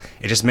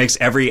It just makes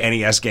every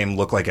NES game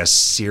look like a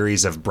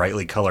series of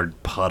brightly colored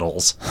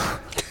puddles.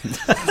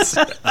 It's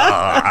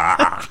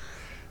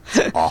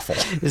awful.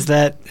 Is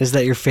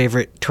that your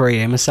favorite Tori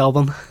Amos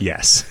album?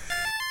 Yes.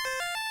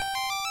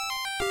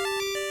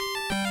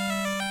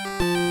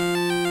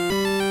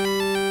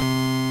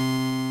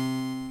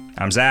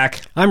 I'm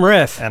Zach. I'm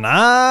Riff. And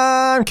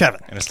I'm Kevin.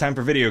 And it's time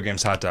for Video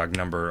Games Hot Dog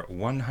number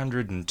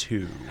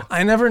 102.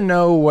 I never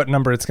know what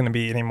number it's going to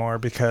be anymore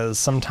because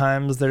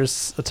sometimes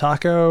there's a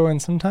taco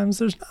and sometimes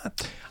there's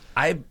not.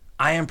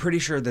 I am pretty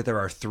sure that there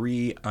are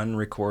 3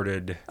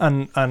 unrecorded...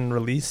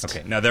 Unreleased?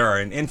 Okay, now there are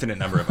an infinite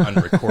number of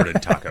unrecorded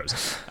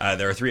tacos.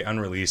 There are 3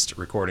 unreleased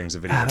recordings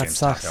of Video Games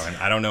sucks. Taco, and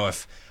I don't know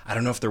if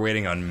they're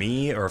waiting on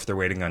me or if they're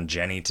waiting on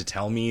Jenny to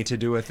tell me to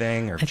do a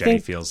thing, or if Jenny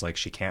feels like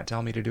she can't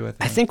tell me to do a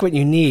thing. I think what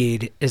you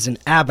need is an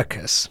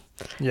abacus.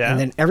 Yeah. And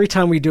then every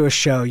time we do a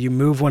show, you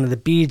move one of the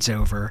beads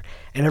over,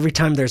 and every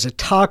time there's a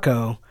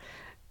taco,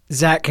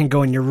 Zach can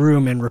go in your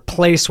room and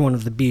replace one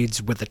of the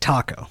beads with a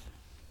taco.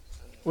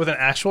 With an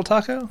actual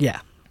taco? Yeah.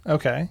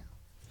 Okay.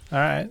 All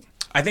right.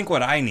 I think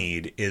what I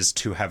need is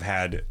to have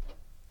had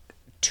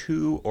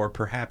 2 or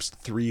perhaps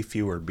 3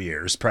 fewer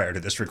beers prior to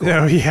this recording.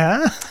 Oh,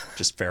 yeah?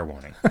 Just fair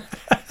warning.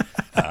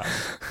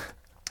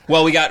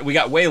 Well, we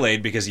got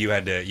waylaid because you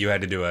had to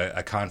do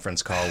a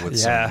conference call with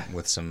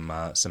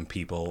some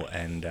people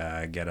and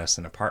get us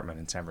an apartment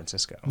in San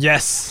Francisco.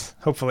 Yes.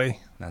 Hopefully.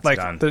 That's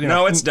done.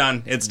 It's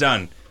done. It's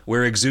done.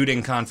 We're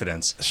exuding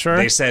confidence. Sure.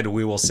 They said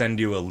we will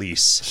send you a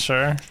lease.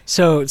 Sure.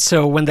 So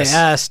when they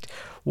asked,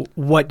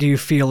 what do you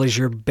feel is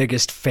your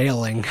biggest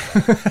failing?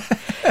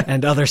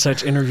 And other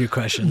such interview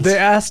questions. They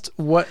asked,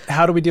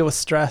 how do we deal with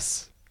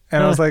stress?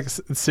 And I was like,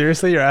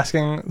 seriously, you're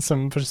asking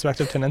some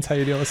prospective tenants how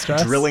you deal with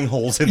stress? Drilling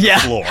holes in the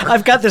floor.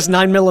 I've got this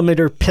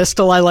 9mm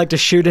pistol I like to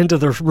shoot into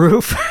the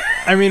roof.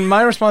 I mean,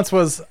 my response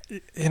was,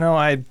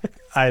 I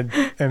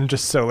am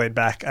just so laid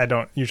back. I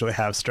don't usually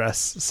have stress,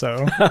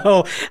 so.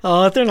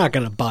 Oh, they're not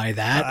going to buy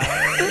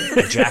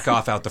that. Jack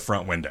off out the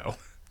front window.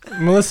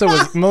 Melissa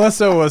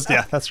was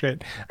yeah, that's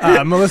great.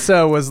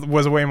 Melissa was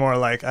way more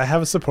like, I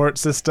have a support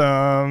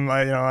system.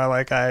 I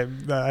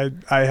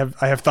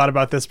have thought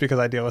about this because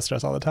I deal with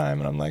stress all the time,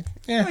 and I'm like,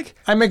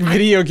 I make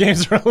video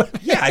games for a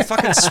living. Yeah, I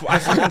fucking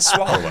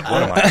swallow it.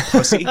 What am I, a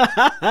pussy?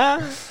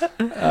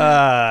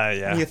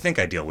 Yeah. You think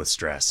I deal with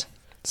stress?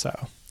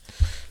 So,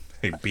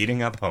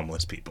 beating up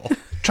homeless people.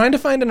 Trying to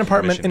find an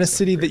apartment in a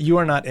city that you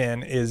are not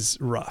in is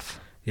rough.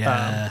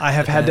 Yeah, I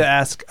have had to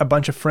ask a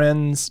bunch of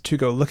friends to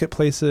go look at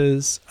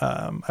places.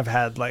 I've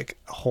had like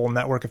a whole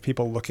network of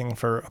people looking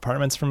for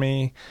apartments for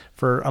me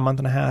for a month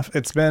and a half.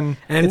 It's been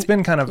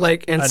kind of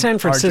like, and San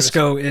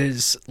Francisco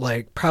is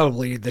like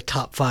probably the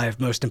top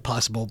 5 most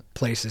impossible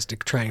places to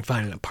try and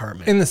find an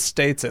apartment in the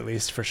States, at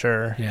least, for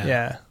sure.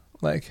 Yeah.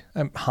 Like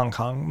Hong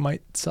Kong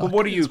might suck. But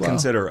what do you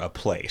consider a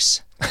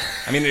place?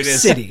 I mean, it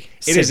is city.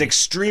 It is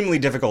extremely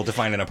difficult to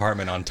find an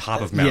apartment on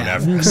top of Mount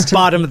Everest.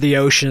 Bottom of the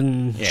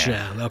ocean.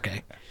 Yeah.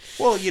 Okay.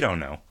 Well, you don't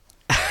know.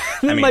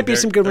 There might be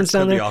some good ones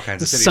down there. There could be all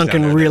kinds of cities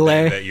Sunken down there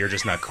Relay that you're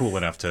just not cool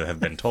enough to have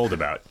been told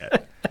about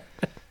yet.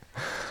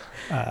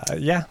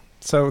 Yeah.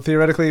 So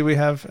theoretically, we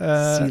have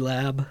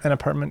C-Lab, an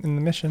apartment in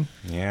the Mission.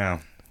 Yeah,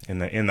 in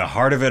the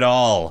heart of it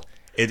all.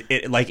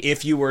 It like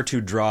if you were to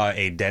draw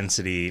a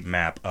density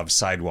map of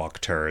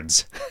sidewalk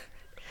turds.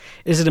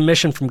 Is it a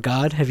mission from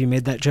God? Have you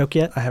made that joke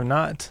yet? I have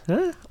not.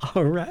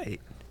 All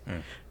right.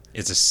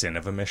 It's a sin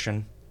of a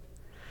mission.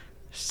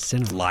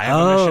 Sin of Lie of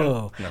a mission?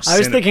 No, I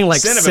was thinking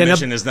like sin of a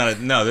mission is not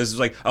no, this is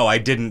like, I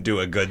didn't do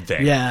a good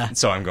thing. Yeah.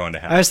 So I'm going to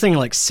hell. I was thinking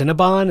like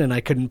Cinnabon, and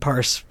I couldn't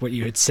parse what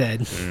you had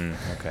said.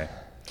 Okay.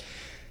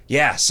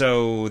 Yeah,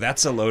 so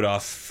that's a load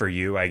off for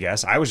you, I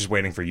guess. I was just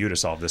waiting for you to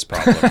solve this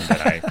problem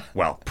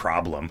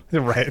problem.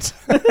 Right.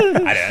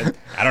 I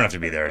don't have to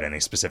be there at any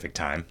specific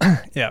time.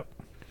 Yeah.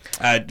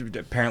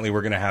 Apparently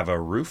we're going to have a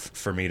roof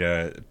for me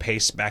to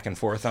pace back and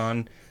forth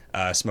on,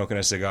 smoking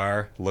a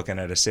cigar, looking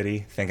at a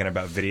city, thinking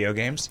about video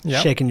games.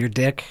 Yep. Shaking your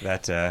dick.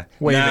 That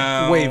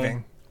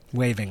Waving.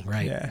 Waving,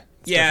 right. Yeah.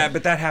 Yeah,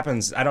 but that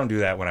happens. I don't do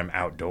that when I'm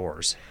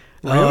outdoors.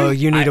 Oh,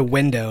 you need a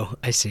window.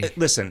 I see.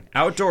 Listen,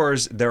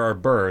 outdoors there are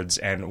birds,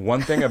 and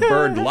one thing a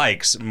bird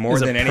likes more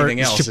than anything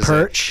else to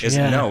perch? is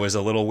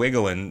a little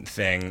wiggling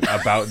thing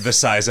about the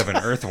size of an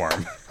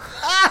earthworm.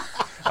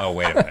 Oh,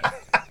 wait a minute.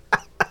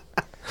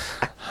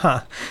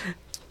 Huh.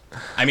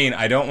 I mean,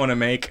 I don't want to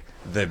make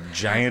the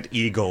giant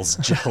eagles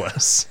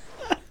jealous.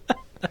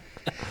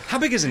 How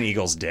big is an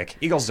eagle's dick?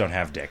 Eagles don't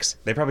have dicks.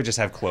 They probably just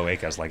have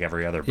cloacas like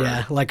every other bird.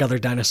 Yeah, like other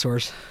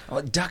dinosaurs.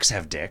 Well, ducks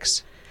have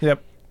dicks.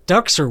 Yep.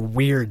 Ducks are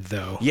weird,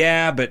 though.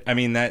 Yeah, but I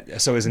mean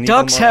so is an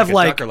ducks eagle more have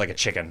like a duck or like a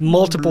chicken?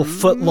 Multiple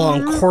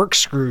foot-long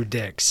corkscrew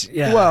dicks.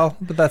 Yeah. Well,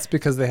 but that's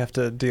because they have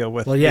to deal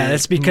with. Well, yeah,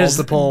 that's because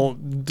multiple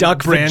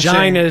duck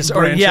vaginas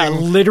are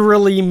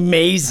literally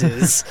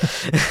mazes.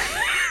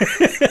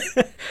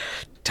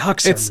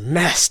 Ducks are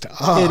messed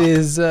up. It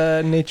is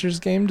nature's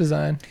game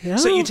design.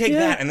 So you take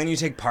that, and then you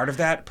take part of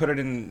that, put it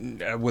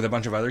in with a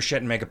bunch of other shit,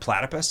 and make a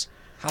platypus.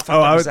 How fucked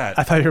up is that?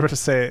 I thought you were about to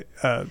say.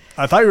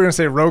 I thought you were going to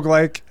say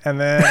roguelike, and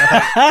then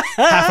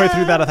halfway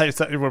through that, I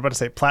thought you were about to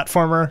say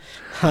platformer.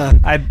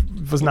 I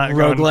was not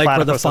going Roguelike where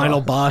the platypus at final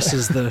all. boss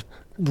is the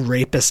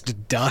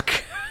rapist duck.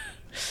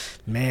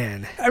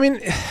 Man. I mean,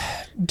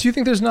 do you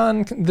think there's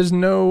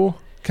no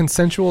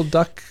consensual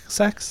duck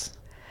sex?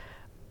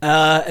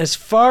 As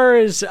far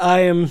as I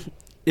am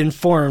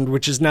informed,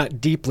 which is not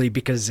deeply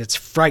because it's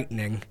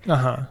frightening,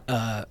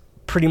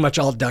 pretty much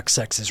all duck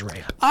sex is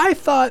rape. I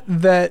thought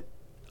that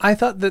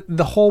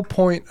the whole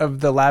point of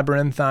the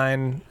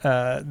labyrinthine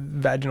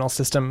vaginal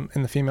system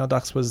in the female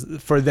ducks was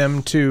for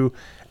them to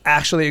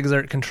actually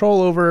exert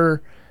control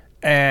over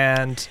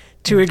and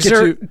to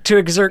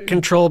exert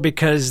control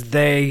because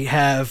they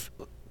have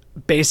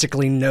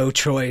basically no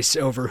choice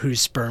over whose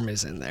sperm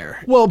is in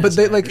there. Well, but as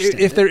they I like understand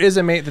if it. there is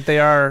a mate that they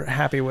are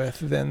happy with,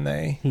 then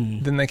they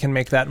can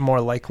make that more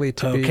likely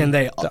to be. Can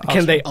they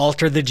offspring.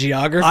 alter the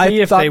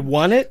geography if they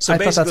want it? So I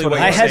thought that's basically, what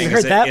what I you're hadn't saying heard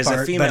is that is part,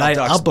 a female but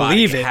duck's I'll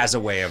believe body it. has a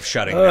way of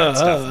shutting that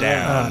stuff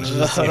down. in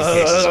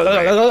cases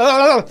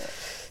of rape.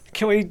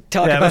 Can we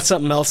talk Yeah, about that's-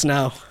 something else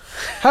now?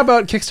 How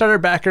about Kickstarter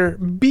backer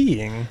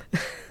being?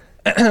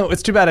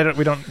 It's too bad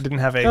we didn't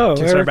have a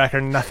Kickstarter backer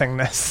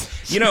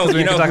nothingness. You know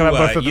We can talk about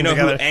both of them who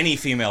together. any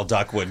female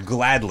duck would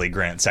gladly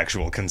grant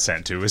sexual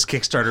consent to is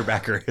Kickstarter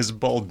backer his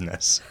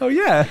boldness. Oh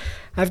yeah,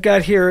 I've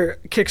got here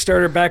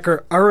Kickstarter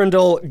backer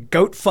Arundel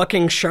goat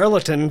fucking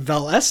charlatan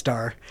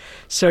Valestar.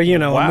 So,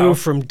 Wow. a move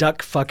from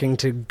duck fucking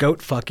to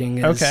goat fucking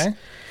is... okay,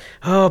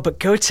 Oh, but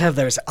goats have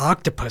those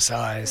octopus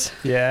eyes.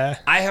 yeah.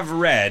 I have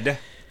read,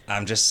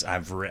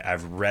 I've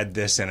read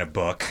this in a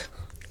book.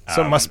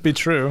 So it must be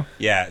true.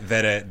 Yeah,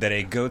 that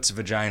a goat's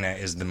vagina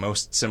is the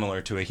most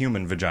similar to a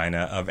human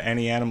vagina of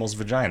any animal's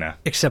vagina.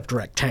 Except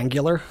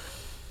rectangular.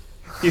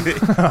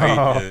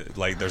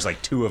 Like there's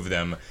like two of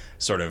them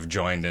sort of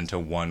joined into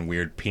one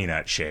weird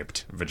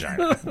peanut-shaped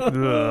vagina.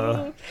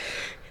 Ugh.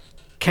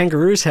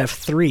 Kangaroos have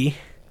 3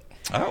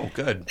 Oh,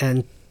 good.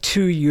 and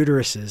 2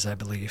 uteruses, I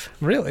believe.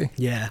 Really?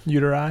 Yeah.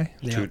 Uteri?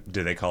 Yeah.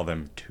 Do they call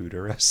them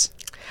tutorus?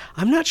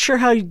 I'm not sure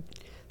how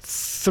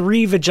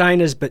 3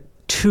 vaginas, but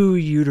 2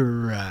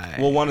 uteri.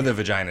 Well, one of the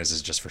vaginas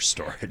is just for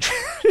storage.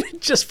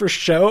 Just for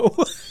show.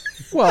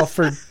 Well,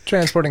 for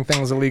transporting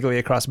things illegally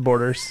across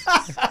borders,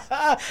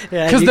 Yeah,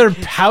 because their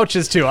pouch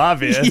is too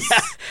obvious.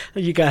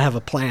 you gotta have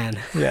a plan.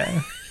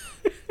 Yeah.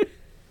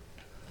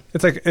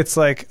 It's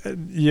like,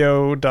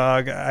 yo,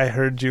 dog, I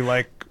heard you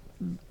like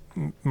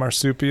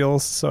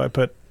marsupials, so I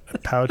put a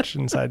pouch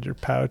inside your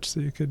pouch so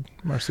you could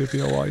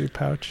marsupial while you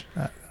pouch.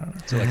 I don't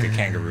know. So like a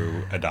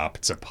kangaroo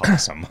adopts a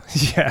possum,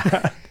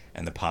 Yeah.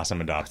 and the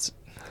possum adopts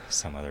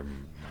some other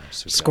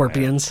marsupial.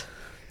 Scorpions.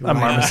 A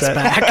marmoset.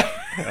 Back.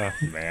 Oh,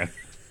 man.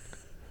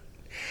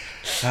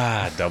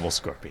 Double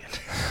scorpion.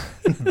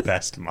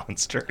 Best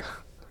monster.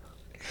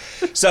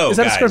 So, Is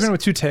that guys, a scorpion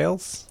with 2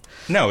 tails?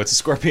 No, it's a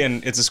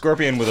scorpion. It's a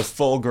scorpion with a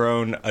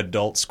full-grown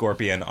adult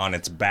scorpion on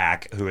its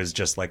back who is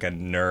just like a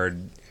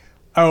nerd,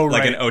 Oh,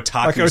 like right. an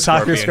otaku,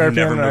 scorpion who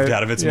never moved right.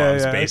 out of its Yeah,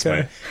 mom's yeah, basement.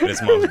 okay. But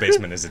its mom's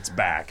basement is its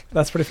back.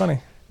 That's pretty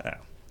funny.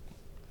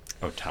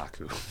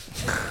 Otaku.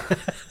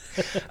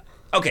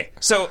 Okay,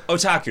 so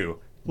otaku.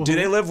 Do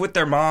they live with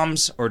their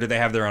moms or do they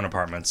have their own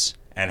apartments?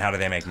 And how do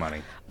they make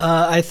money?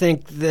 I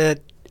think that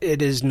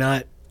it is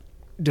not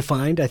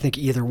defined. I think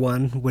either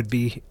one would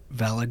be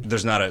valid.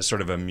 There's not a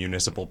sort of a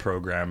municipal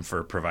program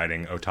for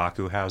providing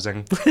otaku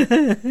housing.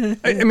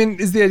 I mean,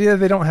 is the idea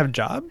they don't have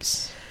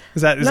jobs?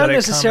 Is that Not a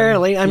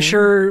necessarily. common I'm theme?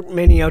 sure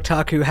many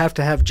otaku have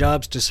to have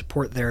jobs to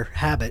support their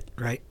habit,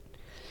 right?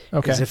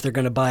 Okay. Because if they're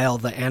going to buy all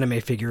the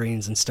anime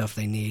figurines and stuff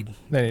they need,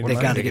 They they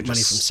need got to They get could money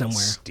just from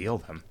somewhere. Steal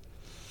them.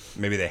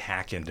 Maybe they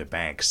hack into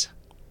banks.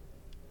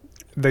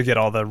 They get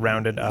all the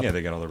rounded up. Yeah,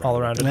 they get all the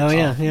rounded rounded. Oh,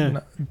 yeah.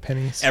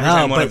 Pennies. Every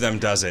time one but of them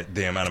does it,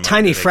 the amount of money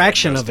Tiny that they get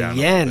fraction goes of a down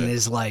yen little bit.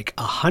 is like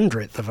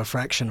 1/100th of a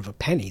fraction of a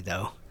penny,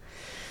 though.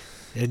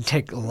 It'd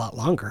take a lot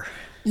longer.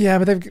 Yeah,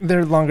 but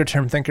they're longer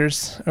term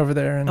thinkers over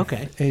there in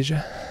Okay.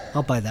 Asia.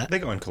 I'll buy that. They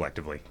go in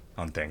collectively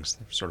on things.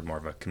 They're sort of more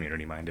of a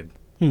community-minded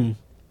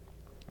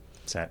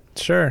set.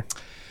 Sure.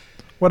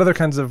 What other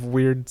kinds of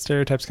weird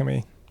stereotypes can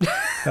we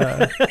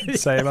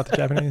say about the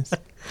Japanese?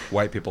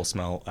 White people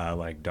smell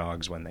like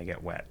dogs when they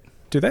get wet.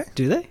 Do they?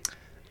 Do they?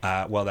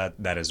 Well,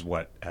 that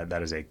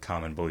is a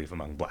common belief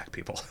among black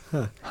people.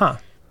 Huh.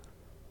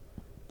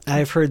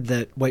 I've heard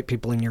that white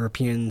people and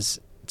Europeans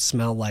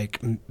smell like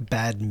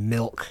bad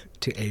milk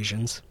to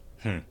Asians.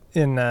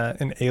 In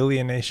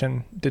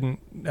Alienation, didn't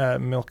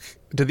milk?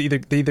 Did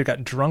they either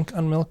got drunk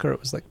on milk or it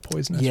was like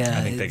poisonous? Yeah,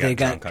 I think they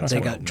got drunk on they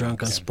spoiled got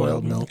drunk milk. on Yeah.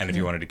 spoiled milk. And if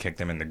you wanted to kick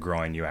them in the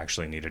groin, you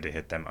actually needed to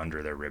hit them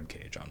under their rib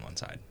cage on one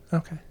side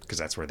Okay. because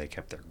that's where they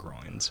kept their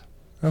groins.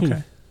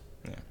 Okay.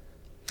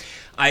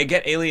 I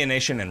get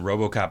Alienation and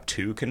RoboCop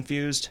 2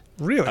 confused.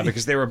 Really?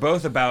 Because they were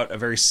both about a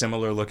very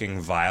similar looking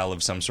vial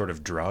of some sort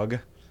of drug.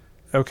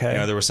 Okay. You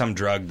know, there was some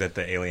drug that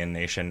the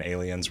Alienation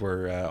aliens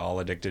were all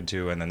addicted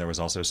to, and then there was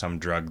also some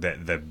drug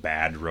that the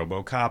bad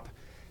RoboCop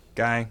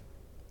guy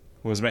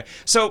was.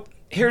 So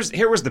here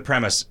was the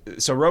premise.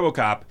 So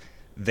RoboCop,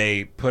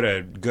 they put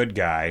a good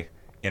guy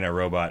in a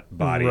robot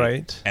body,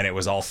 Right. and it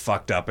was all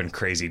fucked up and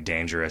crazy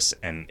dangerous,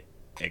 and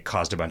it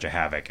caused a bunch of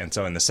havoc. And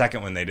so in the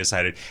second one, they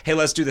decided, hey,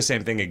 let's do the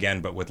same thing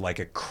again, but with like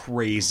a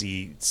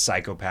crazy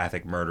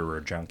psychopathic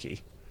murderer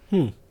junkie.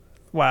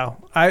 Wow.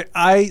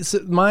 So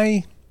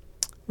my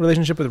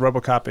relationship with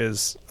RoboCop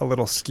is a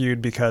little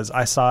skewed because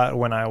I saw it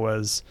when I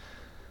was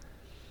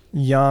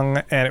young,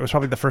 and it was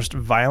probably the first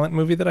violent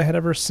movie that I had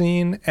ever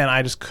seen, and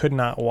I just could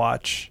not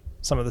watch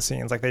some of the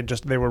scenes. Like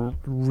they were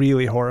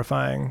really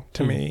horrifying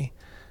to me.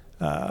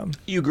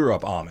 You grew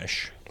up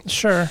Amish.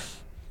 Sure.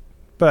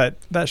 But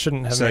that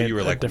shouldn't have So made you were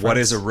a like, difference. what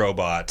is a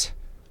robot?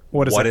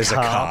 What is a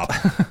cop?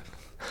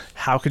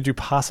 How could you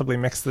possibly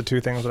mix the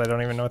two things that I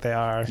don't even know what they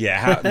are?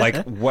 Yeah,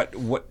 what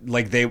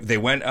like they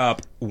went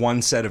up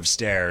one set of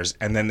stairs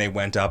and then they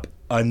went up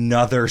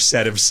another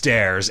set of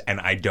stairs, and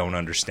I don't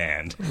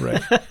understand.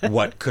 Right.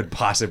 What could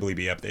possibly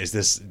be up there?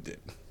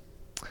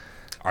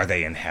 Are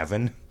they in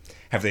heaven?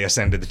 Have they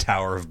ascended the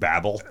Tower of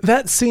Babel?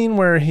 That scene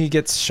where he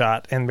gets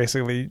shot and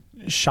basically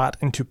shot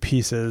into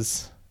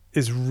pieces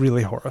is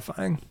really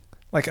horrifying.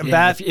 Like Yeah,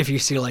 that, if you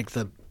see like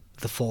the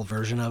full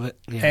version of it.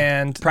 Yeah.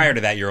 and Prior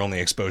to that, your only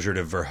exposure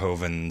to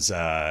Verhoeven's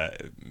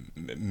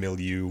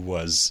milieu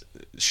was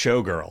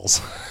Showgirls,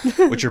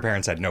 which your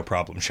parents had no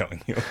problem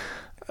showing you.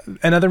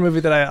 another movie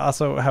that I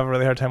also have a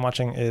really hard time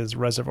watching is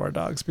Reservoir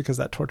Dogs because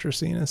that torture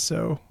scene is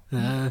so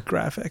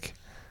graphic.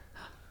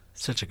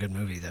 Such a good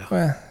movie, though.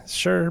 Well,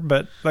 sure,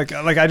 but like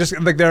I just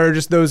like there are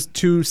just those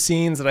two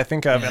scenes that I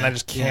think of, and I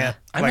just Yeah. can't.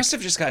 I must have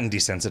just gotten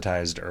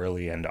desensitized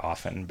early and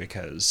often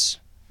because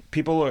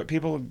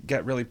people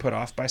get really put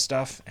off by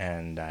stuff,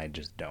 and I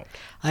just don't.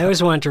 I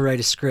always wanted to write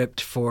a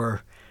script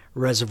for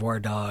Reservoir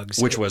Dogs.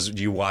 Which was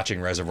you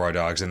watching Reservoir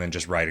Dogs and then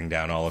just writing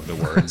down all of the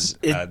words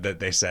that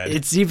they said.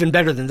 It's even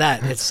better than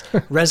that. It's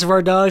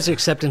Reservoir Dogs,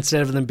 except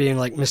instead of them being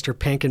like Mr.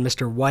 Pink and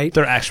Mr. White,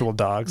 They're actual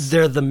dogs.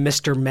 they're the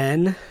Mr.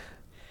 Men.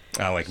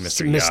 Like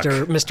Mr.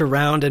 Yuck. Mr.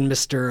 Round and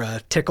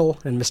Mr. Tickle,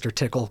 and Mr.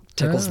 Tickle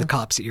tickles the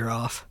cop's ear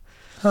off.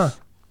 Huh.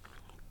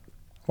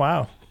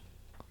 Wow.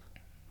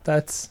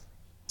 That's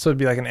so it'd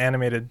be like an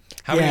animated.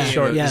 How many?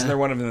 Yeah, yeah. Isn't there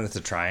one of them that's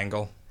a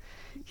triangle?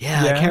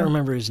 Yeah, Yeah. I can't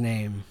remember his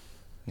name.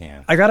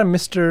 Yeah. I got a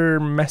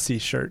Mr. Messy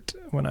shirt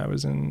when I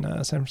was in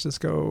San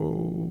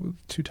Francisco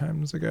 2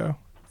 times ago,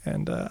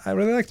 and I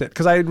really liked it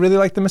because I really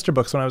liked the Mr.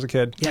 books when I was a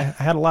kid. Yeah.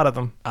 I had a lot of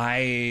them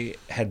I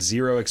had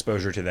zero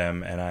exposure to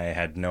them, and I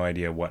had no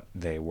idea what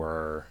they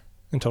were.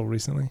 until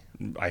recently.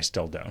 I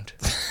still don't.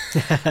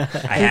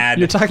 I had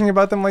You're talking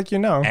about them like you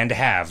know. and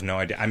have no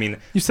idea. I mean,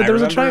 You said I there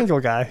was a remember- triangle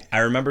guy. I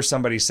remember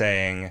somebody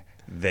saying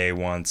they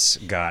once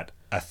got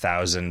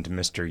 1,000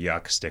 Mr.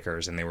 Yuck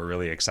stickers, and they were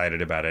really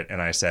excited about it.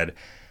 And I said,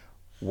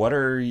 "What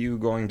are you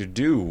going to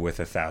do with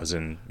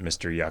 1,000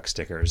 Mr. Yuck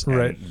stickers?" And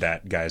Right.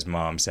 that guy's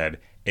mom said,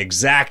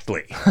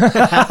 "Exactly."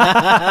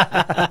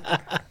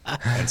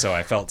 And so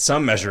I felt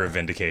some measure of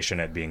vindication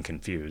at being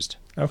confused.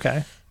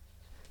 Okay.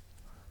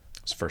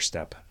 It's first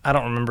step. I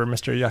don't remember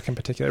Mr. Yuck in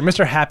particular.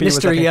 Mr. Happy was I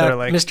Mr. think Yuck, their,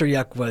 like Mr.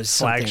 Yuck was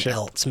something flagship.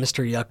 else.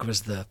 Mr. Yuck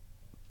was the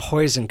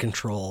poison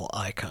control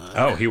icon.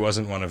 Oh, he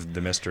wasn't one of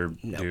the Mr.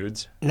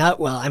 dudes? Not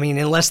well, I mean,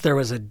 unless there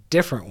was a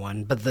different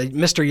one. But the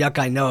Mr. Yuck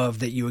I know of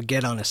that you would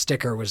get on a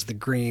sticker was the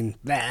green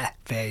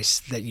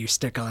face that you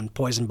stick on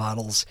poison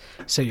bottles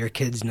so your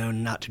kids know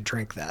not to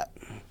drink that.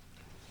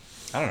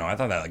 I don't know. I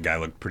thought that guy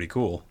looked pretty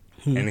cool.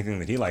 Anything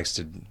that he likes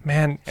to...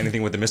 man.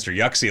 Anything with the Mr.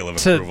 Yuck seal of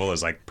To approval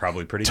is like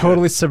probably pretty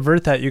Totally good.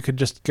 subvert that. You could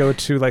just go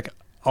to like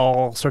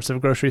all sorts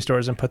of grocery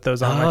stores and put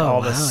those on like Oh,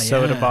 all the wow,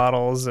 soda yeah.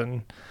 bottles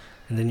and.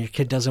 And then your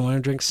kid doesn't want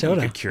to drink You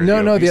soda. could cure No, the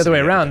other obesity way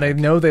around. epidemic.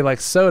 They know they like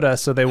soda,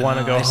 so they want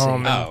to Oh, go I see.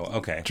 home. And, Oh,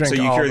 okay. drink So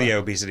you all cure the- the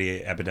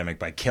obesity epidemic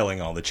by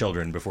killing all the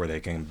children before they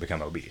can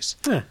become obese.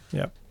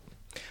 Yep.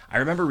 I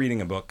remember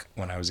reading a book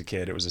when I was a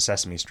kid. It was a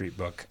Sesame Street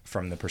book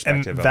from the And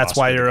perspective of that's Oscar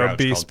why the you're Grouch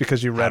obese called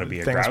because you How read to Be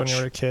a things when you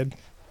Grouch. were a kid.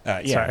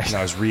 Yeah, Sorry. and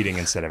I was reading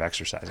instead of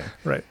exercising.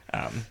 Right.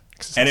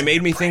 And it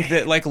made me think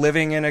that like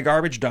living in a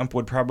garbage dump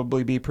would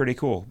probably be pretty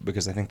cool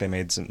because I think they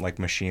made some like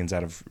machines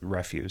out of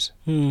refuse.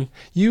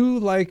 You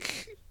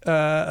like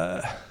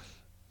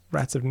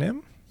Rats of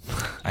Nim?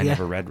 I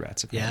never read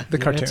Rats of Yeah, Nim. The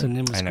yeah, cartoon. that's a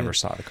name was I never good.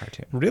 saw the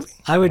cartoon. Really?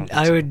 I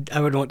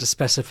would want to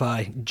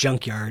specify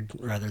junkyard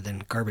rather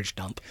than garbage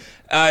dump.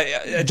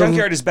 A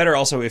junkyard is better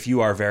also if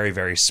you are very,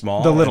 very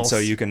small. The and Littles. so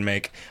you can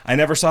make... I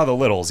never saw the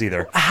Littles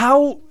either.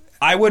 How?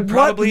 I would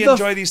probably What the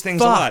enjoy these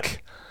things a lot.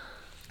 fuck?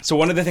 So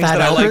one of the things Fat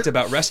that I Albert? liked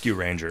about Rescue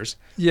Rangers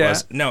Yeah.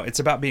 was, no, it's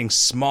about being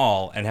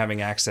small and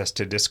having access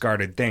to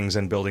discarded things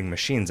and building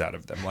machines out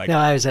of them. Like, No,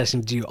 I was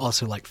asking, do you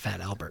also like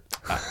Fat Albert?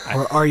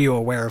 Or are you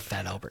aware of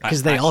Fat Albert?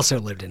 Because they also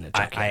lived in a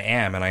junkyard. I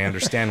am, and I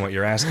understand what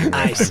you're asking. Me.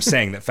 Nice. I'm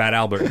saying that Fat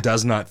Albert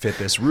does not fit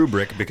this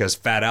rubric because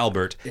Fat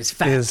Albert, It's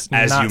fat. Is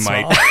as not you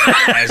small.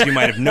 might, as you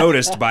might have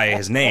noticed by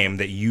his name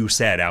that you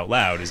said out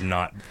loud, is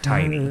not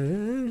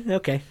tiny.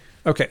 Okay.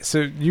 Okay,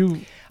 so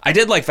you. I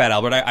did like Fat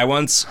Albert. I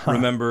once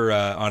remember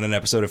on an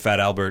episode of Fat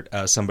Albert,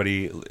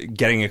 somebody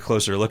getting a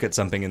closer look at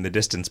something in the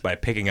distance by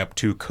picking up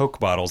 2 Coke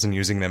bottles and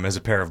using them as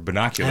a pair of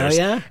binoculars. Oh,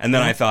 yeah? And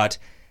then I thought,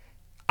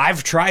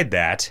 I've tried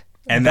that,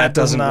 and That that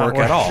does doesn't not work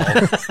at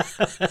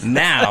all.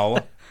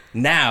 Now,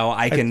 Now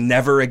I can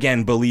never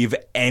again believe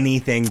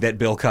anything that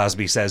Bill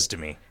Cosby says to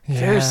me.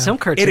 There's some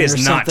cartoon. It is or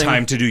not something.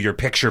 time to do your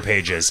picture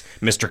pages,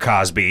 Mr.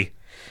 Cosby.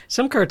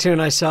 Some cartoon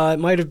I saw, it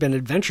might have been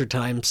Adventure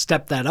Time,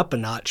 stepped that up a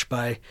notch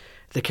by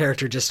the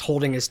character just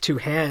holding his two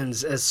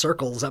hands as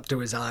circles up to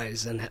his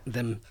eyes and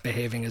them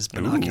behaving as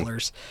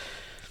binoculars.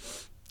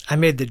 I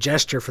made the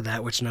gesture for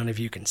that, which none of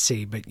you can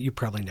see, but you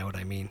probably know what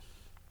I mean.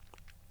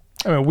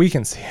 I mean, we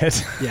can see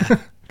it. Yeah.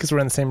 Because we're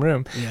in the same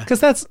room. Yeah. Because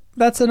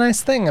that's a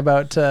nice thing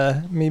about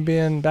me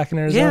being back in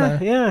Arizona.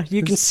 Yeah.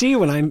 You can see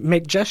when I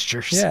make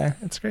gestures. Yeah,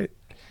 it's great.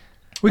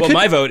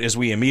 My vote is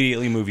we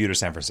immediately move you to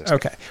San Francisco.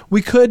 Okay.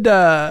 We could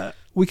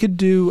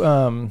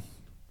do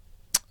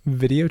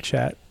video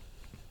chat.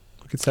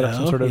 We could set up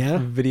some sort of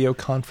video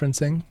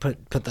conferencing.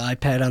 Put the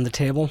iPad on the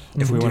table.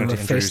 If we do wanted to a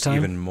introduce FaceTime.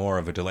 even more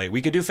of a delay,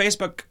 we could do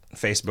Facebook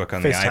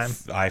on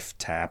FaceTime. the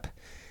iTap,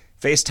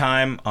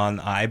 FaceTime on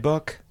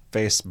iBook,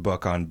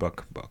 Facebook on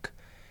BookBook,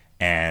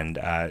 and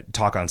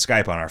talk on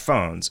Skype on our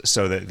phones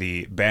so that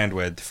the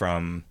bandwidth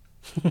from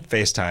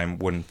FaceTime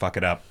wouldn't fuck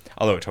it up,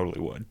 although it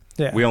totally would.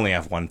 Yeah. We only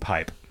have one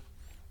pipe.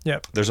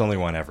 Yep. There's only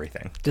one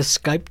everything. Does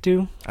Skype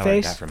do I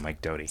face? like that from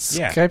Mike Doty.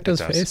 Yeah, Skype it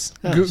does Face.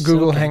 Oh,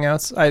 Google okay.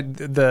 Hangouts.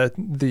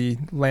 The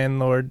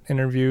landlord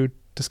interview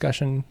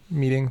discussion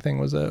meeting thing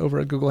was over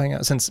at Google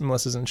Hangout since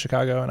Melissa's in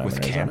Chicago and I'm With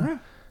in Arizona.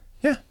 camera?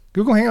 Yeah,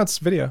 Google Hangouts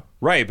video.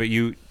 Right, but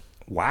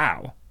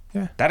wow.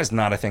 Yeah. That is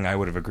not a thing I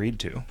would have agreed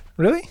to.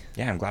 Really?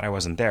 Yeah, I'm glad I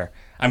wasn't there.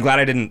 I'm glad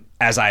I didn't,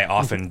 as I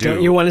often do,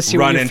 Don't you want to see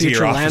run what your into future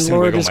your office and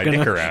landlord wiggle is my going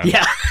dick to... around.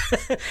 Yeah.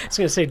 I was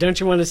going to say, don't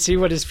you want to see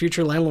what his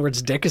future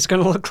landlord's dick is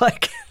going to look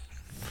like?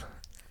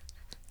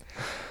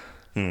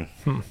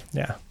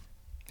 Yeah.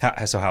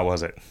 So how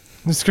was it?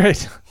 It was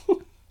great. It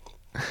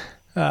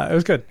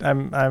was good.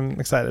 I'm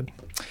excited.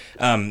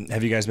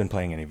 Have you guys been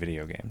playing any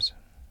video games?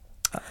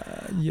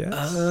 Yes.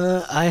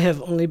 I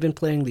have only been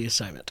playing The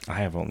Assignment. I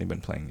have only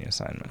been playing The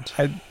Assignment.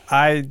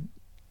 I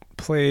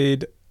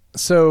played.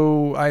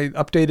 So I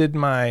updated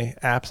my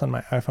apps on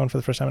my iPhone for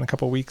the first time in a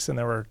couple of weeks, and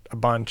there were a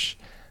bunch.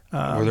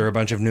 Were there a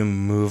bunch of new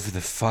move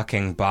the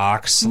fucking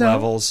box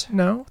levels?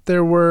 No,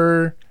 there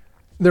were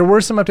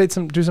some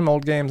updates to some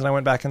old games, and I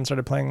went back and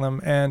started playing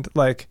them. And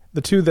like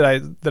the two that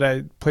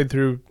I played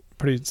through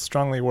pretty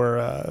strongly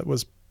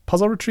was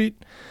Puzzle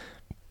Retreat,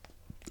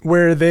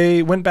 where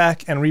they went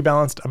back and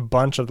rebalanced a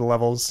bunch of the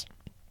levels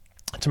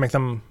to make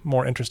them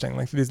more interesting.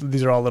 Like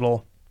these are all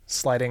little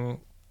sliding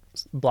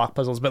block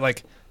puzzles, but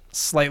like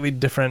slightly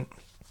different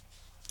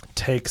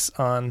takes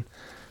on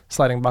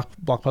sliding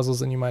block puzzles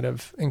than you might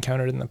have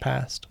encountered in the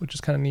past, which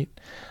is kind of neat.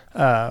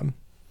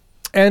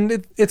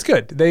 And it's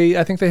good.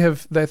 I think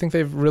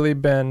they've really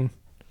been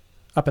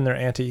up in their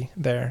ante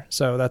there.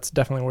 So that's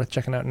definitely worth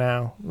checking out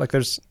now. Like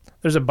there's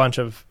a bunch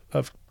of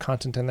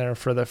content in there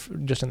for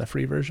just in the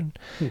free version,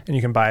 and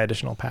you can buy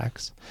additional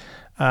packs.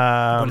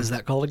 What is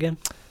that called again?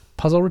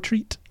 Puzzle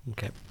Retreat.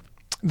 Okay.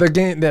 The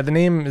game, the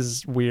name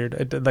is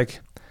weird.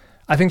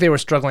 I think they were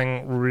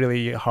struggling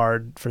really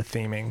hard for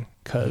theming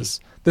because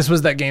this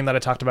was that game that I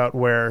talked about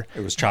where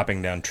It was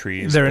chopping down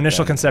trees. their but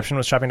initial then- conception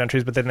was chopping down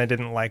trees, but then they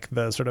didn't like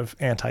the sort of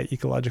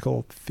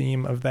anti-ecological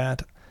theme of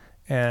that.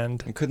 And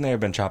Couldn't they have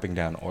been chopping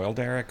down oil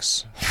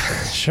derricks?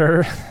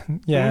 sure,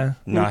 yeah,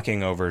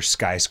 Knocking over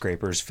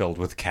skyscrapers filled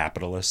with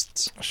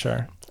capitalists?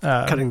 sure.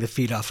 Cutting the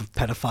feet off of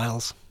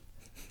pedophiles.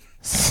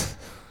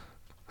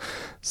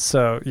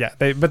 So yeah,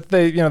 they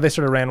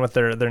sort of ran with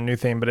their new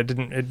theme, but it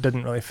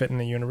didn't really fit in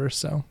the universe.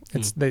 So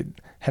they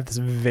have this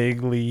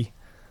vaguely.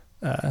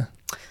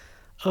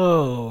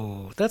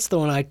 Oh, that's the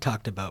one I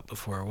talked about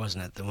before,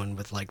 wasn't it? The one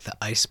with like the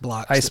ice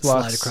blocks Ice that slide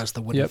blocks. across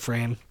the wooden Yep.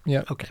 frame.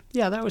 Yeah, Okay.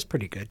 Yeah, that was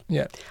pretty good.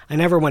 yeah. I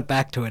never went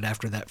back to it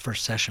after that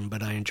first session,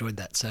 but I enjoyed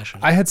that session.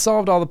 I had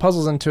solved all the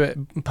puzzles in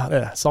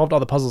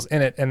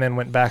it, and then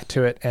went back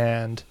to it,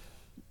 and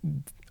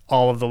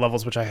all of the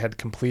levels which I had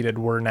completed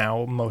were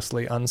now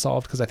mostly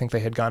unsolved because I think they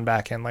had gone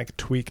back and like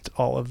tweaked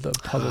all of the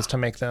puzzles to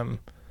make them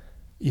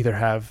either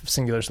have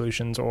singular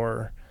solutions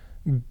or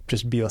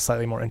just be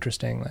slightly more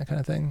interesting, that kind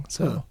of thing.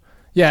 So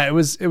yeah, it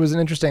was an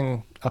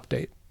interesting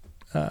update.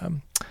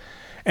 And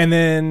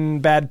then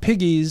Bad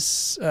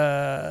Piggies,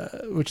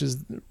 which is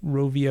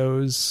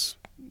Rovio's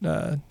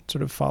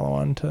sort of follow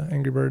on to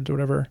Angry Birds or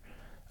whatever,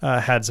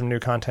 had some new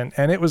content,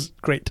 and it was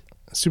great.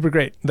 Super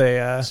great.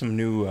 They Some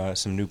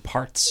new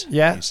parts,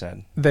 Yeah. you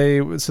said.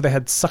 they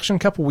had suction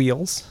cup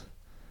wheels,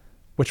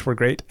 which were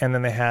great, and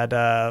then they had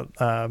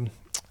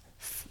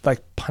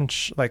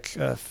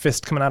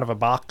fist coming out of a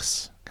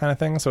box kind of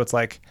thing. So it's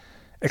like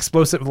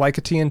explosive like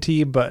a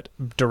TNT, but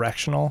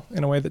directional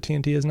in a way that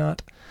TNT is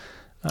not.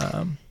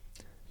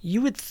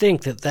 You would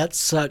think that that's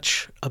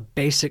such a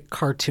basic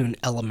cartoon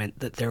element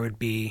that there would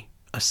be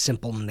a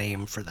simple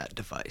name for that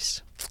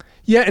device.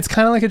 Yeah, it's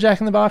kind of like a Jack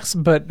in the Box,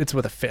 but it's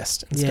with a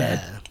fist instead.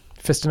 Yeah.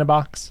 Fist in a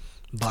box.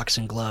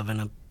 Boxing glove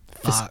in a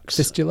box.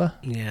 Fistula.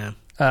 Yeah.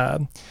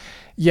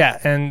 Yeah,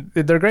 and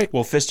they're great.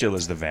 Well, Fistula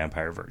is the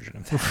vampire version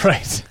of that.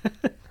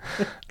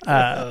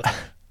 Right.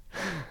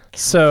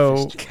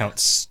 So Count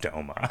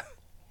Stoma.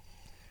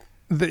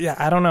 Yeah,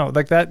 I don't know.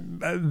 Like that,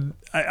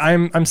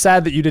 I'm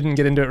sad that you didn't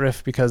get into it,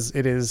 Riff, because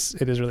it is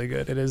really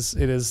good. It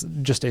is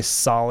just a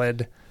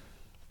solid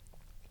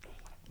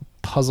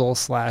puzzle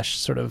 /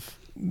 sort of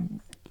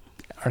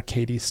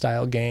arcadey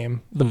style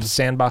game. The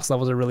sandbox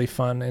levels are really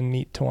fun and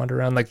neat to wander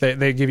around. Like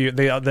they give you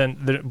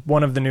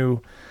one of the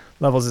new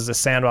levels is a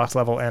sandbox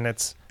level, and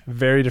it's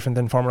very different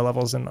than former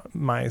levels, and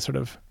my sort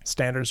of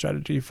standard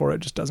strategy for it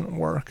just doesn't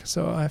work.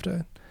 So I have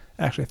to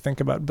actually think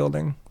about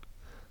building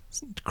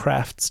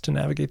crafts to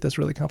navigate this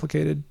really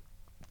complicated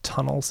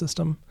tunnel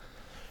system.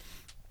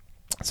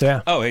 So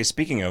yeah. Oh, hey,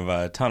 speaking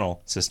of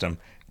tunnel system,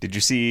 did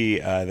you see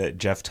that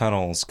Jeff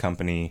Tunnell's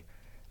company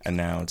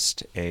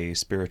announced a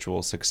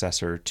spiritual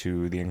successor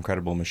to The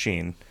Incredible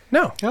Machine?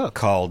 No. Oh,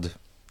 Called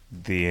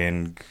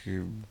the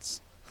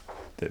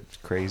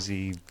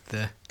crazy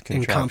the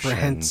contraption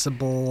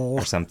incomprehensible,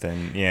 or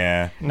something.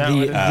 Yeah. No.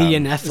 the Is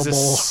ineffable.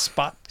 this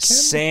Spotkin?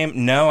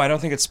 Same. No, I don't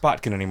think it's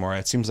Spotkin anymore.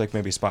 It seems like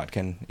maybe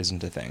Spotkin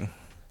isn't a thing.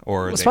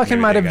 Or Well, they- Spotkin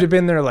maybe might they have got-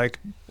 been their like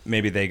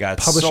Maybe they got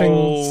publishing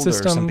sold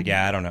system. or something.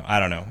 Yeah, I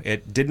don't know.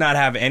 It did not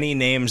have any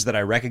names that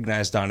I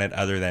recognized on it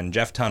other than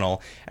Jeff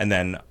Tunnell and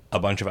then a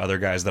bunch of other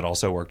guys that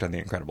also worked on The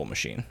Incredible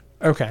Machine.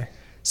 okay.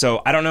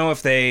 So I don't know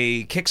if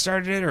they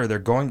kickstarted it or they're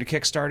going to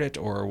kickstart it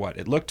or what.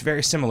 It looked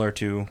very similar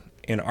to,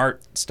 in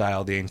art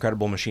style, The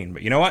Incredible Machine.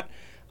 But you know what?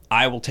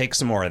 I will take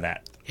some more of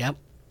that. Yep.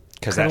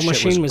 Because that Incredible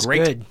shit Machine was was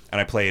great. good.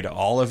 And I played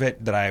all of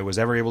it that I was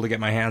ever able to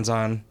get my hands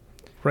on.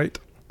 Right.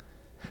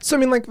 So I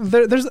mean, like,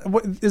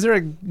 is there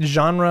a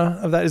genre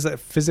of that? Is that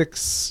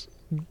physics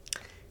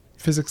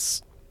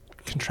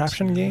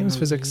contraption games?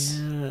 Physics?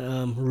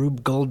 Yeah,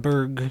 Rube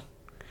Goldberg.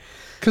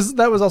 Because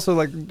that was also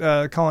like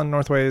Colin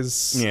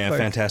Northway's. Yeah, like,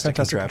 Fantastic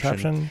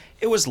Contraption.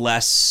 It was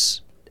less...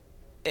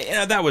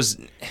 that was...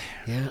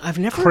 Yeah, I've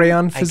never.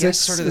 Crayon I guess physics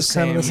sort of the is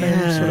kind of the same.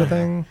 same sort of Yeah.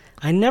 thing.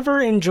 I never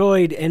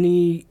enjoyed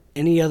any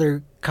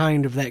other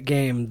kind of that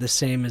game the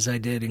same as I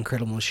did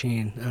Incredible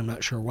Machine. I'm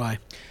not sure why.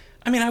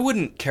 I mean, I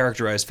wouldn't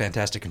characterize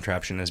Fantastic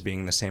Contraption as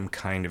being the same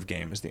kind of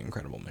game as The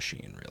Incredible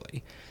Machine,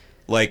 really.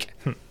 Like,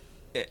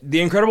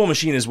 The Incredible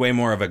Machine is way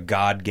more of a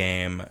god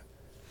game,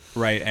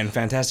 right? And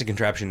Fantastic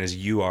Contraption is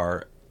you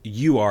are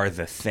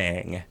the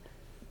thing,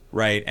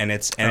 right? And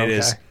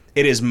it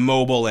is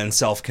mobile and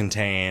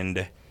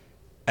self-contained,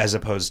 as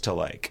opposed to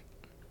like,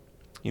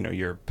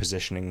 you're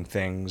positioning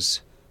things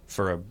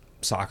for a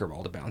soccer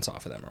ball to bounce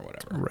off of them or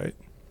whatever. Right.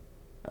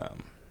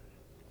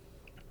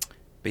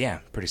 But yeah,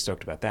 pretty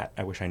stoked about that.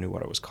 I wish I knew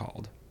what it was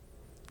called.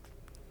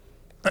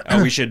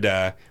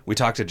 We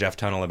talked to Jeff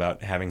Tunnell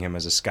about having him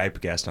as a Skype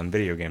guest on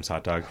Video Games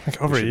Hot Dog.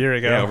 Like over a year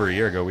ago. Yeah, over a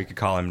year ago. We could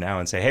call him now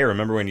and say, hey,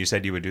 remember when you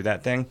said you would do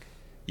that thing?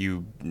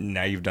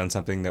 Now you've done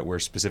something that we're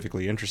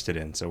specifically interested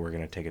in, so we're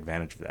going to take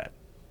advantage of that.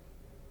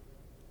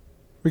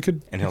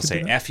 And he'll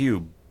say, F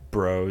you,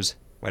 bros.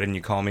 Why didn't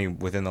you call me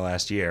within the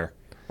last year?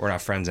 We're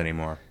not friends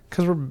anymore.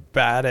 Because we're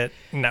bad at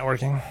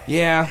networking.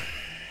 Yeah.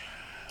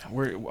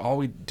 All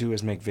we do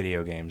is make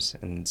video games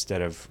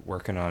instead of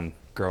working on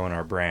growing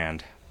our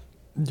brand.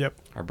 Yep.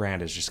 Our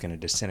brand is just going to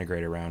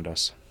disintegrate around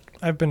us.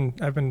 I've been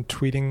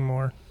tweeting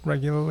more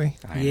regularly.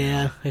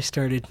 Yeah, I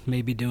started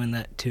maybe doing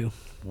that too.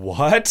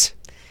 What?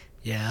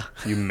 Yeah.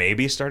 You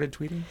maybe started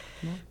tweeting?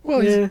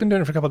 Well, Yeah. he's been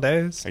doing it for a couple of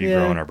days. Are you Yeah.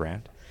 growing our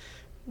brand?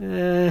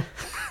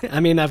 I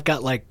mean, I've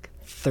got like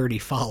 30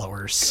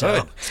 followers.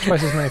 So. Good. It's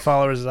twice as many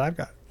followers as I've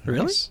got.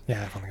 Really? Nice.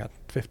 Yeah, I've only got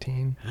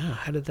 15. Oh,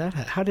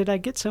 how did I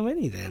get so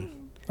many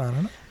then? I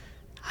don't know.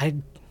 I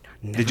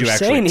never Did you say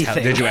actually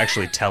anything. did you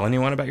actually tell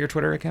anyone about your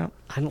Twitter account?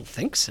 I don't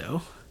think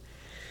so.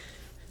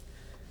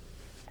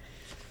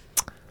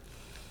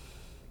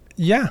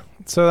 Yeah,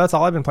 so that's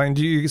all I've been playing.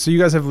 So you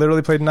guys have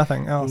literally played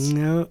nothing else?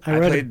 No, I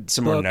read a played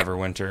some more book.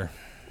 Neverwinter.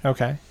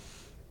 Okay.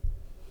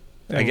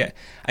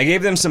 I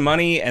gave them some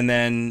money and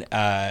then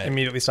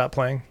Immediately stopped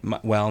playing.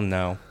 well,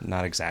 no,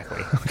 not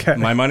exactly. Okay.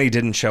 My money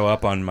didn't show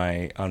up on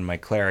my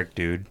cleric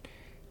dude,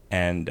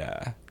 and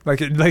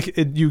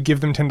You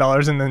give them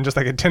 $10 and then just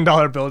like a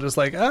 $10 bill, just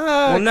like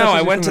well, no, I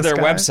crashes went to from the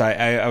their sky.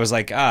 website. I was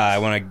like, I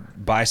want to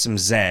buy some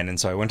Zen, and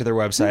so I went to their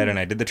website and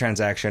I did the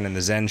transaction, and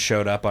the Zen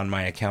showed up on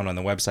my account on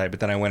the website.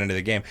 But then I went into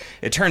the game.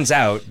 It turns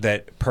out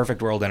that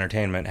Perfect World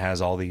Entertainment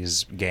has all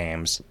these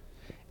games.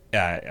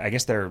 I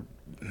guess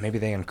maybe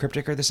they and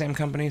Cryptic are the same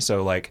company.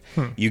 So like,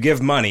 you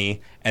give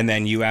money and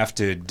then you have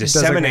to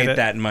disseminate Designate it.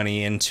 that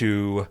money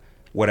into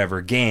whatever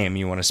game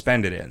you want to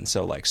spend it in.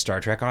 So like Star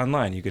Trek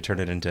Online, you could turn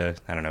it into,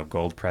 I don't know,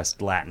 Gold Pressed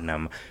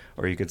Platinum,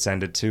 or you could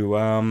send it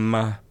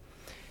to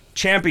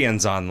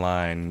Champions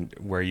Online,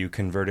 where you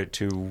convert it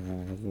to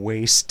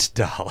waste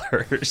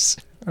dollars.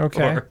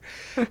 Okay.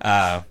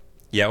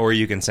 Or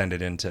you can send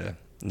it into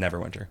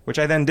Neverwinter, which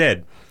I then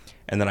did,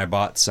 and then I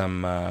bought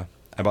some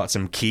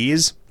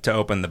keys to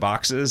open the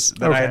boxes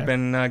that I had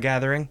been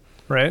gathering,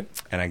 Right.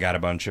 and I got a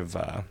bunch of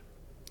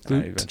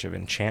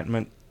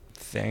enchantment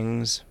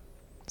things.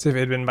 So if it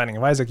had been Binding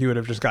of Isaac, you would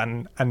have just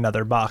gotten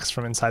another box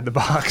from inside the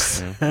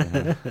box.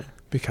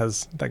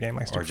 Because that game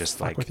likes Or to just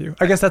fuck like- with you.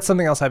 I guess that's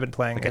something else I've been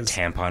playing. Like a is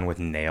tampon with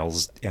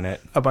nails in it.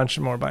 a bunch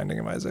more Binding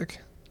of Isaac.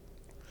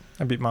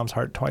 I beat Mom's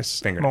Heart twice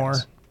Fingernails. more.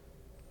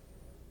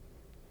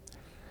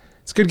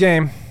 It's a good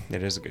game.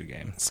 It is a good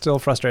game. It's still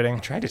frustrating. I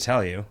tried to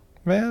tell you.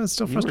 Yeah, it's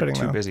still You were frustrating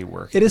too though. busy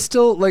working. It is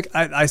still like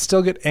I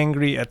still get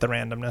angry at the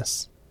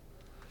randomness.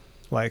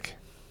 Like,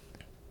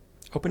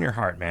 Open your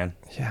heart, man.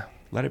 yeah.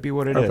 Let it be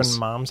what it is. Open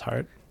mom's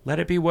heart. Let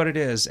it be what it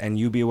is, and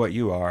you be what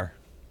you are.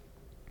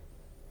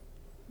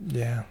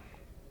 Yeah.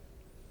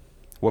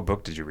 What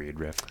book did you read,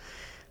 Riff?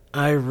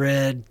 I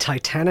read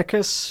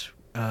Titanicus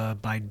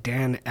by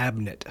Dan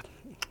Abnett.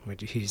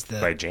 Which he's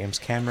the By James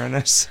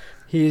Cameronis?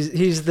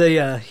 he's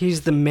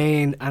the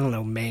main. I don't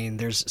know main.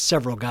 There's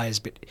several guys,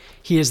 but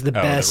he is the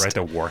best. Right,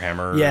 the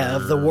Warhammer. Yeah,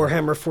 of the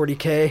Warhammer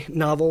 40K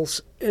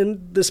novels. And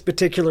this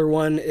particular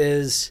one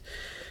is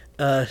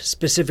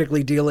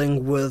specifically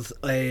dealing with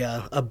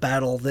a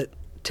battle that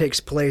takes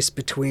place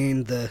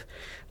between the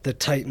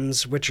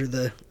Titans, which are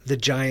the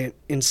giant,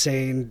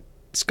 insane,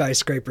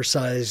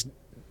 skyscraper-sized,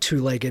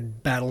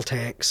 two-legged battle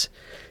tanks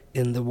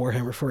in the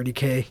Warhammer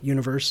 40K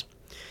universe.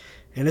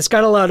 And it's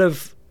got a lot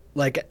of,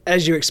 like,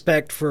 as you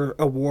expect for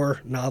a war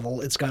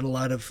novel, it's got a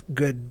lot of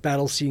good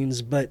battle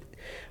scenes, but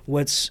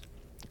what's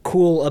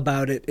cool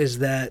about it is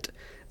that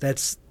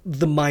that's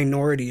the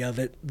minority of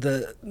it.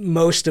 The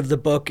most of the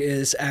book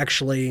is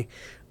actually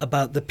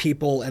about the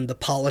people and the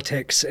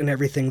politics and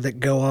everything that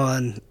go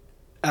on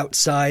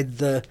outside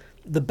the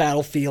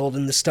battlefield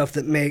and the stuff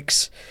that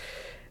makes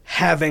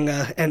having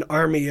an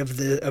army of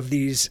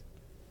these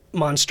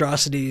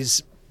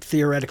monstrosities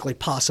theoretically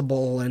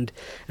possible, and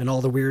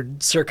all the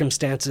weird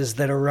circumstances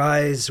that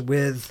arise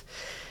with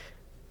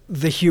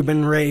the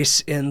human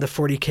race in the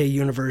 40K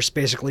universe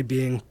basically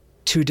being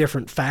two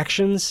different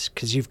factions,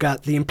 because you've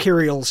got the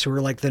Imperials, who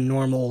are like the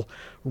normal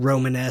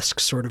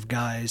Romanesque sort of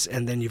guys,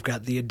 and then you've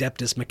got the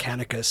Adeptus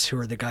Mechanicus, who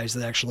are the guys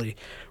that actually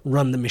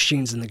run the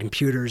machines and the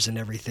computers and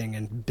everything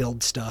and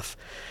build stuff.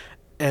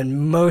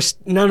 And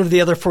none of the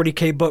other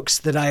 40K books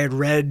that I had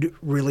read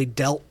really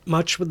dealt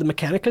much with the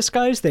Mechanicus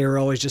guys. They were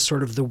always just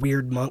sort of the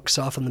weird monks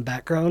off in the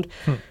background.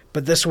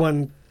 But this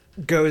one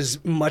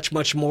goes much,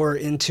 much more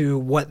into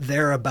what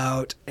they're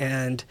about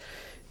and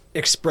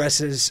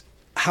expresses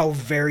how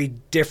very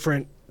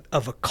different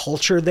of a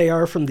culture they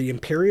are from the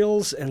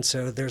Imperials. And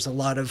so there's a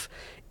lot of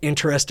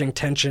interesting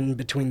tension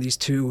between these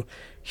two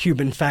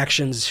human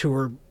factions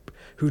who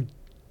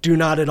do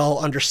not at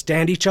all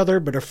understand each other,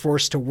 but are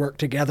forced to work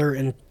together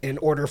in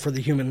order for the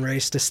human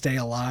race to stay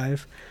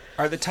alive.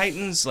 Are the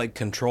Titans, like,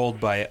 controlled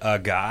by a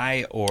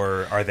guy,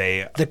 or are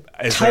they...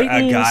 is Titans,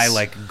 there a guy,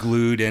 like,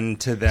 glued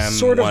into them,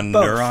 sort of one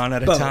both, neuron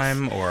at a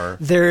time, or...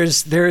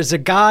 There's a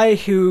guy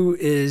who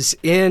is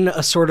in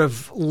a sort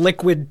of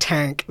liquid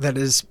tank that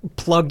is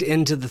plugged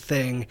into the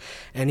thing,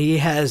 and he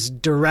has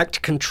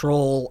direct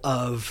control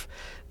of,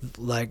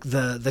 like,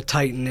 the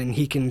Titan, and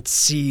he can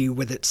see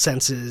with its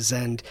senses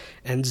and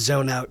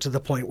zone out to the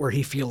point where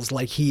he feels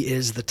like he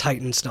is the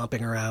Titan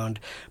stomping around.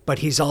 But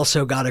he's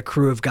also got a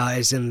crew of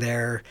guys in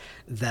there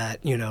that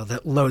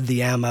load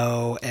the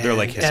ammo. And, they're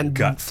like his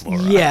gut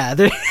flora. Yeah,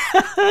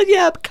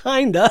 yeah,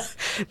 kinda.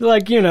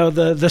 Like,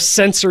 the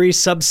sensory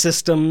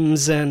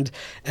subsystems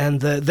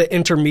and the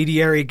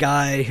intermediary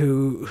guy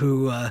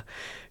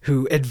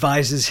who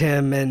advises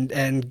him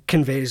and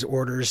conveys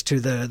orders to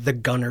the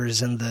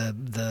gunners and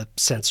the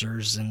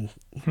sensors and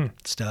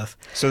stuff.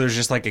 So there's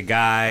just like a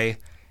guy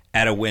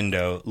at a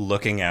window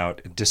looking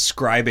out,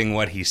 describing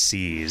what he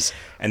sees,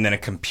 and then a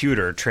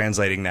computer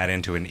translating that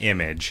into an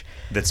image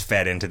that's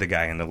fed into the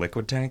guy in the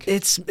liquid tank?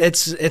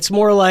 It's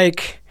more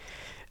like,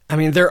 I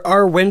mean, there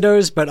are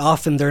windows, but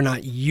often they're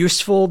not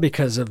useful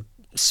because of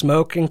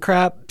smoke and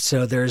crap.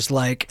 So there's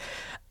like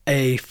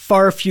a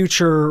far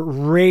future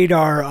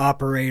radar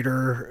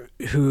operator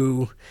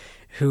who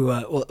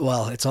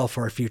it's all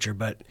far future,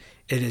 but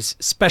it is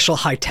special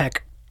high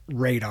tech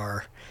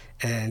radar.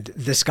 And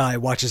this guy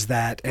watches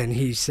that and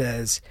he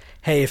says,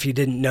 "Hey, if you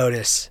didn't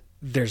notice,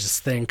 there's this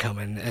thing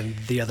coming." And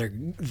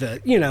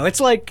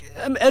it's like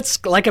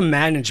a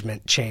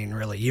management chain,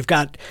 really. You've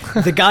got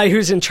the guy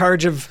who's in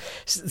charge of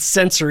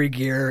sensory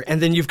gear,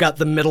 and then you've got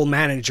the middle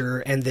manager,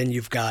 and then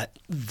you've got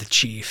the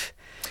chief.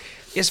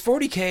 Is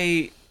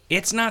 40K...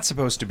 It's not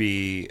supposed to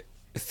be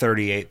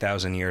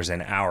 38,000 years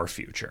in our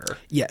future.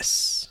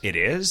 Yes. It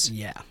is?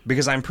 Yeah.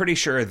 Because I'm pretty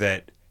sure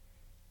that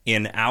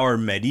in our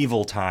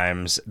medieval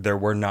times, there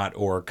were not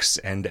orcs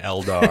and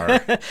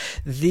Eldar and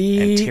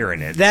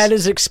Tyranids. That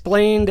is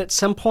explained at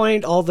some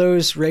point. All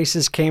those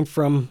races came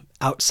from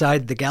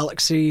outside the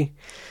galaxy.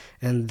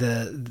 And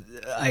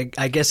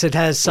I guess it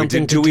has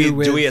something to do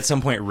with... Do we at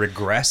some point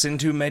regress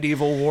into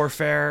medieval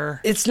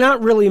warfare? It's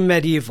not really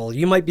medieval.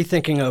 You might be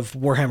thinking of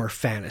Warhammer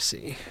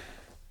Fantasy.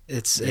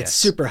 It's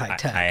super high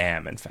tech. I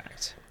am, in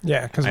fact.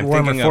 Yeah, because I'm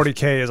Warhammer thinking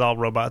 40K is all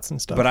robots and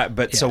stuff.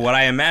 So what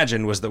I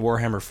imagined was that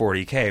Warhammer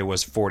 40K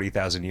was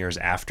 40,000 years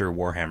after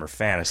Warhammer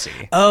Fantasy.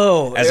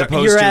 Oh,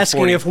 you're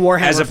asking if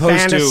Warhammer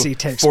Fantasy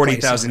takes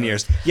 40,000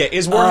 years. Yeah,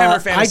 is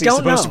Warhammer Fantasy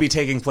supposed to be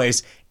taking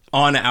place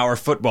on our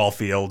football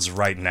fields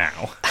right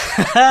now?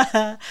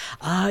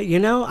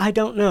 I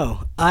don't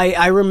know.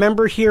 I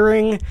remember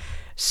hearing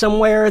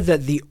somewhere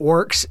that the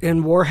orcs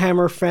in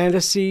Warhammer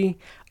Fantasy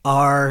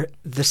are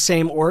the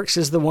same orcs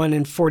as the one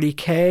in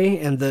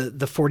 40K, and the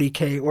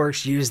 40K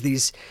orcs use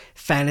these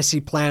fantasy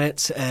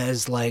planets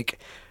as like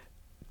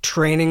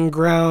training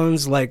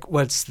grounds. Like,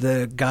 what's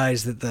the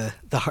guys that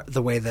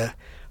the way the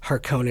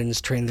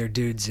Harkonnens train their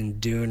dudes in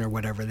Dune or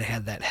whatever? They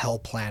had that hell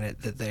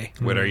planet that they.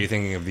 What are you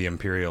thinking of? The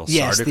Imperial Sardaukar?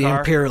 Yes, the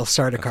Imperial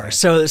Sardaukar.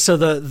 Okay. So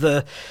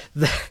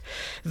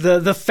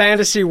the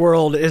fantasy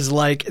world is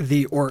like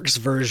the orcs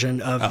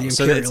version of the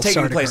so Imperial it's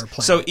taking Sardaukar place.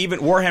 planet. So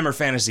even Warhammer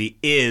Fantasy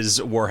is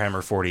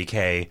Warhammer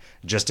 40K,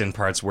 just in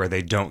parts where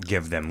they don't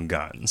give them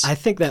guns. I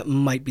think that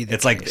might be the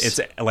It's case.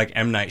 like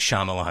M. Night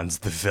Shyamalan's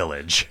The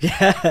Village.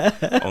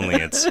 Yeah. Only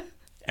it's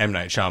M.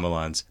 Night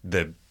Shyamalan's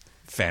the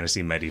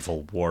fantasy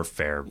medieval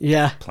warfare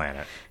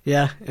planet.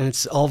 Yeah, and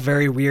it's all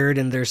very weird,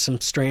 and there's some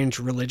strange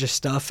religious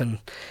stuff and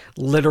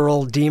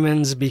literal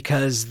demons,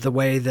 because the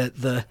way that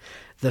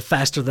the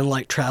faster than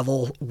light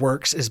travel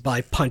works is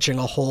by punching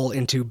a hole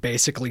into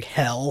basically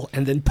hell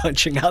and then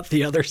punching out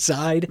the other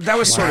side. That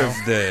was sort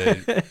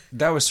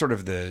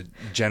of the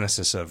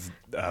genesis of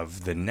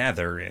the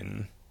Nether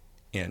in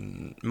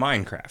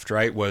Minecraft,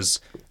 right?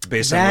 Was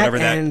based on whatever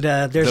that. And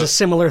there's a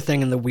similar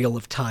thing in the Wheel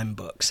of Time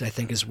books, I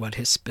think, is what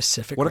his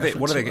specific. What are they?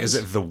 was. Is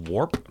it the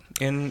warp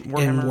in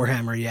Warhammer? In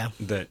Warhammer, yeah.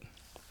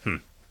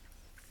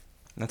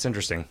 That's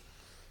interesting.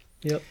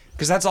 Yep.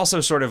 Because that's also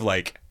sort of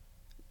like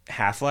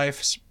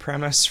Half-Life's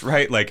premise,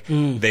 right? Like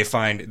they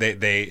find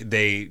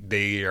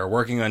they are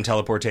working on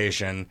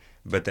teleportation,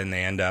 but then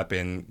they end up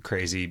in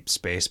crazy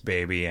space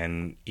baby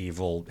and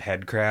evil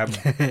head crab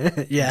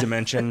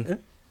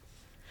dimension.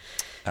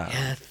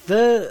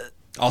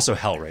 Also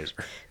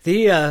Hellraiser.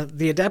 The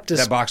Adeptus.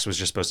 That box was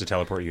just supposed to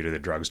teleport you to the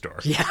drugstore.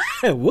 Yeah,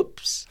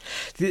 whoops.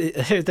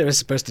 They were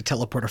supposed to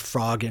teleport a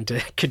frog into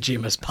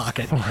Kojima's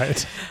pocket.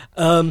 Right.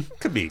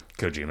 Could be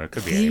Kojima.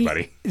 Could be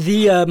anybody.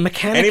 The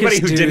Mechanicus Anybody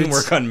who dudes, didn't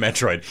work on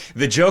Metroid.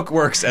 The joke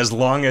works as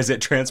long as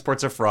it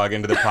transports a frog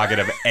into the pocket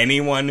of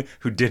anyone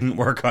who didn't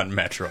work on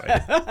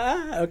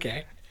Metroid.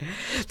 Okay.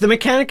 The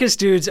Mechanicus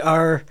dudes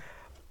are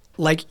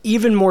like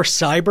even more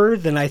cyber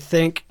than I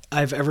think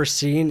I've ever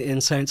seen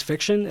in science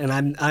fiction, and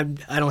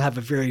I don't have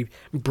a very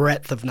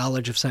breadth of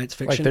knowledge of science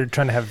fiction. Like they're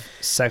trying to have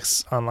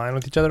sex online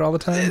with each other all the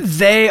time?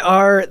 They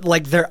are,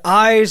 like, their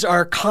eyes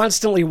are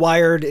constantly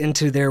wired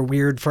into their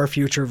weird far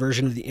future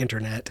version of the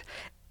internet.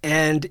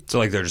 And so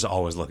like they're just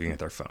always looking at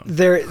their phone.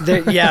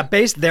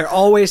 They're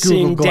always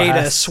seeing Google data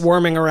Glass.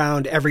 swarming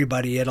around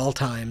everybody at all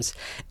times.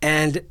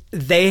 And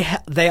they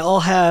all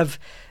have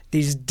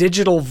these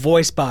digital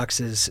voice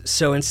boxes.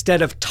 So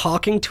instead of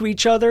talking to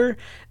each other,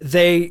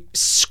 they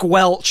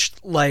squelch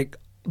like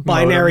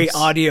binary Modems.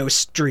 audio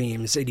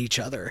streams at each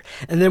other.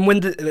 And then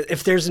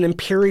if there's an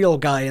Imperial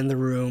guy in the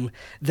room,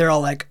 they're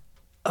all like,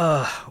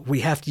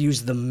 we have to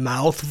use the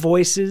mouth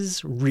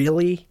voices?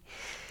 Really?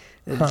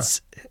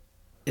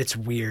 It's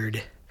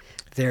weird.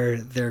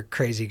 They're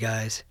crazy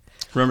guys.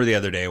 Remember the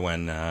other day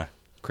when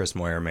Chris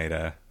Moyer made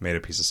a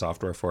piece of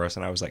software for us,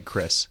 and I was like,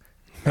 Chris,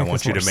 I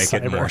want you to make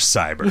it more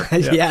cyber.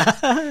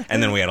 Yeah.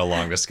 And then we had a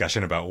long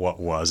discussion about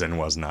what was and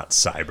was not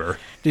cyber.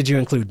 Did you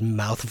include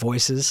mouth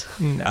voices?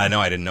 No,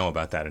 I didn't know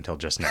about that until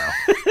just now.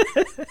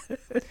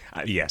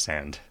 Yes,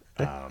 and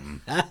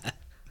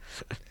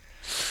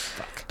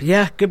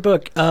Yeah, good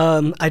book.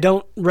 I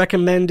don't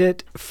recommend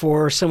it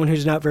for someone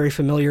who's not very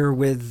familiar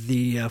with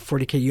the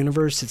 40K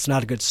universe. It's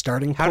not a good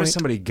starting point. how does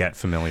somebody get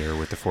familiar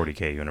with the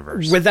 40K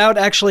universe? Without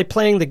actually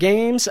playing the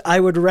games, I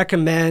would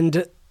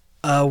recommend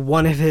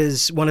one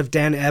of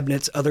Dan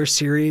Abnett's other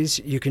series.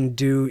 You can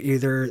do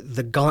either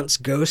the Gaunt's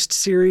Ghost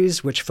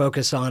series, which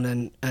focus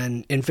on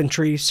an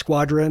infantry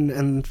squadron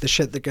and the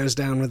shit that goes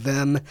down with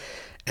them.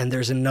 And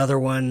there's another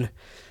one,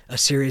 a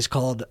series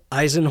called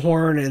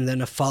Eisenhorn, and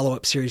then a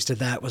follow-up series to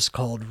that was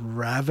called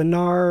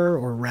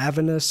Ravenar or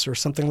Ravenous or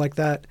something like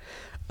that.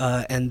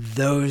 And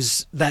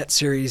that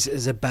series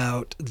is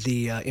about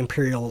the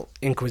Imperial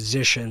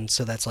Inquisition,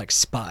 so that's like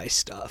spy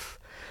stuff.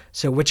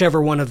 So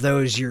whichever one of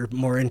those you're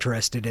more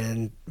interested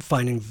in,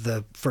 finding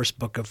the first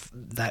book of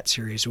that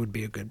series would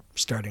be a good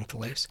starting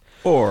place.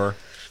 Or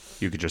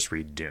you could just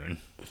read Dune.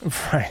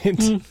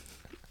 Right.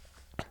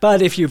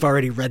 But if you've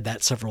already read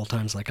that several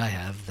times like I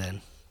have, then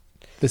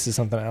This is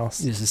something else.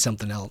 this is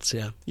something else,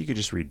 yeah. You could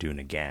just read Dune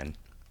again.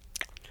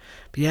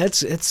 But yeah,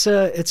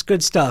 it's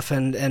good stuff,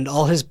 and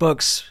all his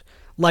books,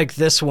 like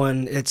this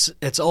one,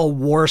 it's all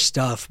war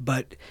stuff,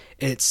 but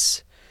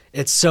it's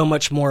so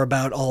much more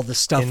about all the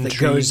stuff that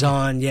goes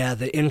on,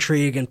 the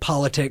intrigue and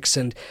politics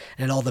and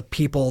all the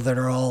people that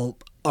are all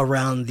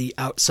around the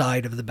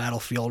outside of the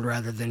battlefield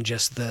rather than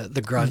just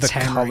the grunts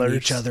hammering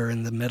each other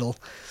in the middle.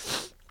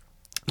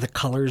 The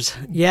colors.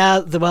 Yeah, all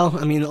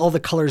the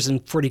colors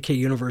in 40K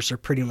universe are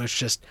pretty much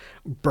just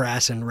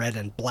brass and red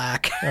and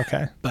black.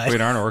 Okay. But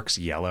Wait, aren't orcs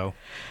yellow?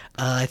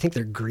 I think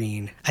they're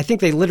green. I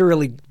think they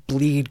literally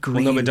bleed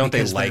green. Well, no, but don't they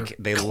because like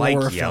they're yellow?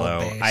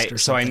 chlorophyll-based or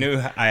So I something.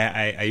 knew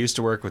I used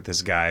to work with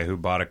this guy who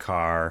bought a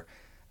car.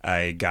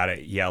 I got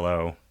it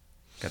yellow,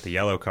 got the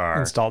yellow car,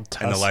 Installed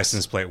and the Tusks.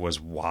 license plate was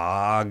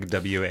WAAGH,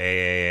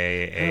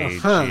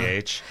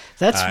 WAAAGH,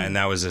 and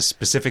that was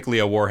specifically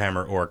a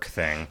Warhammer Orc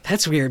thing.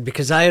 That's weird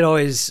because I had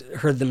always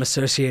heard them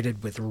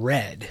associated with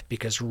red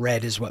because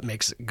red is what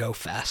makes it go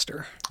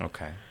faster.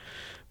 Okay.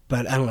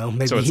 But I don't know.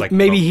 Maybe So it's like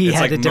maybe he it's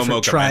had like a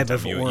different Momoka tribe Mentum.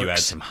 of You orcs. add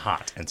some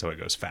hot, and so it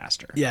goes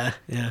faster. Yeah,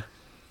 yeah.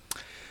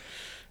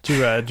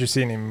 Did you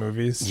see any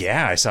movies?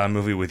 Yeah, I saw a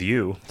movie with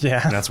you.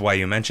 Yeah. And that's why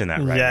you mentioned that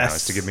right Yes. now,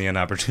 is to give me an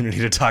opportunity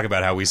to talk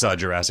about how we saw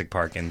Jurassic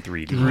Park in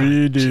 3D.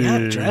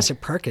 Yeah,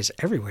 Jurassic Park is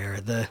everywhere.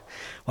 The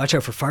Watch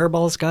Out for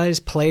Fireballs guys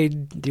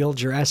played the old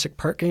Jurassic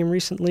Park game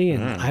recently,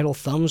 and Idle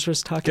Thumbs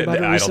was talking about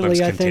The it Idle recently,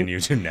 Thumbs I think. continue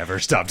to never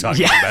stop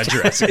talking Yeah. about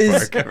Jurassic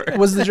Park ever.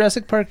 Was the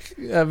Jurassic Park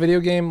video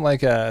game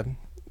like an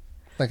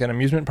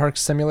amusement park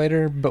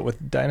simulator, but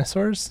with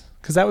dinosaurs?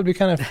 Because that would be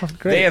kind of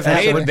great.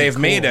 They've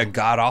made a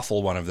god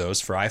awful one of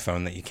those for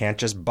iPhone that you can't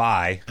just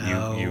buy.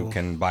 You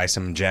can buy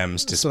some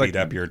gems to So, speed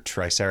up your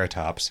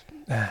Triceratops.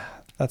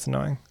 That's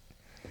annoying.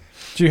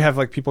 Do you have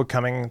like people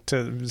coming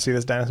to see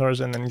this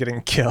dinosaurs and then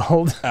getting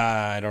killed?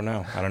 I don't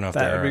know. I don't know if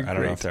That there would are. be I don't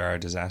know great. if there are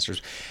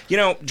disasters. You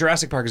know,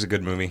 Jurassic Park is a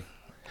good movie.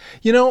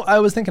 You know, I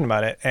was thinking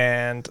about it,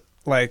 and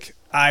like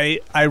I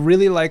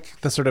really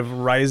like the sort of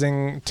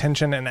rising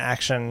tension and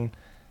action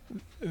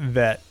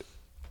that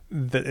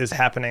is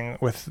happening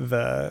with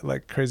the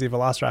like crazy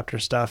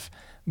Velociraptor stuff,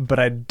 but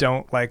I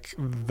don't like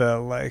the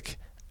like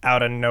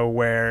out of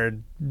nowhere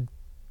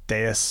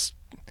Deus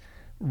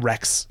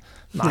Rex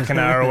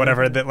Machina or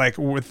whatever that like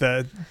with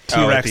the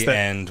T-Rex at the that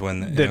end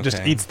when that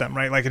just eats them,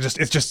 right? Like it's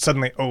just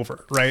suddenly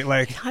over, right?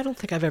 Like I don't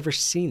think I've ever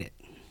seen it.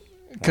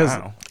 because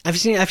Wow. I've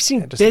seen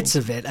just- bits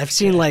of it. I've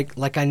seen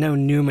like I know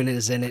Newman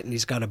is in it and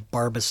he's got a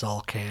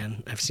Barbasol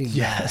can. I've seen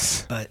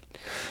Yes. that, but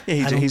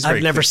Yeah, I've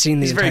very never seen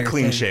the He's very entire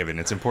clean thing. shaven.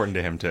 It's important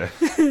to him to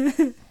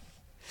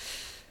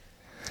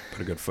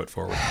put a good foot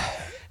forward.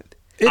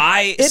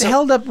 it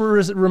held up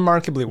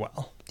remarkably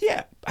well.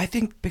 Yeah, I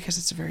think because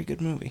it's a very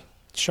good movie.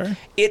 Sure.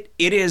 It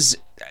is.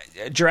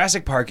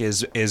 Jurassic Park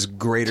is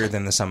greater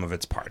than the sum of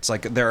its parts.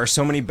 Like there are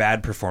so many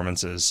bad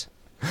performances.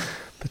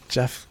 The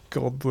Jeff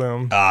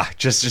Goldblum.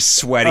 Just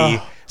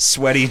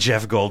sweaty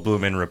Jeff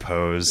Goldblum in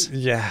repose.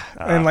 Yeah,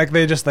 and like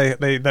they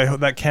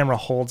that camera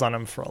holds on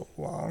him for a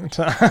long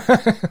time.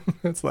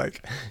 It's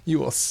like you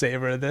will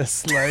savor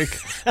this like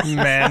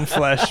man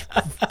flesh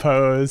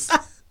pose.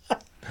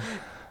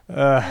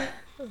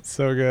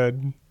 So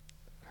good.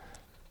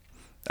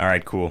 All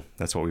right, cool.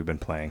 That's what we've been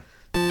playing.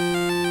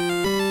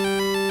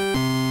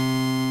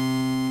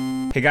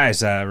 Hey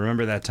guys,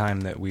 remember that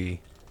time that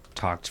we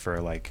talked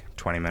for like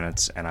 20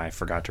 minutes and I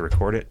forgot to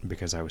record it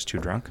because I was too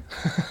drunk?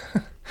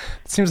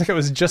 It seems like it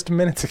was just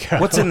minutes ago.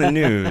 What's in the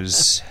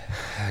news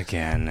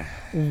again?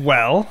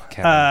 Well,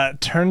 Kevin?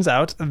 turns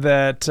out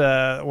that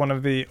one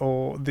of the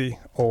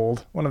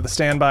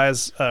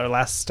standbys,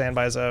 last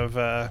standbys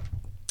of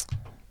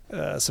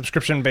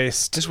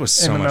subscription-based This was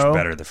so MMO, much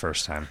better the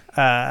first time.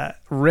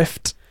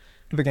 Rift,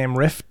 the game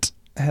Rift,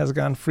 has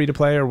gone free to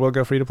play or will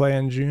go free to play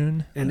in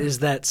June. and is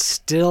that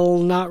still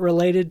not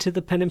related to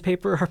the pen and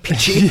paper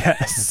RPG?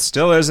 Yes.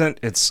 Still isn't.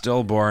 It's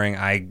still boring.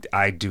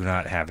 I do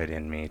not have it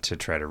in me to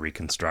try to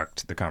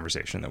reconstruct the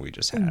conversation that we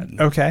just had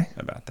Okay.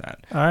 about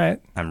that. All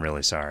right. I'm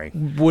really sorry.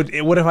 What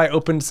if I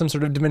opened some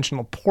sort of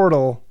dimensional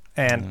portal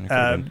and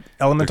elemental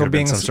There could have been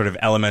beings? some sort of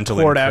elemental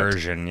poured out.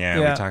 incursion. Yeah,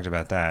 Yeah. we talked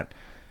about that.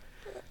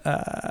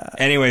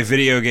 Anyway,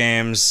 video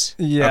games.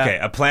 Yeah. Okay,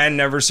 a plan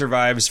never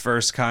survives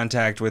first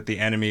contact with the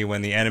enemy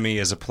when the enemy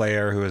is a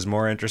player who is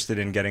more interested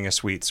in getting a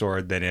sweet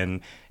sword than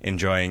in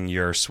enjoying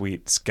your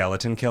sweet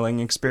skeleton killing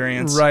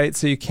experience. Right,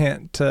 so you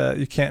can't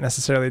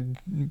necessarily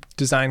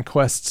design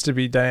quests to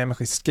be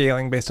dynamically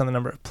scaling based on the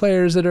number of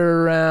players that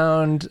are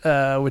around,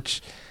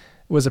 which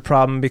was a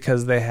problem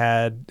because they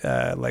had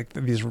like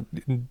these.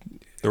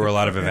 There were a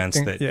lot of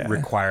events that Yeah.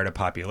 required a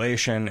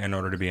population in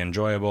order to be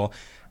enjoyable.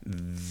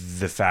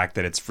 The fact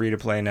that it's free to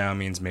play now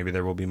means maybe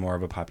there will be more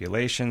of a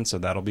population, so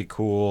that'll be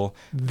cool.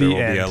 There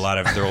will be a lot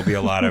of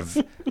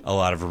a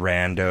lot of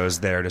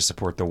randos there to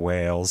support the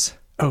whales.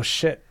 Oh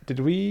shit! Did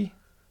we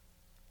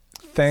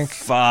thank?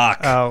 Fuck.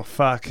 Oh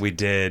fuck! We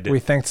did. We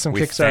thanked some We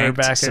Kickstarter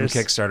thanked some backers.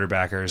 Kickstarter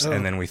backers,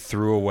 and then we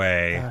threw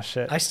away. Oh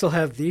shit! I still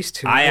have these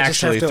two. I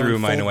just have actually to threw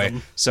mine unfold away.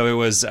 them. So it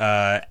was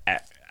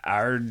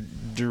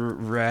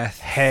Ardreth.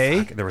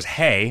 Hay? There was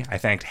Hay. I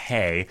thanked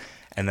Hay,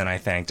 and then I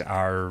thanked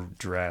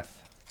Ardreth.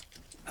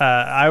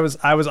 I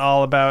was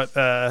all about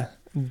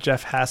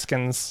Jeff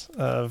Haskins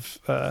of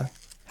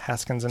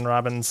Haskins and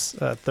Robbins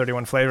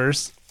 31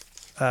 Flavors.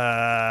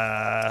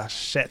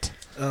 Shit.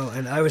 Oh,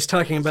 and I was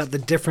talking about the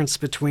difference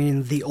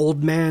between the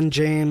old man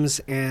James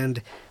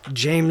and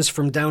James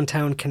from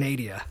downtown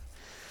Canada.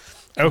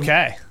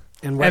 Okay.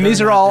 And, And these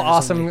whether are or not all there's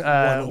awesome, only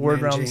one old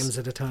Word man Realms. James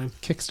at a time.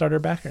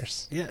 Kickstarter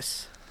backers.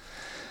 Yes.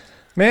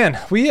 Man,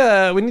 we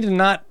need to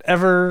not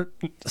ever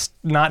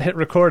not hit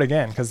record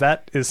again because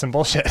that is some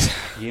bullshit.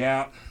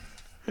 Yeah.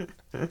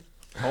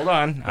 Hold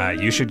on.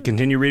 You should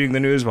continue reading the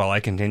news while I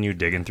continue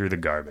digging through the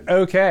garbage.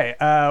 Okay.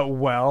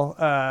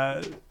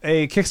 A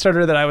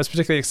Kickstarter that I was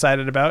particularly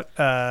excited about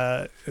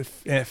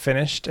it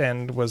finished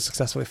and was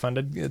successfully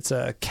funded. It's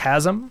a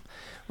Chasm,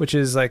 which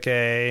is like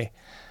a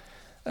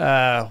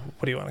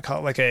what do you want to call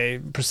it? Like a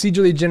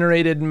procedurally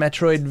generated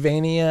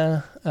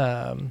Metroidvania,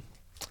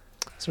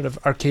 sort of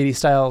arcadey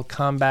style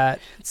combat.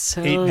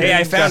 Hey,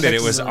 I found it.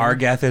 It was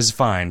Argeth is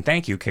Fine.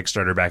 Thank you,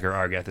 Kickstarter backer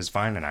Argeth is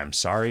Fine, and I'm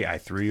sorry I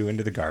threw you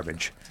into the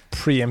garbage.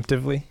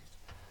 Preemptively,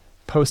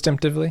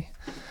 postemptively.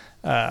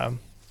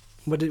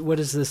 What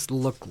does this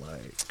look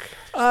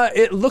like?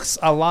 It looks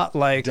a lot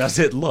like. Does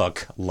it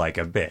look like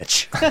a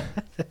bitch?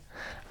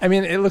 I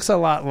mean, it looks a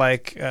lot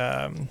like.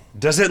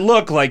 Does it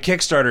look like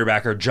Kickstarter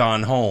backer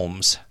John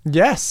Holmes?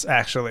 Yes,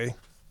 actually.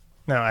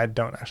 No, I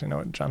don't actually know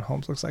what John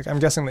Holmes looks like. I'm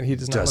guessing that he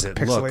does not look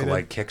pixelated. Does it look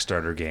like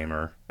Kickstarter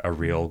gamer, a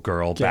real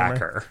girl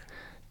backer?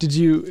 Did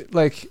you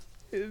like?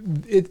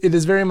 It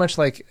is very much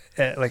like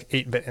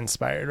 8-bit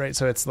inspired, right?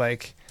 So it's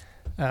like,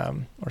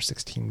 or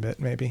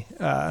 16-bit maybe.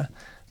 But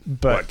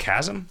what,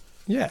 Chasm?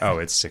 Yeah. Oh,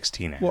 it's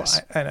 16S. Well,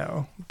 I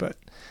know, but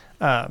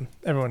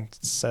everyone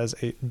says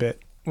 8-bit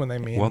when they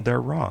mean. Well,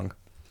 they're wrong.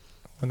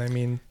 When they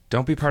mean.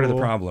 Don't be part of the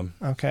problem.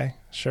 Okay,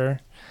 sure.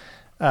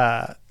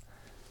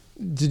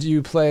 Did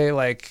you play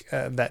like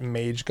that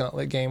Mage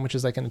Gauntlet game, which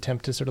is like an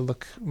attempt to sort of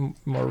look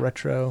more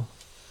retro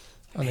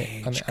on the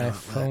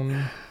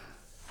iPhone?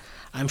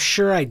 I'm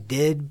sure I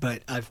did,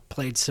 but I've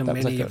played so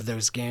many like of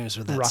those games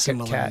with that Rocket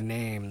similar Cat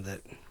name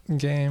that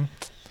game.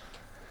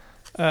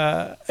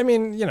 I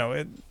mean,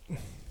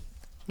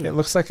 it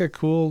looks like a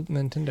cool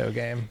Nintendo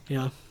game.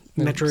 Yeah.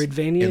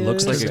 Metroidvania. It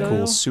looks like style? a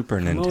cool Super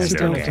always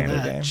down Nintendo for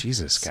that. game.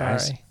 Jesus,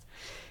 guys.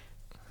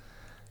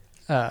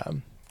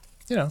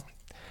 Sorry.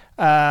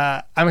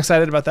 I'm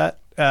excited about that.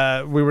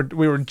 We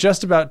were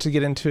just about to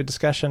get into a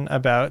discussion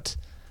about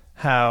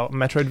how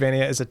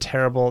Metroidvania is a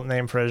terrible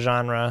name for a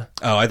genre.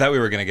 Oh, I thought we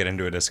were going to get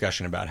into a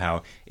discussion about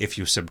how if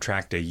you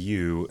subtract a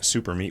U,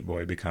 Super Meat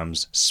Boy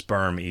becomes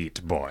Sperm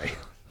Eat Boy.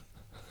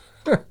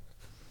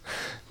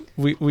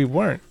 We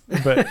weren't,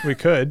 but we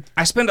could.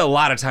 I spend a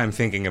lot of time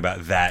thinking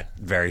about that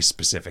very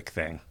specific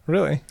thing.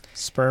 Really?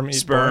 Sperm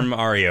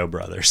Ario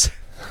Brothers.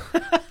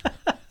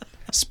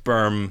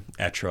 Sperm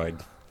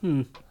Etroid.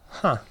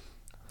 Huh.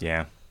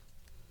 Yeah.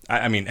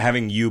 I mean,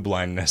 having U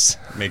blindness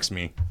makes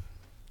me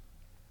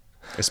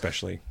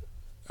especially.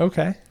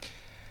 Okay.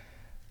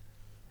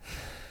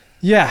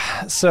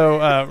 Yeah, so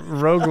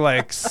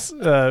roguelikes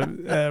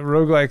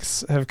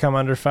have come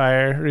under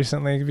fire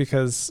recently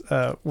because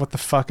what the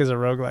fuck is a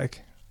roguelike?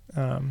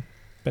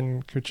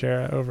 Ben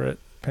Kuchera over at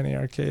Penny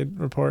Arcade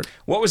Report.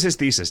 What was his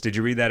thesis? Did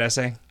you read that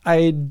essay?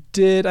 I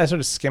did. I sort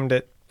of skimmed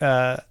it.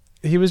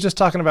 He was just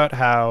talking about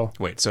how...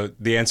 Wait, so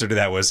the answer to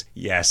that was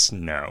yes,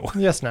 no.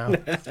 Yes, no.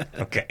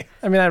 Okay.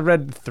 I mean, I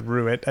read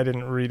through it. I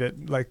didn't read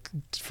it like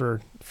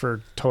for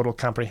total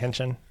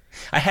comprehension.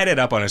 I had it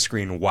up on a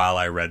screen while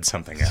I read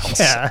something else.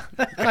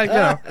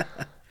 Yeah.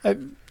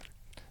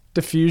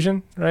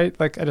 Diffusion, right?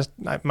 Like I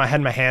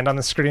had my hand on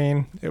the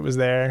screen. It was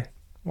there.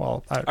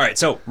 Well, all right.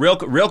 So real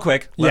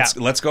quick,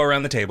 let's go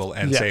around the table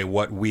and say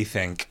what we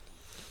think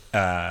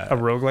a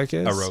roguelike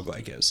is. A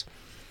roguelike is.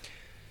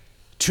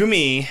 To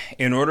me,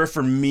 in order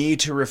for me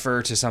to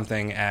refer to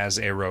something as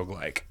a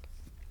roguelike,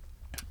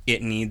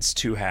 it needs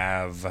to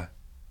have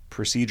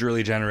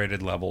procedurally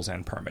generated levels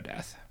and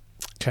permadeath.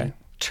 Okay.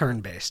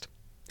 Turn-based.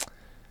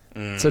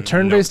 So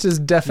turn-based is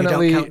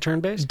definitely You don't count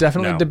turn-based?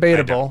 definitely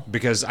debatable. I don't,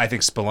 because I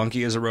think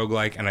Spelunky is a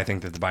roguelike, and I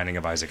think that The Binding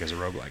of Isaac is a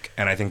roguelike,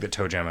 and I think that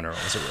ToeJam and Earl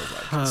is a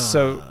roguelike.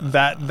 So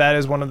that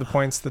is one of the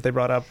points that they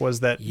brought up was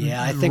that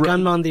I think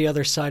I'm on the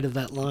other side of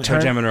that line.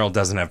 ToeJam and Earl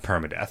doesn't have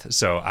permadeath,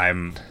 so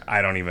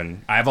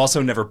I've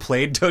also never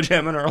played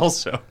ToeJam and Earl,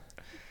 so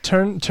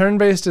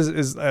turn-based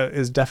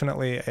is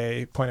definitely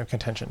a point of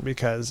contention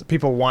because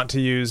people want to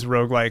use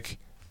roguelike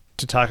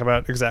to talk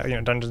about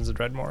Dungeons of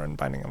Dreadmore and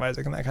Binding of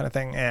Isaac and that kind of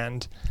thing.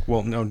 And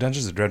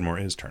Dungeons of Dreadmore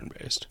is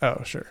turn-based.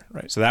 Oh, sure,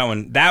 right. So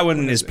that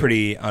one is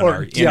pretty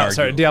inarguable.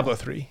 Sorry, Diablo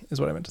 3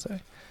 is what I meant to say.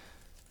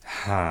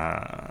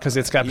 Because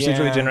it's got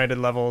procedurally generated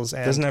levels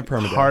and doesn't have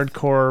permadeath.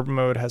 Hardcore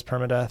mode has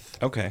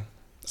permadeath. Okay,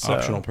 so,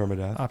 optional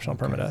permadeath. Optional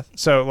permadeath.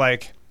 So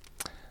like,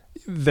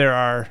 there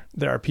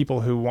are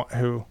people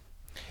who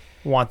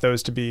want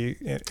those to be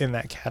in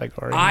that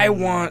category. I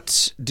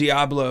want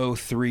Diablo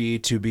 3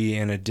 to be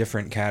in a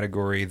different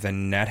category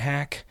than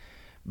NetHack,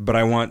 but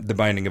I want The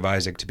Binding of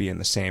Isaac to be in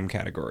the same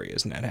category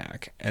as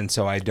NetHack. And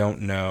so I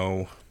don't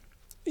know.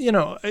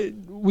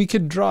 We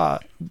could draw...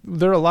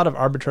 There are a lot of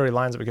arbitrary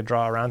lines that we could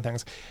draw around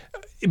things.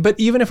 But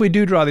even if we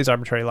do draw these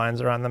arbitrary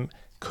lines around them,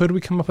 could we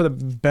come up with a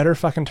better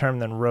fucking term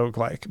than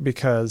roguelike?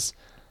 Because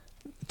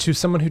to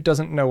someone who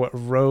doesn't know what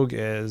rogue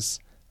is,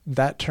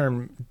 that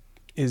term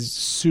is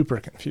super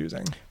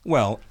confusing.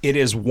 Well, it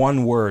is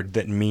one word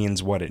that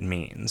means what it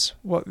means.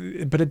 Well,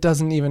 but it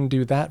doesn't even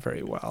do that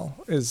very well,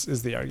 is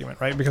the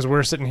argument, right? Because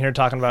we're sitting here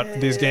talking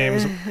about these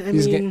games.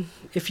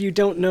 If you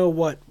don't know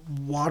what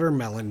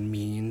watermelon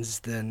means,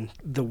 then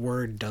the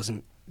word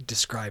doesn't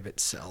describe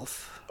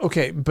itself.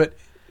 Okay, but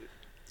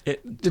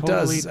It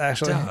does,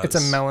 actually. It's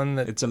a melon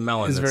that it's a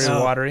melon is very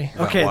that's watery.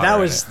 got Okay, water that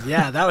in was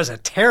that was a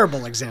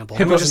terrible example.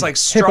 it. Just like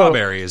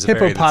strawberry is a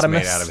berry that's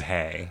made hippopotamus. out of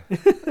hay.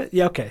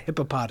 Yeah, okay,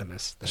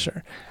 hippopotamus.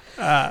 Sure.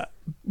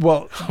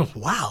 Well,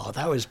 Wow,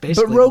 that was but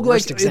basically the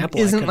worst roguelike example.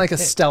 isn't like a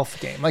stealth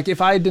game. Like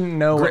if I didn't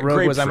know what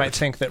rogue was, I might grapefruit.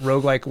 think that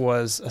roguelike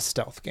was a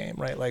stealth game,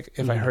 right? Like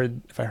if I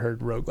heard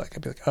roguelike,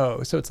 I'd be like,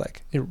 oh, so it's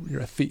like you're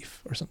a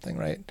thief or something,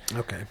 right?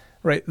 Okay.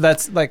 Right.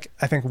 That's like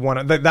I think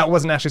that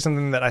wasn't actually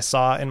something that I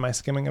saw in my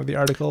skimming of the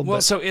article. Well,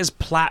 but so is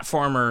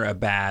platformer a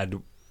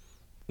bad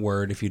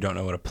word if you don't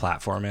know what a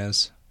platform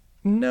is?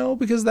 no,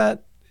 because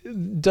that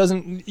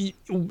doesn't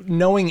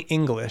knowing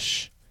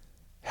English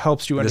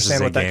helps you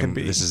understand what that could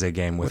be. This is a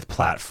game with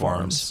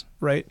platforms.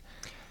 Right?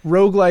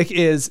 Roguelike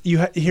is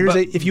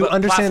if you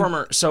understand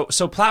platformer. So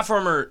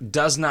platformer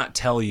does not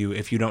tell you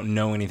if you don't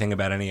know anything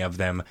about any of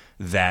them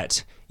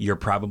that you're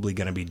probably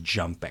going to be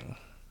jumping.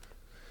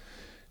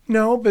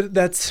 No, but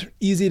that's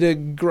easy to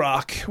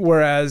grok.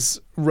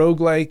 Whereas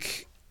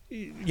roguelike,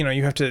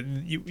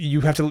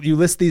 you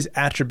list these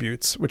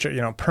attributes, which are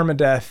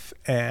permadeath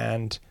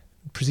and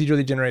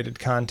procedurally generated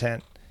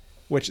content.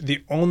 Which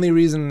the only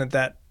reason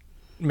that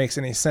makes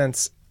any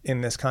sense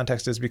in this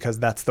context is because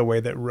that's the way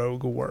that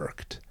Rogue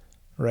worked,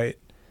 right?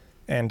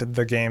 And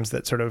the games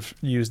that sort of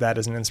use that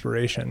as an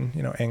inspiration,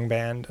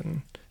 Angband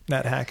and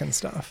NetHack and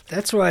stuff.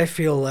 That's why I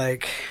feel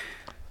like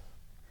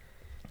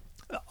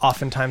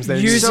Oftentimes they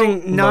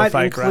using not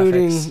lo-fi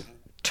including graphics.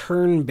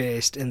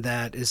 turn-based in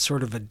that is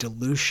sort of a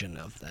dilution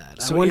of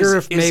that. So I wonder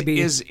if maybe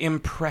is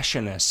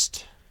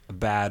impressionist a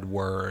bad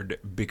word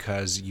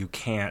because you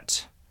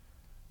can't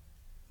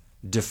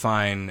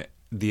define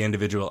the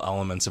individual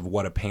elements of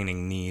what a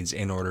painting needs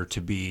in order to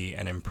be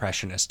an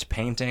impressionist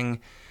painting.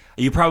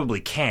 You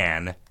probably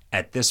can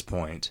at this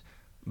point,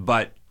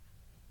 but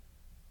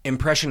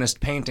impressionist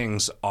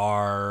paintings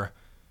are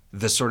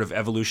the sort of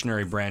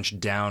evolutionary branch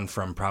down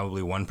from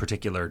probably one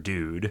particular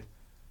dude,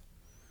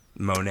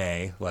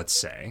 Monet, let's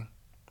say.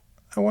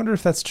 I wonder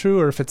if that's true,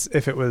 or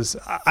if it was.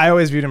 I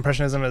always viewed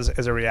Impressionism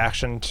as a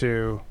reaction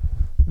to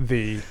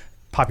the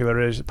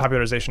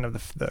popularization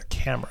of the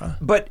camera.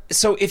 But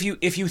so if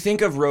you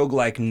think of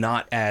roguelike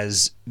not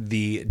as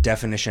the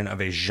definition of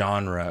a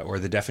genre or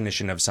the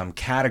definition of some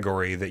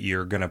category that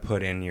you're going to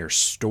put in your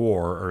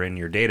store or in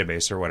your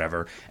database or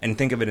whatever, and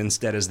think of it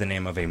instead as the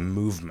name of a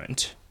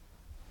movement,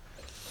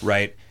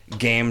 right?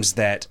 Games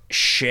that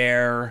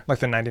share Like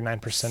the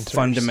 99%.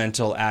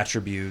 fundamental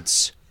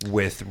attributes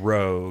with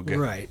Rogue,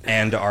 Right.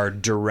 and are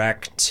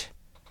direct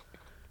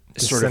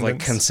sort of like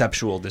Descendants.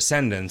 conceptual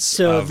descendants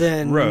so of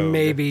then Rogue.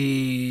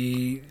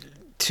 maybe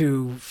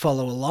to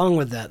follow along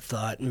with that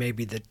thought,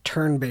 maybe the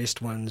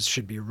turn-based ones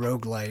should be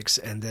roguelikes,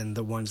 and then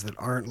the ones that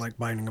aren't like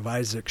Binding of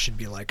Isaac should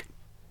be like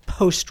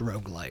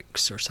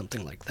post-roguelikes or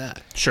something like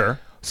that. Sure.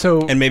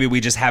 So And maybe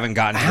we just haven't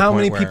gotten to the how point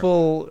many where...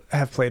 people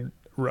have played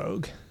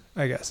Rogue?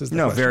 I guess is the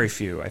No, question. very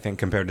few, I think,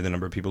 compared to the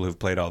number of people who've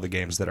played all the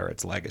games that are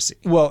its legacy.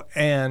 Well,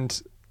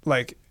 and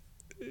like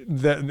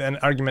an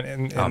argument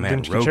in Oh,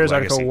 man, Dimsky Rogue Chair's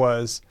Legacy. article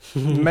was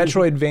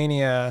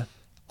Metroidvania,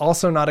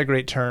 also not a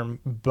great term,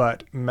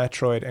 but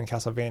Metroid and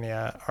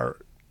Castlevania are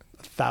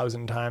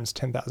 1,000 times,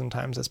 10,000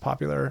 times as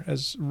popular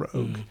as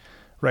Rogue,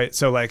 right?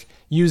 So like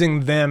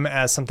using them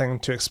as something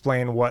to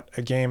explain what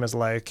a game is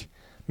like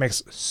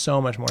makes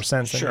so much more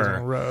sense than Sure.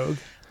 using Rogue.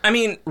 I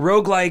mean,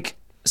 roguelike...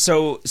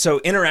 So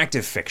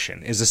interactive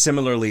fiction is a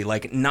similarly,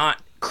 like,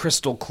 not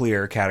crystal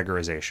clear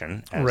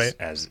categorization, as, Right.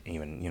 as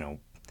even,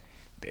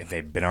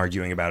 they've been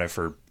arguing about it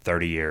for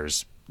 30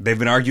 years. They've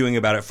been arguing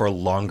about it for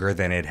longer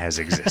than it has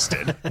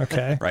existed.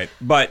 Okay. Right.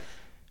 But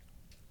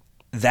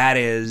that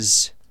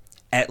is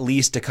at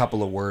least a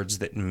couple of words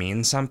that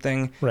mean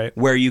something. Right.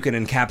 Where you can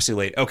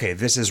encapsulate, okay,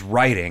 this is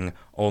writing,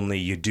 only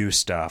you do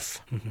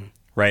stuff.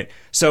 Right.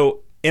 So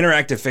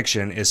interactive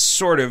fiction is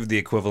sort of the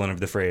equivalent of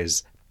the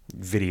phrase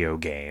video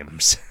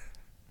games.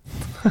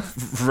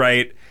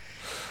 Right.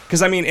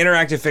 Because, I mean,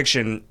 interactive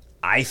fiction,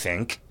 I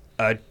think,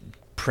 a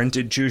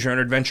printed Choose Your Own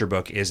Adventure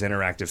book is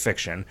interactive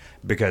fiction,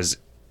 because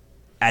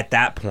at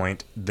that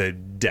point, the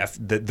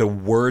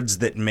words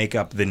that make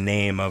up the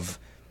name of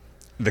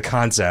the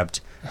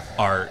concept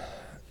are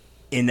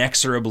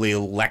inexorably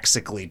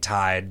lexically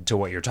tied to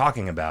what you're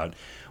talking about.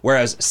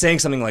 Whereas saying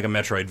something like a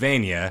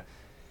Metroidvania,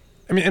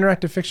 I mean,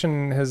 interactive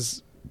fiction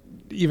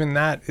even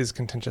that is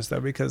contentious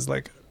though, because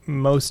like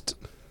most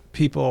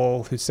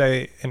people who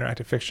say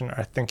interactive fiction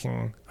are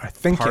thinking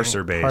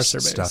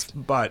parser-based stuff,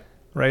 but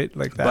right?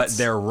 Like that's,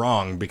 they're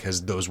wrong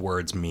because those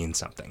words mean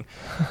something.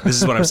 This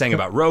is what I'm saying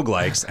about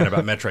roguelikes and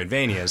about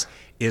Metroidvanias,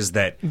 is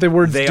that the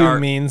words they do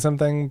mean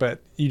something,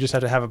 but you just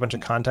have to have a bunch of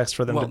context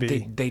for them well, to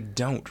be. they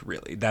don't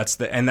really. That's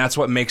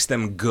what makes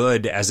them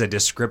good as a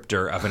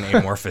descriptor of an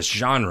amorphous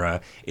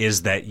genre,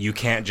 is that you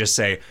can't just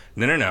say,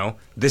 no,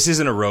 this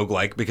isn't a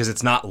roguelike because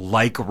it's not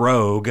like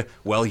Rogue.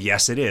 Well,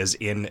 yes, it is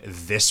in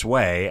this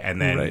way, and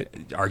then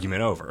Right.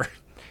 argument over.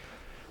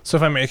 So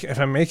if I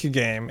make a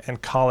game and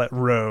call it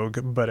Rogue,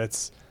 but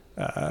it's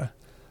a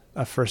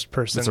first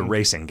person, It's a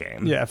racing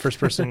game. yeah, first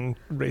person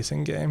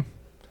racing game,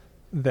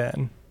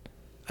 then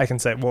I can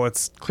say, well,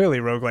 it's clearly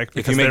roguelike.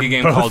 If you make a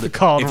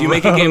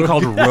game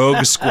called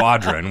Rogue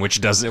Squadron, which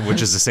is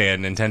to say a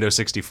Nintendo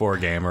 64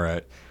 game or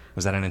a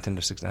was that a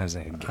Nintendo 64? That was a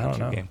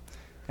GameCube game.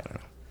 I don't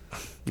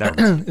know.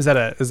 Never. Is that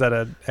a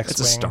X-Wing? It's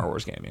a Star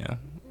Wars game, yeah.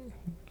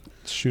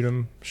 Shoot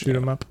 'em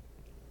up,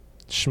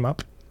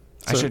 shmup.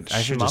 I should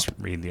just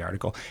read the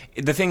article.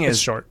 The thing is, It's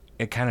short.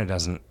 It kind of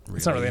doesn't. Really,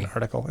 It's not really an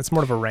article. It's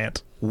more of a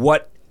rant.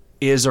 What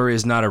is or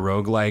is not a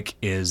roguelike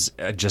is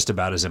just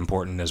about as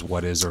important as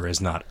what is or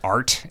is not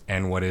art,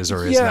 and what is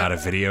or is not a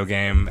video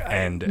game.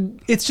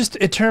 And It's just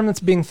a term that's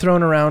being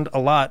thrown around a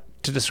lot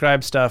to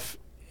describe stuff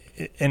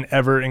in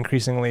ever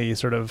increasingly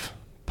sort of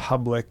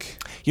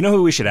public. you know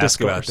who we should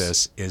ask about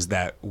discourse. this is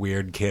that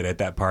weird kid at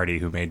that party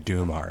who made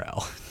Doom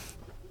RL.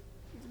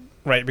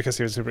 Right, because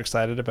he was super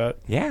excited about.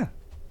 Yeah.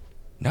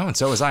 No, and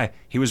so was I.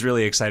 He was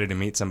really excited to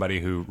meet somebody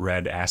who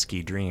read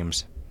ASCII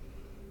Dreams.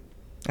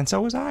 And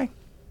so was I.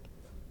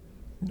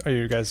 Are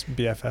you guys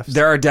BFFs?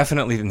 There are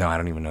definitely... No, I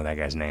don't even know that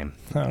guy's name.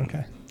 Oh,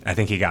 okay. I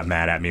think he got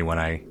mad at me when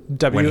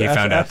he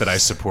found out that I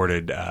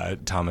supported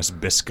Thomas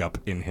Biskup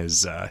in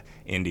his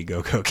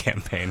Indiegogo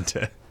campaign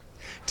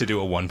to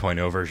do a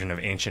 1.0 version of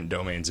Ancient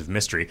Domains of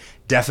Mystery.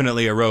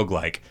 Definitely a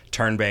roguelike.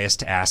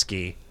 Turn-based,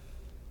 ASCII,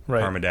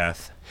 Right.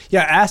 permadeath,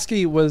 Yeah,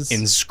 ASCII was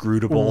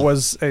inscrutable.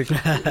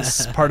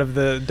 part of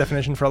the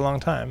definition for a long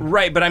time.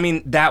 Right, but I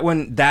mean,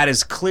 that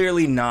is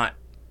clearly not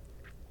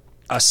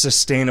a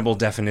sustainable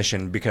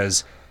definition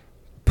because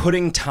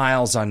putting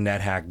tiles on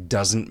NetHack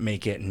doesn't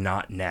make it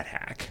not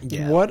NetHack.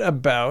 Yeah. What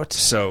about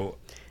So,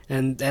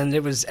 And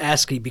it was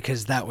ASCII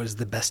because that was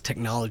the best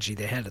technology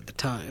they had at the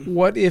time.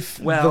 what if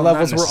Well, the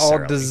levels not were all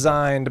necessarily.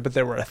 designed, but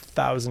there were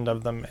 1,000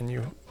 of them, and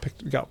you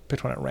picked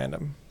one at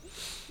random?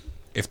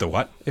 if the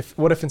what?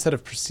 What if instead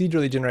of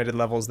procedurally generated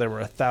levels, there were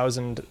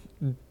 1,000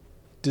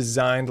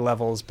 designed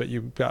levels, but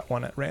you got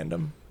one at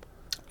random?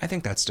 I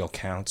think that still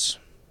counts.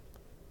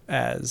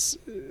 As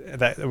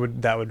that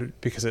would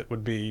because it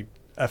would be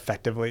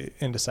effectively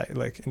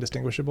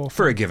indistinguishable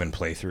For a given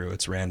playthrough,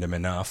 it's random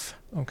enough.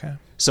 Okay.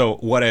 So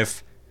what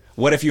if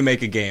you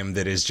make a game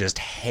that is just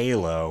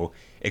Halo,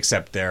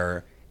 except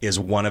there is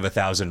one of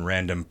 1,000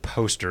 random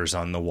posters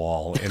on the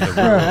wall in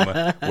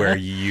the room where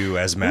you,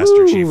 as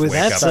Master Chief, wake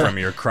up from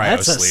your cryo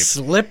That's a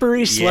sleep.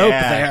 slippery slope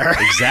there.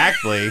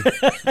 Exactly.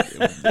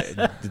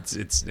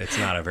 It's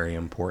not a very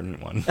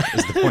important one,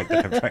 is the point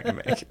that I'm trying to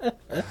make.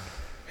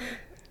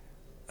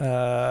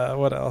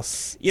 What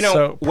else? You know,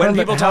 So, when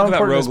people how talk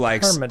about important is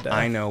roguelikes, permadeath?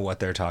 I know what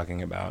they're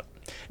talking about.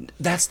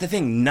 That's the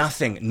thing.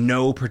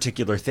 No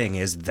particular thing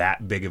is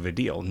that big of a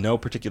deal. No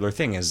particular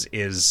thing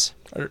is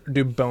Or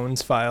do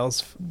Bones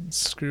files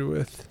screw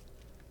with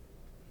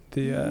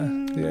the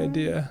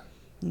idea?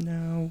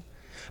 no.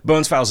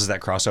 Bones Files is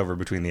that crossover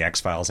between the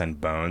X-Files and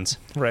Bones,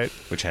 Right.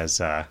 which has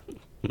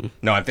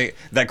no, I think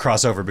that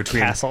crossover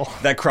between Castle.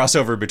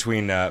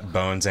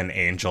 Bones and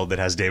Angel that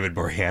has David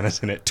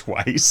Boreanaz in it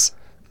twice.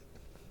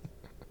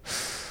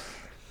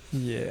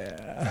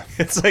 Yeah.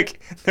 It's like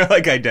they're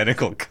like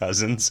identical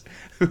cousins.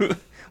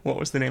 What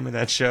was the name of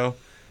that show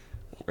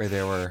where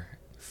they were?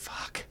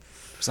 Fuck,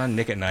 it was on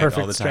Nick at Night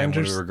Perfect all the time when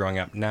Strangers? we were growing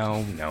up.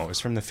 No, it was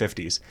from the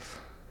 50s.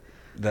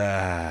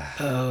 The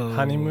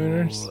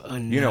Honeymooners?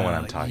 You know what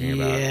I'm talking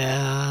about.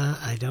 Yeah,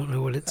 I don't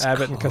know what it's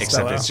Abbott and called.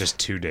 Costello. Except it's just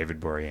two David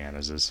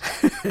Boreanazes,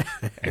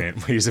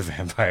 and he's a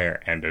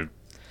vampire and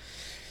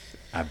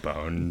a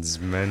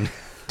bonesman.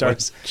 Dark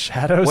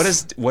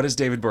Shadows. What is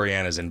David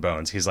Boreanaz in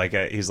Bones? He's like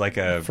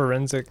a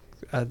forensic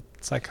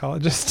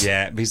psychologist?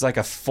 yeah. He's like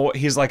a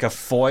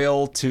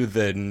foil to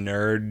the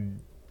nerd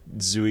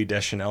Zooey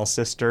Deschanel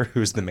sister,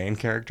 who's the main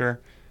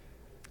character.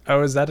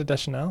 Oh, is that a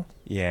Deschanel?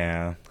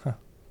 Yeah,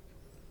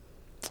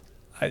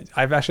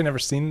 I've actually never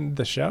seen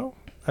the show.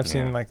 I've Yeah.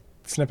 seen like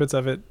snippets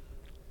of it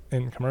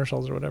in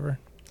commercials or whatever.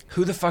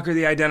 who the fuck are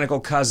the identical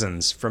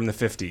cousins from the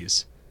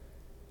 50s?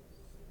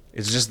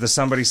 It's just the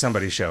Somebody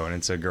show, and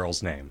it's a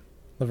girl's name.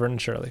 Laverne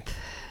and Shirley.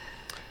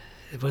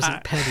 It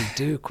wasn't Patty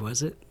Duke,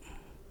 was it?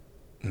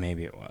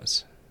 Maybe it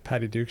was.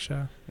 Patty Duke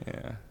show.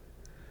 Yeah.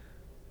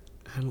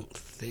 I don't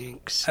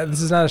think so.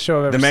 This is not a show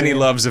I've ever The Many seen.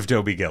 Loves of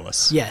Dobie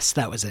Gillis. Yes,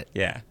 that was it.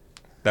 Yeah.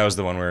 That was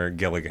the one where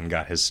Gilligan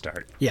got his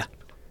start. Yeah.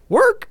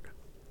 Work!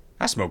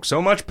 I smoked so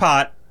much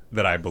pot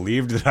that I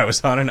believed that I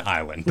was on an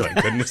island that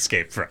I couldn't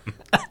escape from.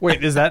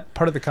 Wait, is that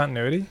part of the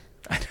continuity?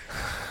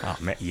 Oh,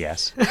 man,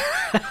 yes.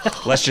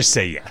 Let's just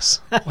say yes.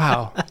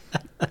 Wow.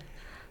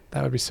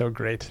 That would be so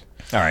great.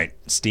 All right.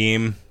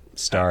 Steam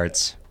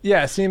starts.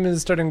 Yeah, Steam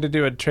is starting to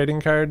do a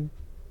trading card.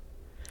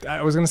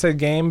 I was going to say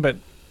game, but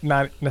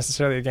not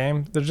necessarily a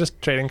game. They're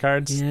just trading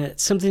cards. Yeah,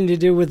 it's something to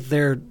do with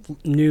their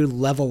new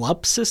level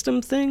up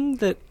system thing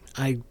that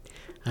I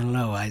don't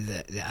know.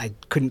 I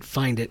couldn't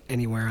find it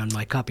anywhere on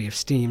my copy of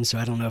Steam, so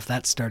I don't know if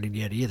that started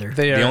yet either.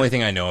 They are, The only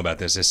thing I know about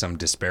this is some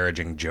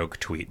disparaging joke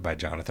tweet by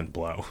Jonathan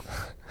Blow.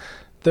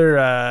 They're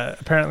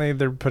apparently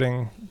they're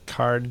putting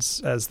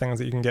cards as things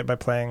that you can get by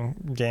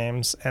playing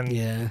games, and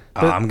Yeah.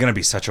 Oh, I'm going to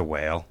be such a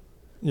whale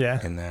yeah,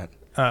 in that.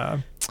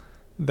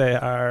 they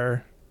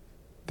are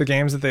the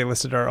games that they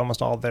listed are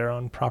almost all their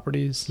own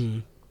properties.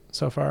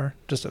 so far,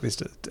 just at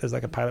least as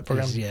like a pilot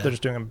program. Yeah. They're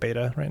just doing a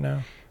beta right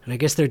now. And I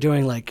guess they're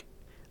doing like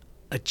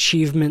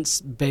achievements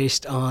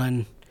based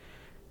on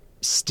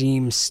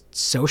Steam's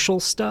social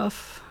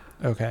stuff.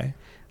 Okay.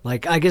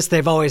 Like, I guess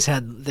they've always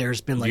had, there's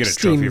been like You get a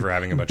Steam trophy for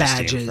having a bunch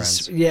badges. of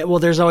Steam friends. Yeah, well,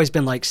 there's always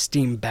been like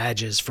Steam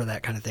badges for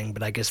that kind of thing,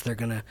 but I guess they're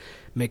going to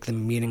make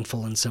them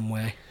meaningful in some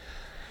way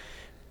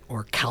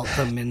or count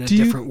them in a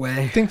different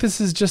way. I think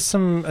this is just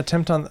some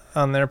attempt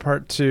on their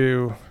part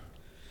to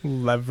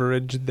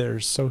leverage their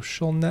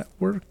social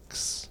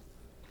networks.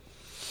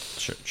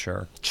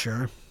 Sure.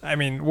 Sure. I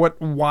mean,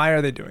 why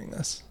are they doing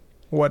this?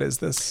 What is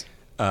this?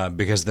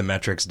 Because the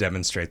metrics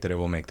demonstrate that it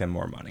will make them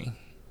more money.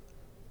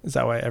 Is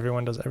that why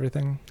everyone does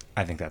everything?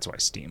 I think that's why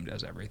Steam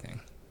does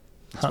everything.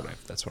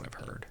 That's what I've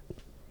heard.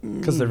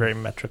 Because they're very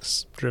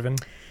metrics driven.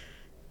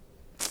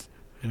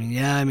 I mean,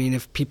 yeah,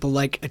 if people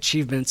like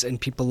achievements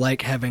and people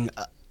like having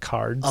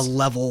Cards. a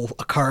level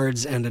of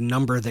cards and a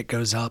number that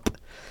goes up,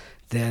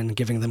 then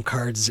giving them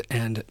cards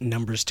and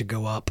numbers to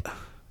go up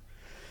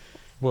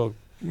Will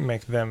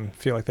make them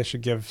feel like they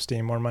should give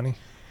Steam more money.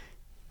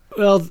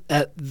 Well,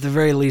 at the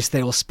very least,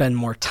 they will spend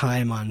more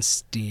time on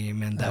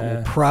Steam, and that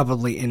will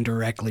probably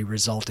indirectly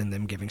result in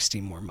them giving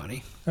Steam more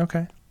money.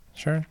 Okay,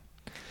 sure.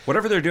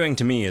 Whatever they're doing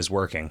to me is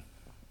working.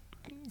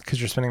 Because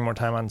you're spending more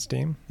time on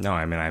Steam? No,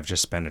 I've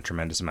just spent a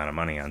tremendous amount of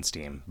money on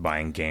Steam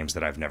buying games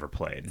that I've never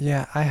played.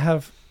 Yeah, I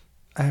have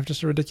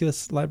just a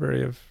ridiculous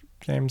library of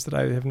games that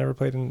I have never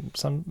played and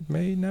some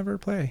may never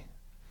play.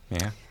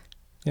 Yeah.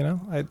 You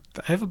know, I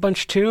have a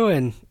bunch too,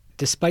 and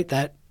despite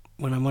that,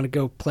 when I want to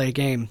go play a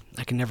game,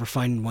 I can never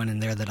find one in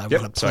there that I want to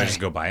play. So I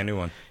just go buy a new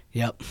one.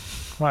 Yep.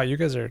 Wow, you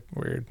guys are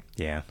weird.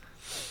 Yeah.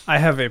 I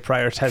have a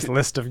prioritized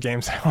list of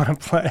games I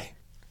want to play.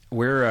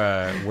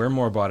 We're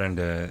more bought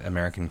into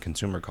American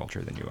consumer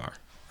culture than you are.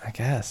 I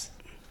guess.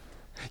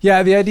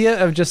 Yeah, the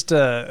idea of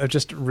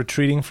just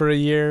retreating for a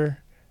year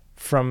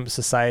from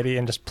society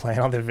and just playing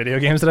all the video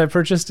games that I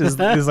purchased is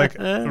like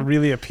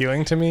really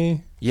appealing to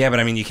me. Yeah,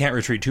 but you can't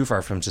retreat too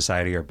far from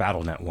society or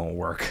BattleNet won't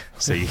work.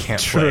 So you can't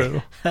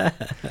True. play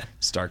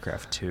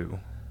StarCraft 2.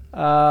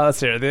 Let's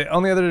see here. The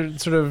only other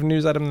sort of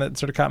news item that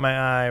sort of caught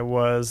my eye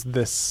was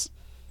this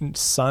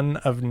Son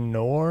of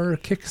Nor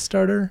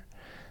Kickstarter.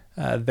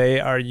 They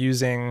are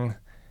using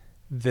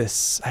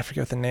this, I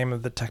forget what the name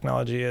of the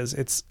technology is.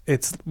 It's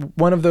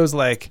one of those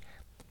like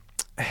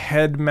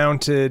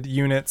head-mounted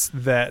units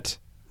that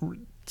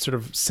sort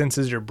of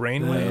senses your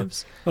brain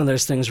waves. Well,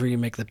 there's things where you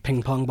make the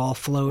ping pong ball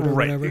float or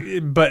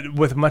whatever. But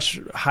with much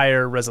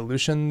higher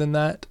resolution than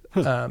that.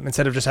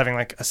 Instead of just having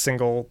like a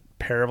single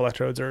pair of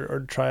electrodes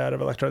or triad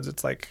of electrodes,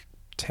 it's like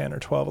 10 or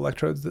 12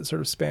 electrodes that sort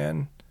of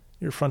span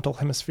your frontal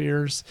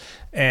hemispheres.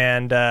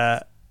 And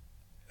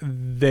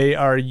they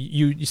are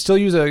you still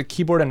use a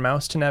keyboard and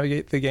mouse to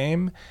navigate the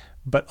game,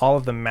 but all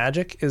of the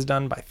magic is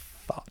done by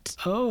thought.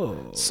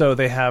 Oh. So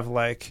they have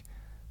like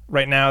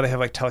right now they have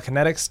like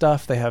telekinetic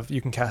stuff.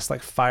 You can cast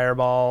like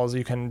fireballs.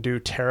 You can do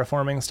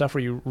terraforming stuff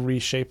where you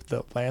reshape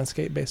the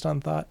landscape based on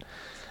thought.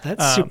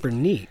 That's super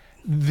neat.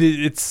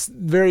 It's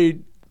very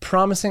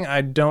promising.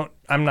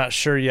 I'm not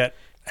sure yet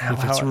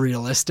if it's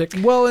realistic.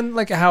 Well, and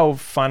like how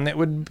fun it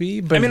would be.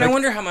 But I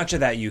wonder how much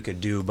of that you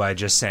could do by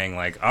just saying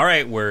like, all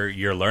right,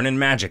 you're learning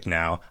magic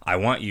now. I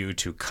want you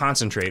to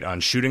concentrate on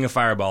shooting a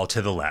fireball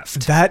to the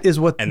left. That's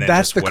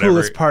the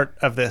coolest part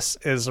of this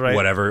is right.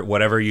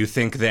 Whatever you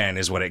think then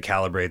is what it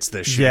calibrates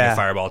the shooting a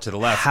fireball to the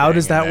left. How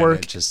does that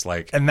work? Just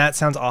like, and that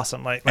sounds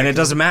awesome. And it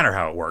doesn't matter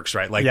how it works,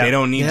 right? Like they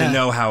don't need to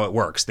know how it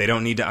works. They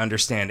don't need to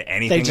understand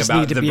anything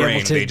about the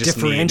brain. They just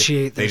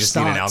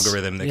need an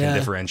algorithm that can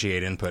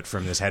differentiate input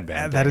from this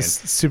headband. That is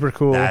super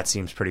cool. That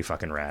seems pretty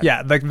fucking rad.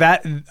 Yeah, like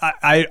that.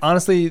 I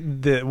honestly,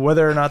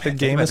 whether or not the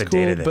game is the cool,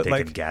 data that but they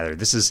like could gather.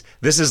 This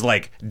is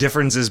like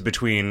differences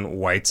between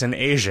whites and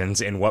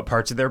Asians in what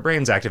parts of their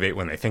brains activate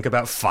when they think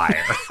about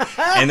fire,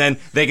 and then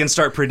they can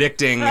start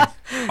predicting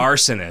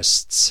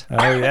arsonists.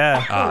 Oh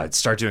yeah,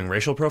 start doing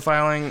racial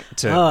profiling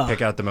to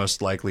pick out the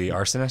most likely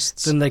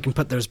arsonists. Then they can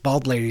put those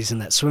bald ladies in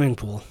that swimming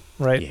pool.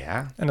 Right.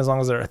 Yeah. And as long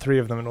as there are 3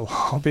 of them, it'll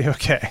all be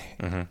okay.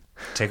 Mm-hmm.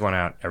 Take one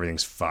out,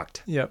 everything's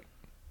fucked. Yep.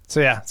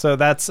 So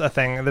that's a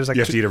thing. There's like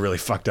you have to eat a really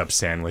fucked up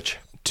sandwich.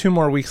 2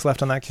 more weeks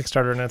left on that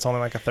Kickstarter, and it's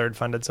only like a third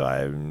funded. So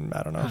I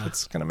don't know if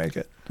it's gonna make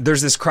it.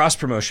 There's this cross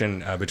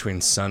promotion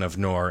between Son of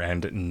Nor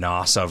and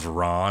Nos of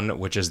Ron,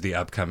 which is the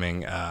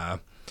upcoming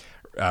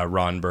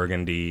Ron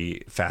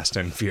Burgundy Fast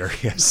and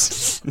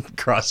Furious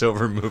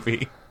crossover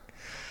movie.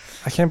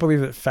 I can't believe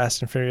that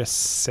Fast and Furious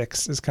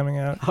 6 is coming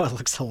out. Oh, it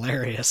looks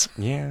hilarious.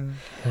 Yeah.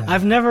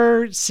 I've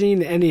never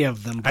seen any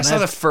of them. But I saw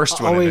the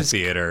first one in the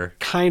theater.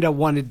 Kind of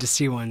wanted to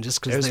see one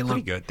just because they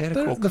look good. They had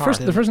a cool the car.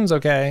 The first one's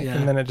okay,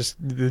 and then it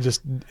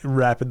just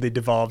rapidly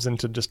devolves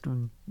into just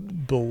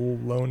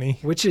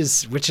baloney. Which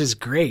is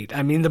great.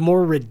 The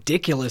more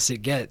ridiculous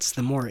it gets,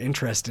 the more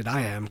interested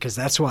I am, because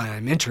that's why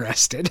I'm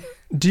interested.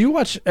 Do you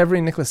watch every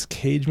Nicolas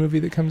Cage movie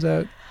that comes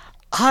out?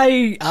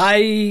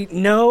 I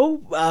know,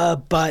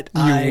 but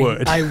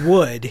I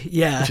would,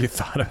 yeah. If you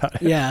thought about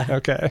it. Yeah.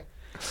 Okay.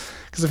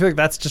 Because I feel like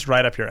that's just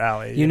right up your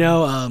alley. You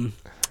know,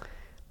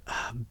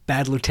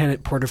 Bad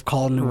Lieutenant, Port of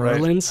Call, New Right.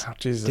 Orleans. Oh,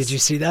 Jesus. Did you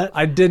see that?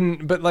 I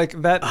didn't, but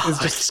like that is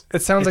just.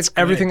 It sounds like it's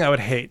great. everything I would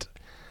hate.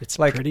 It's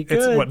Like pretty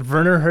it's good. what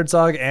Werner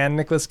Herzog and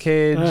Nicolas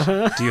Cage.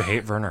 Do you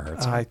hate Werner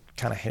Herzog? I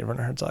kind of hate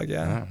Werner Herzog.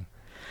 Yeah.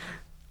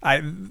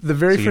 Oh. The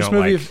very So you first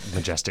don't movie. like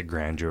Majestic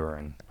Grandeur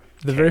and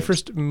The very Cage?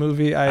 first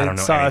movie I I don't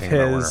know saw of anything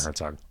about Werner his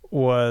Herzog.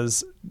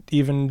 was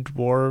Even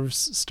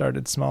Dwarves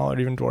Started Small, or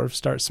Even Dwarves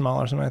Start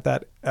Small, or something like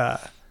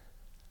that.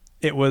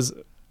 It was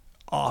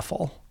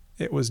awful.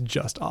 It was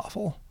just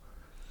awful.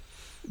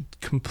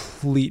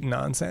 Complete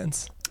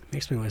nonsense.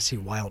 Makes me want to see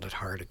Wild at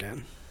Heart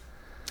again.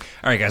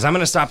 All right, guys, I'm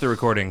going to stop the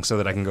recording so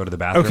that I can go to the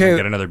bathroom Okay. and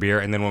get another beer,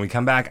 and then when we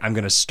come back, I'm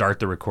going to start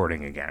the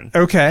recording again.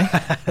 Okay,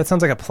 that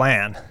sounds like a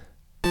plan.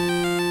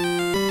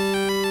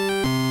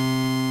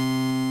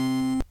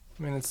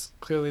 I mean, it's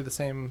clearly the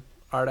same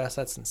art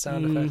assets and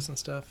sound effects and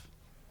stuff.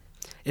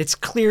 It's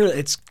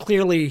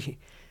clearly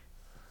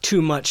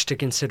too much to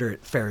consider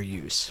it fair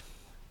use.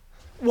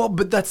 Well,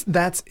 but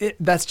that's it.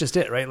 That's just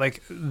it, right?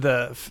 Like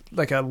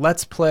a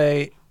Let's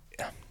Play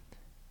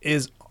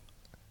is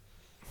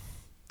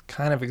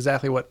kind of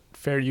exactly what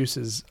fair use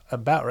is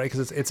about, right?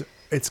 Because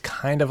it's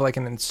kind of like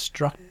an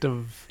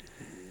instructive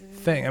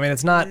thing. I mean,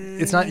 it's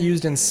not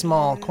used in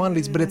small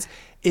quantities, but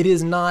it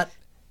is not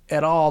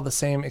at all the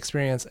same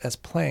experience as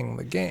playing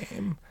the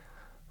game,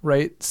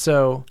 right?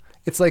 So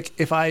it's like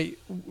if I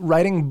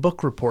writing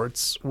book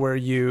reports where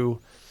you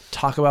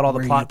talk about all the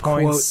Where plot you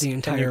quote points, the and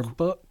entire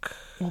book.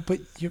 well, but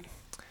you.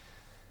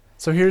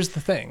 So here's the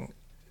thing,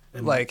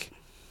 like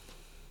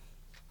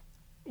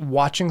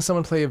watching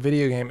someone play a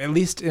video game, at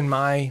least in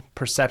my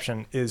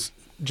perception, is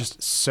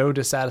just so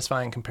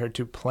dissatisfying compared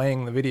to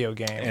playing the video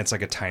game. And it's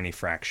like a tiny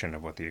fraction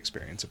of what the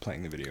experience of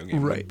playing the video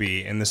game Right. would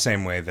be, in the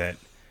same way that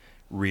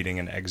reading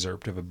an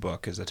excerpt of a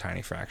book is a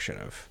tiny fraction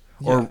of,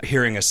 or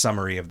hearing a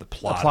summary of the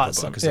plot of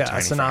the book is a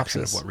tiny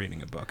fraction of what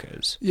reading a book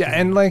is. Yeah,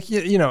 and like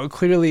you know,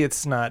 clearly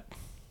it's not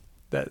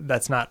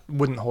that's not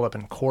wouldn't hold up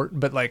in court,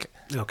 but like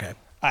Okay.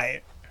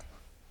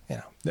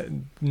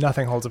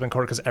 nothing holds up in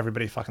court because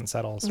everybody fucking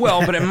settles.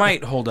 Well, but it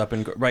might hold up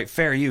in right.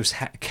 Fair use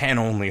can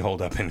only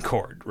hold up in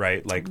court,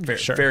 right? Like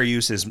Sure. fair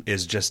use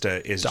is just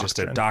a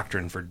Doctrine.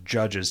 doctrine for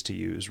judges to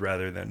use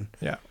rather than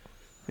yeah.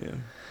 yeah.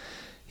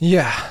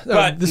 Yeah,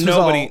 But this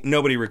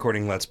nobody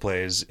recording Let's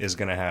Plays is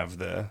going to have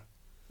the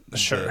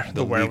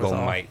legal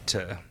wherewithal. might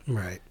to.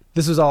 Right.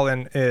 This was all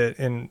in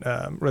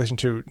relation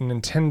to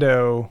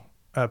Nintendo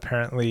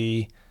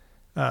apparently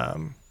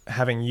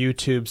having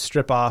YouTube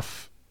strip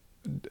off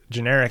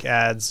generic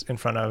ads in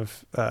front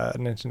of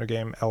Nintendo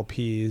game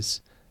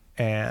LPs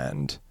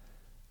and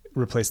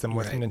replace them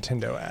with Right.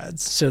 Nintendo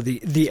ads. So the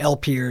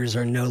LPers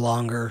are no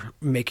longer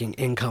making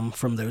income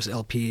from those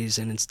LPs,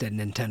 and instead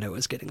Nintendo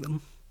is getting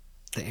them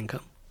the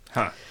income.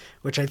 Huh.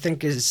 Which I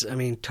think is,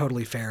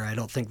 totally fair. I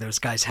don't think those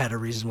guys had a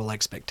reasonable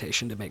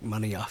expectation to make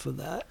money off of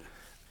that.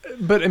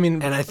 But I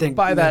mean, And I think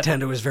by that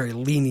Nintendo was very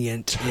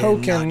lenient in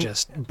token, not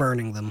just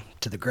burning them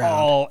to the ground.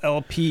 all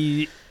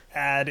LP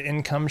ad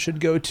income should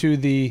go to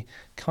the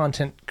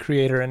content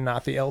creator and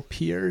not the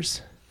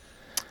LPers.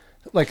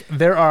 Like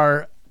there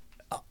are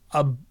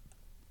a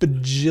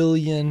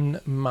bajillion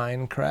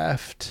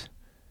Minecraft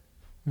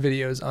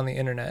videos on the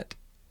internet,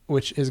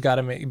 which has got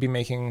to be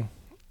making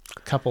a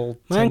couple.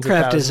 tens of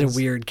Minecraft is a thousands.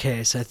 weird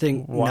case. I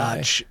think Why?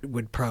 Notch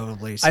would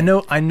probably say, I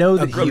know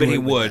that Agree But he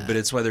with would, that. but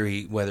it's whether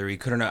he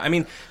could or not. I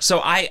mean, so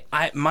I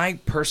my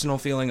personal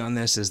feeling on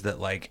this is that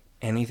like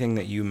anything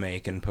that you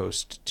make and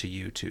post to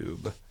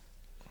YouTube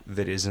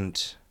that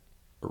isn't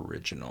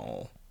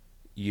original,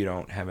 you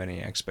don't have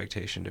any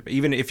expectation to.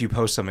 Even if you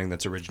post something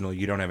that's original,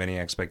 you don't have any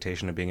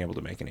expectation of being able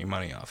to make any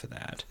money off of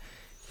that.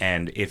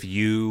 And if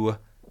you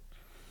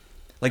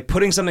like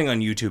putting something on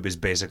YouTube is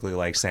basically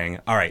like saying,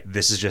 all right,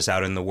 this is just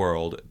out in the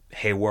world.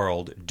 Hey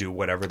world, do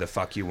whatever the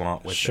fuck you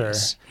want with Sure.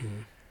 this.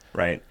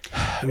 Right?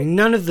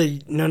 none of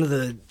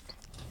the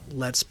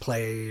Let's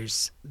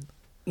Players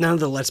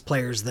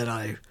that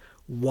I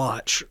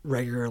watch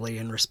regularly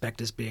and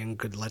respect as being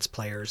good Let's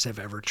Players have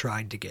ever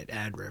tried to get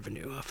ad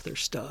revenue off their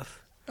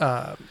stuff.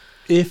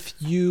 if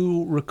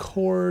you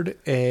record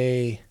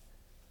a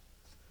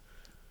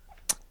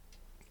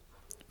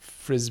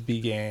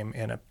Frisbee game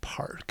in a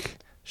park,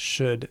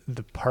 should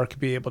the park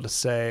be able to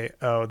say,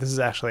 oh, this is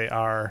actually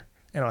our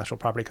intellectual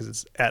property because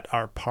it's at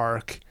our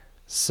park,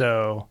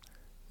 so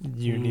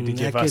you need to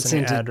give that us gets an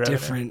into ad revenue?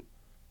 different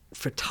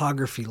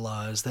photography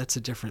laws. That's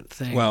a different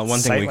thing. Well, one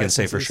thing Site we can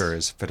say for licenses. sure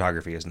is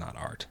photography is not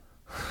art.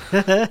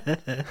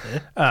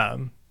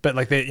 But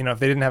like they, if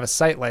they didn't have a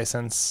site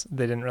license,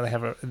 they didn't really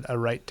have a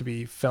right to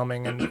be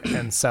filming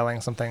and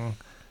selling something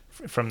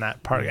from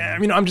that park. I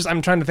mean, I'm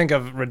trying to think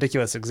of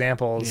ridiculous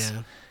examples.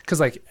 Yeah. Because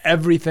like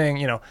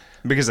everything,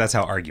 Because that's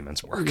how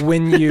arguments work.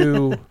 when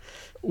you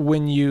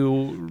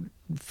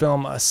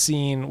film a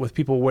scene with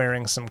people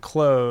wearing some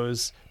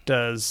clothes,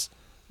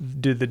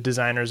 do the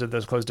designers of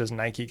those clothes, does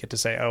Nike get to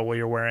say, oh, well,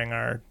 you're wearing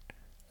our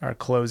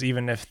clothes,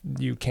 even if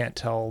you can't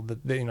tell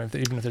that, even if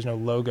there's no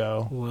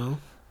logo? Well,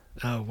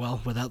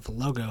 without the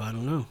logo, I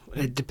don't know.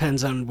 It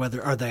depends on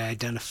are they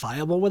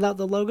identifiable without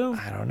the logo?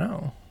 I don't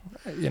know.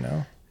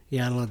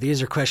 Yeah, I don't know.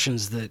 These are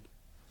questions that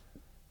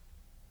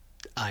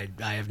I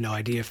have no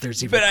idea if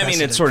there's even. But I mean,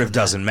 it precedent sort for of that.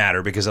 doesn't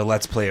matter because a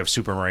Let's Play of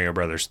Super Mario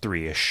Brothers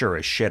 3 is sure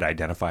as shit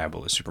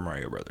identifiable as Super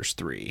Mario Brothers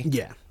 3.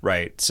 Yeah.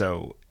 Right?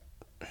 So,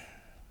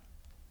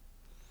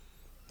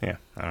 yeah,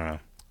 I don't know.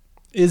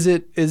 Is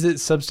it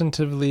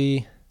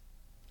substantively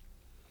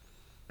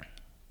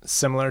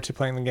similar to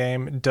playing the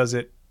game? Does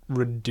it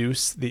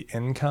reduce the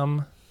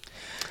income?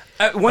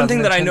 One Of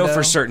thing that I know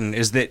for Nintendo? certain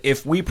is that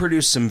if we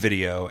produce some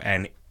video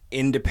and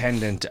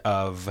independent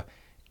of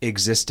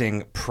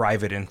existing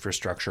private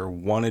infrastructure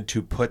wanted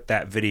to put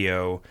that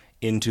video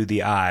into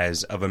the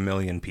eyes of 1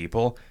 million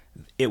people,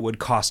 it would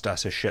cost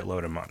us a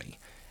shitload of money.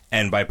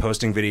 And by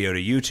posting video to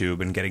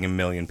YouTube and getting 1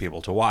 million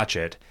people to watch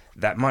it,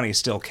 that money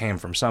still came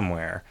from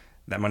somewhere.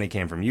 That money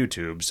came from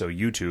YouTube, so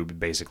YouTube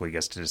basically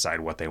gets to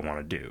decide what they want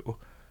to do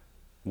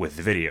with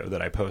the video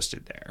that I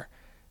posted there.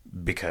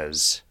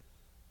 Because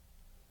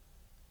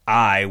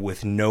I,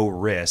 with no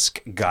risk,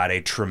 got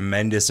a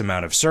tremendous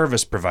amount of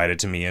service provided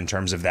to me in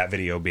terms of that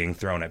video being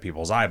thrown at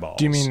people's eyeballs.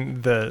 Do you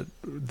mean the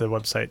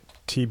website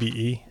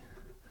TBE?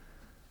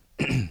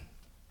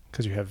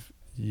 Because you have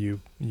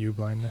you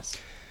blindness.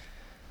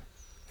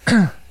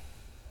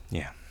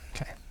 Yeah.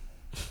 Okay.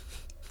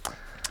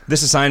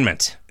 This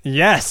assignment,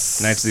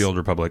 Yes. Knights of the Old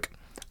Republic,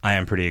 I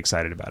am pretty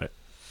excited about it.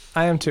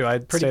 I am too. I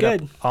Pretty stayed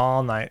good. up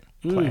all night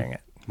playing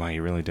it. Wow,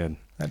 you really did.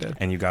 I did.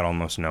 And you got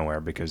almost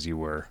nowhere because you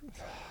were...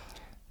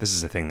 This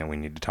is a thing that we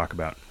need to talk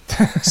about.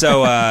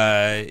 So,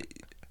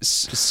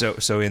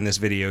 so in this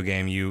video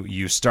game,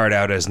 you start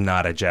out as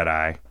not a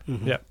Jedi,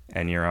 Yep.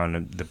 and you're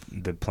on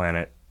the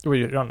planet. Well,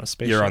 you're on a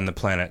spaceship. You're on the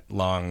planet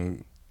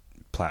long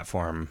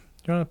platform,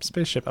 You're on a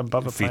spaceship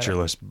above a planet.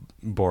 featureless,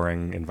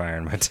 boring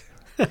environment.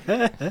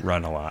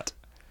 Run a lot.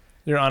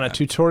 You're on a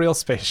tutorial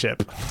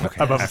spaceship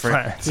Okay. above I a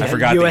planet. Yeah, I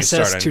forgot that you USS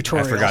start on,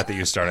 tutorial. I forgot that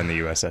you start on the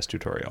USS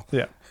tutorial.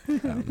 Yeah.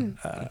 You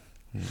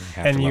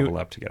have And to you- level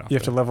up to get off. You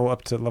have to the- level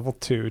up to level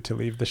 2 to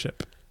leave the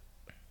ship.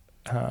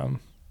 And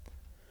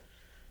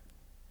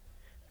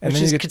Which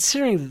then is you get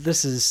considering that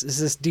this is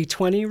this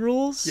D20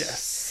 rules?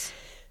 yes.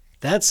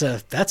 That's a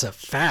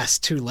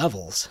fast 2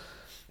 levels.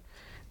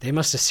 They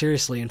must have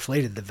seriously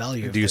inflated the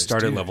value of Do you those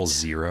start at dudes. level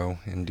 0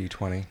 in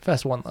D20?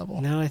 Fast 1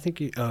 level. No, I think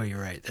you... Oh, you're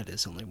right. That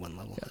is only 1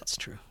 level. That's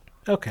true.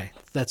 Okay,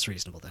 that's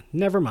reasonable then.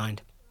 Never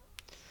mind.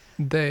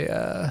 They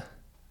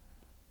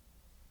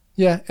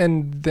yeah,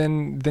 and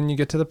then you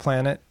get to the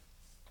planet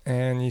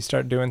and you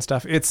start doing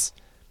stuff. It's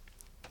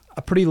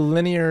a pretty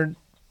linear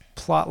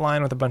plot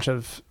line with a bunch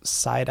of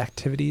side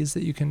activities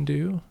that you can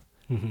do.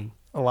 Mm-hmm.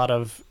 A lot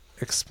of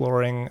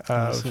exploring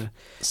of So,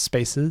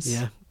 spaces.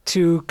 yeah.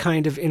 2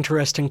 kind of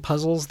interesting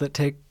puzzles that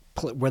take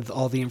with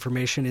all the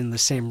information in the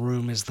same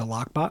room as the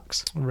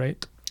lockbox.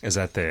 Right. Is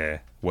that the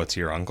what's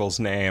your uncle's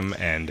name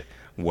and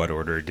what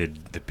order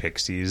did the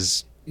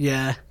pixies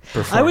Yeah.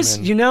 perform I was,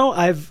 in?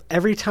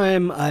 every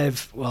time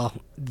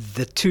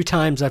the 2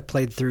 times I've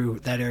played through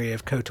that area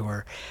of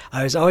KOTOR,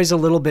 I was always a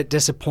little bit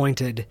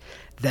disappointed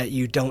that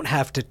you don't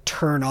have to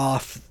turn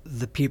off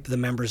the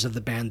members of the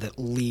band that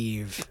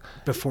leave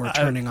before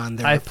turning on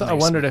their I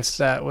wondered if replacements.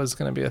 that was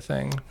going to be a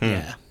thing.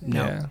 Yeah.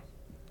 No. Yeah,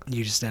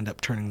 You just end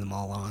up turning them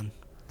all on.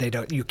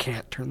 You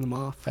can't turn them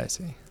off. I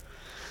see.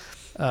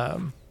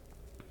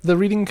 The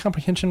reading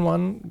comprehension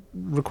one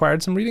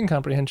required some reading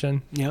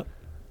comprehension. Yep.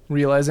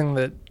 Realizing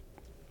that,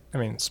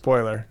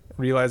 spoiler,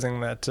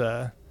 realizing that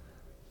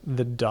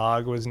the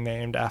dog was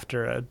named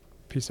after a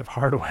piece of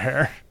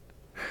hardware,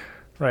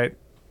 right?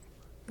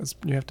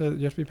 You have to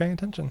be paying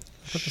attention.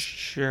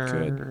 Sure.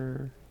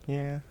 Good.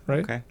 Yeah.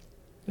 Right? Okay.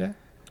 Yeah.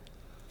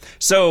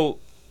 So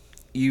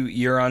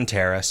you're on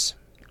Terrace,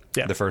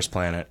 Yeah. the first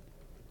planet,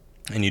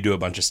 and you do a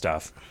bunch of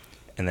stuff,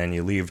 and then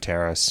you leave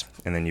Terrace,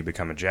 and then you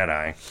become a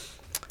Jedi,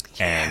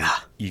 and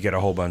you get a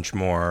whole bunch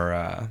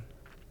more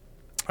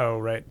Oh,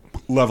 right.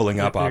 leveling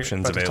up You're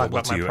options about to talk available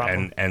about to my you,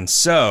 problem. and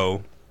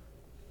so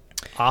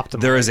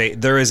Optimal.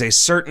 there is a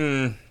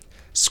certain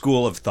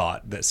school of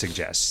thought that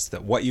suggests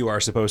that what you are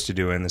supposed to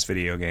do in this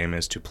video game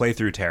is to play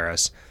through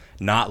Terrace,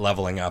 not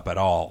leveling up at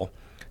all,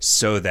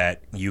 so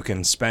that you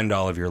can spend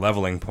all of your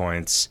leveling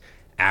points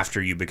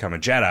after you become a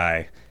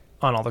Jedi,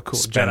 on all the cool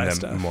spend Jedi them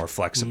stuff. more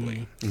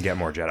flexibly and get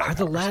more Jedi Are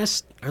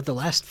the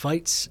last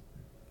fights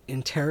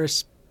in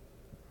Terrace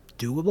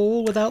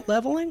doable without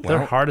leveling?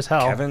 They're hard as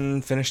hell.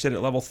 Kevin finished it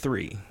at level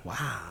 3.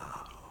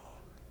 Wow.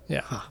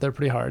 Yeah, they're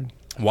pretty hard.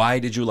 Why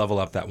did you level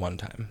up that one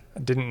time?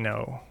 I didn't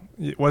know.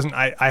 It wasn't.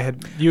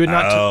 You had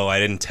not. I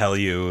didn't tell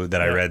you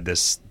that I read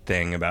this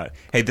thing about,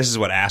 hey, this is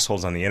what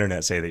assholes on the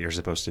internet say that you're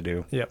supposed to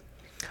do. Yep.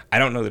 I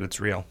don't know that it's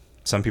real.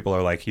 Some people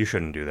are like, you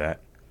shouldn't do that.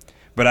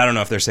 But I don't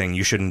know if they're saying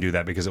you shouldn't do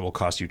that because it will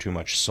cost you too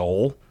much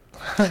soul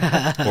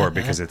or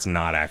because it's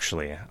not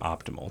actually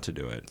optimal to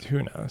do it.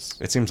 Who knows?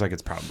 It seems like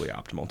it's probably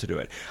optimal to do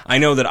it. I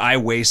know that I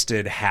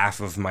wasted half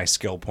of my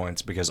skill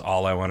points because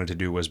all I wanted to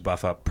do was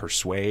buff up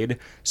Persuade,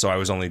 so I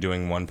was only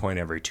doing 1 point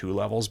every 2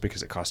 levels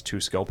because it cost 2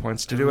 skill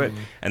points to do it.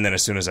 And then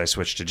as soon as I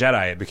switched to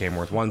Jedi, it became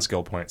worth 1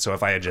 skill point. So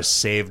if I had just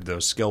saved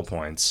those skill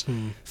points,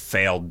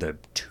 failed the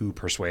 2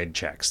 Persuade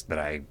checks that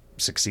I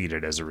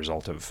succeeded as a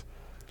result of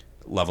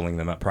leveling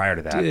them up prior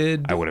to that,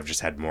 Did- I would have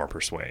just had more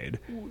persuade.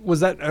 Was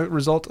that a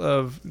result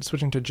of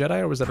switching to Jedi,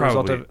 or was that a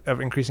Probably. result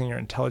of increasing your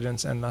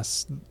intelligence and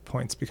thus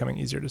points becoming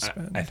easier to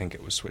spend? I think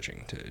it was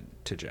switching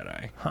to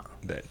Jedi. Huh.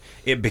 That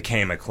it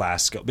became a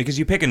class skill because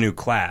you pick a new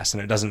class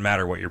and it doesn't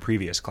matter what your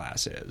previous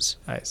class is.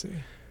 I see.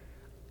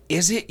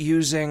 Is it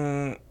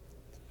using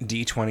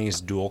D20's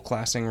dual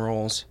classing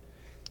rules?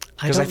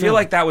 Because I don't feel know.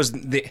 like that was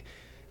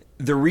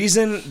the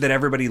reason that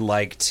everybody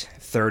liked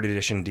 3rd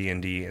edition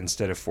D&D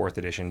instead of 4th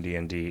edition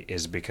D&D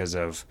is because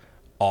of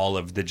all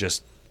of the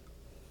just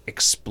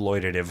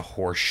exploitative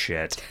horse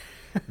shit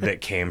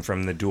that came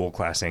from the dual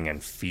classing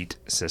and feat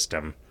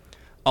system.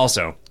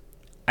 Also,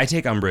 I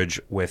take umbrage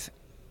with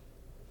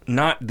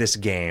not this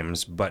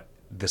game's, but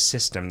the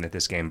system that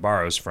this game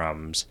borrows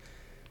from's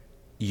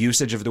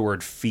usage of the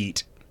word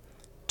feat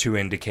to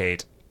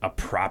indicate a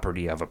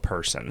property of a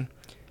person.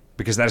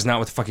 Because that is not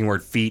what the fucking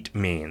word feat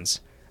means.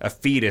 A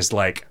feat is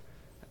like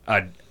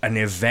an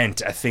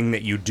event, a thing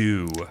that you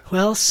do,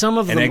 Well, some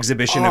of an them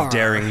exhibition are. of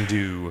daring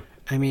do.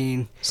 I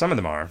mean, Some of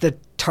them are. the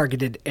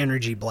targeted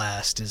energy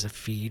blast is a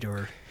feat,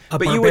 or a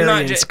But you would not.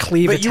 barbarian's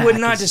cleave But you would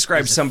attack not is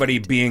describe a somebody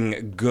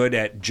being good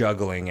at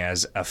juggling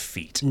as a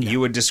feat.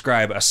 You would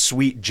describe a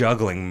sweet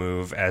juggling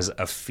move as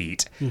a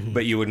feat. Mm-hmm.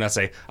 But you would not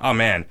say, "Oh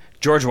man,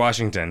 George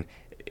Washington,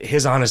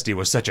 his honesty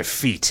was such a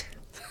feat."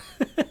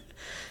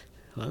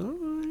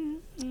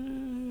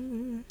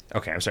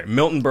 Okay, I'm sorry.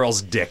 Milton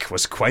Berle's dick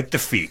was quite the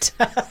feat.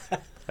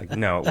 Like,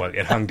 no, well,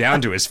 it hung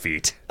down to his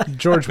feet.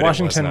 George But it was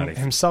Washington not a feat.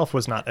 himself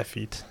was not a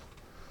feat.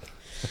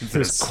 He was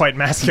That's- quite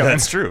masculine.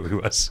 That's true. He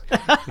was.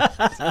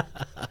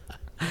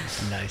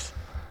 nice.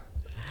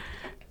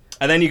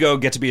 And then you go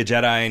get to be a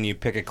Jedi and you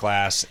pick a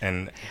class.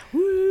 And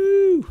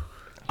Woo!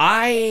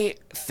 I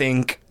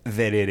think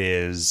that it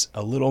is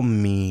a little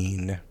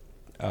mean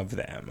of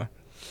them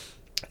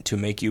to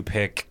make you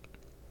pick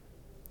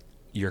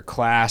your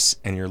class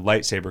and your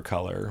lightsaber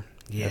color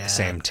at Yeah, the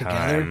same together?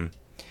 time.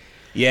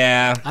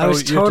 Yeah. I was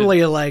you have to-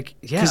 totally like,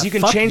 yeah, Because you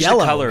can fuck change yellow,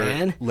 the color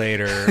man.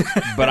 later,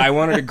 but I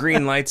wanted a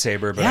green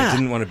lightsaber, but I Yeah.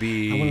 didn't want to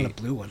be. I wanted a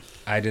blue one.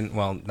 I didn't.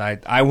 Well,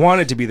 I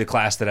wanted to be the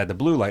class that had the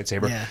blue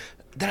lightsaber. Yeah.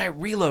 Then I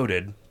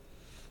reloaded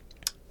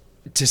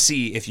to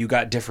see if you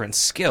got different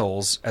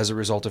skills as a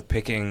result of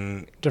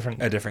picking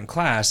Different. a different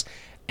class.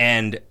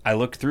 And I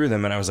looked through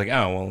them and I was like,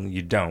 oh, well,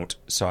 you don't.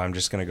 So I'm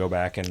just going to go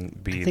back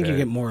and be I think the you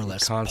get more or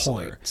less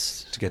consular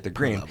points to get the per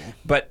green. level.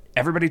 But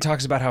everybody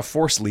talks about how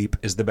Force Leap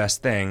is the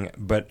best thing,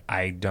 but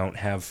I don't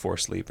have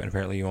Force Leap. And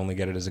apparently you only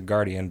get it as a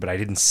Guardian, but I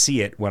didn't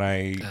see it when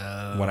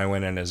I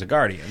went in as a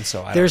Guardian.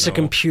 So I There's a don't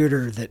know.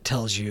 computer that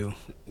tells you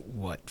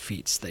what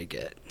feats they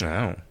get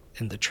Oh.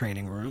 in the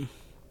training room.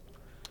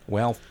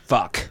 Well,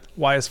 fuck.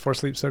 Why is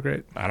Force Leap so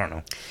great? I don't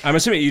know. I'm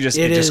assuming it just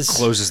is-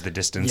 closes the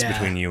distance yeah.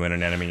 between you and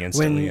an enemy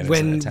instantly. and it's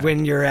an When attack.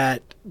 when you're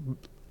at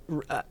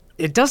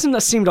it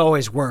doesn't seem to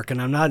always work, and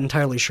I'm not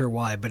entirely sure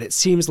why, but it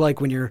seems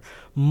like when you're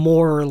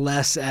more or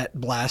less at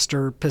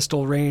blaster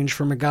pistol range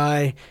from a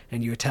guy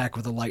and you attack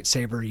with a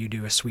lightsaber, you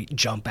do a sweet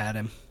jump at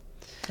him.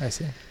 I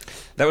see.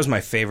 That was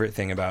my favorite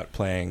thing about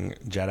playing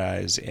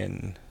Jedis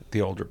in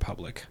the Old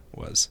Republic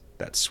was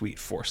that sweet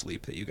Force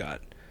Leap that you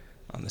got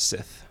on the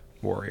Sith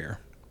warrior.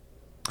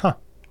 Huh.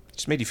 It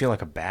just made you feel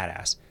like a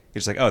badass.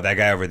 You're just like, oh, that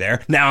guy over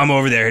there. Now I'm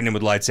over there hitting him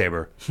with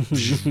lightsaber.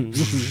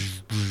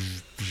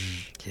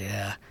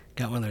 Yeah.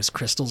 Got one of those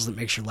crystals that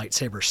makes your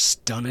lightsaber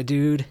stun a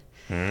dude.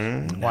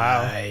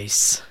 Wow.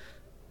 Nice.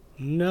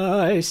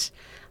 Nice.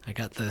 I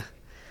got the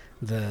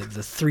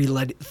three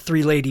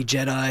lady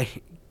Jedi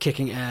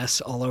kicking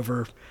ass all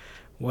over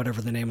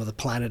whatever the name of the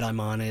planet I'm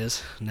on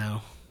is.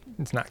 No.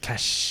 It's not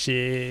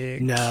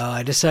Kashyyyk. No,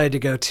 I decided to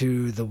go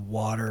to the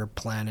water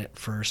planet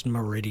first,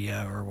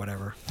 Meridia or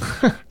whatever.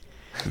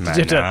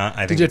 Mana.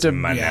 I think you it's have to-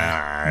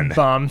 Manan.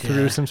 Bomb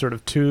through Yeah. some sort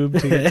of tube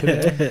to get to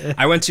there.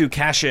 I went to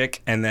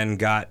Kashyyyk and then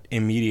got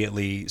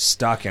immediately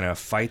stuck in a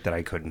fight that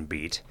I couldn't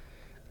beat.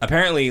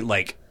 Apparently,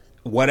 like,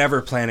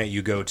 whatever planet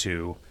you go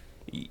to,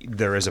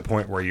 there is a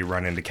point where you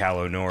run into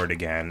Calo Nord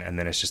again, and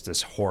then it's just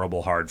this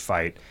horrible hard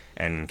fight.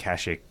 And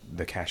Kashyyyk,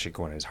 the Kashyyyk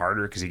one is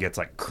harder because he gets,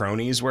 like,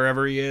 cronies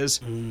wherever he is.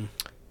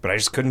 But I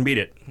just couldn't beat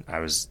it. I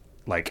was,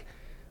 like...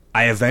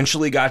 I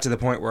eventually got to the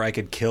point where I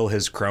could kill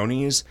his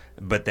cronies,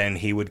 but then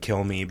he would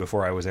kill me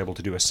before I was able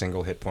to do a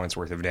single hit point's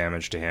worth of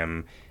damage to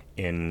him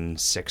in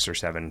 6 or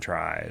 7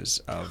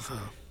 tries of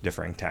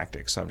differing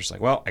tactics. So I'm just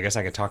like, well, I guess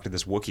I could talk to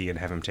this Wookiee and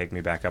have him take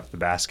me back up the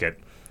basket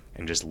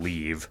and just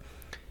leave,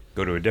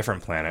 go to a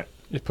different planet.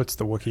 It puts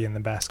the Wookiee in the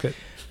basket.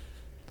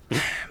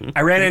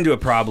 I ran into a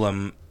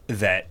problem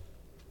that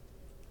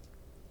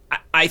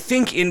I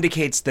think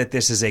indicates that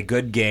this is a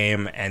good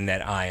game and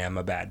that I am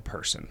a bad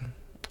person.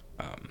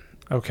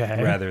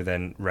 Okay. rather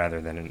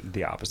than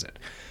the opposite.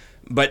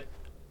 But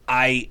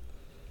I'm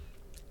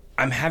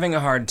having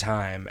a hard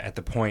time at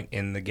the point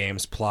in the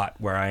game's plot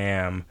where I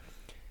am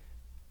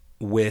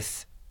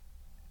with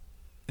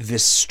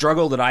this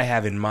struggle that I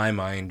have in my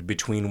mind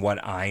between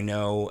what I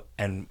know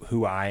and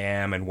who I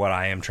am and what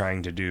I am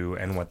trying to do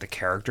and what the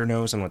character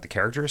knows and what the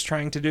character is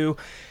trying to do.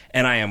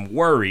 And I am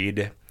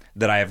worried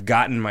that I have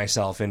gotten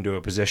myself into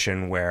a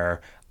position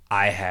where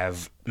I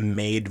have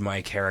made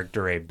my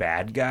character a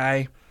bad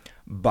guy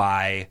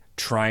by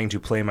trying to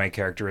play my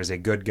character as a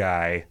good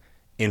guy,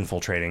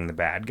 infiltrating the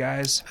bad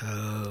guys.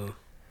 Oh.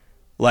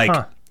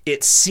 Like,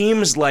 it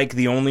seems like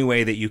the only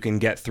way that you can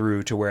get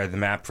through to where the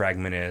map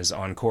fragment is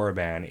on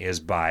Korriban is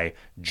by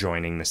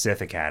joining the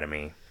Sith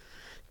Academy.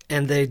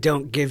 And they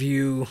don't give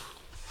you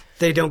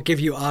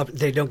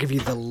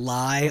the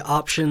lie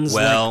options.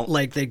 Well,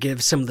 like they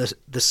give some of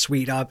the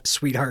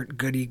sweetheart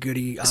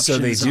goody options. So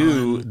they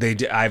do.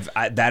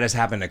 That has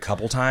happened a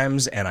couple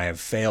times, and I have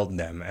failed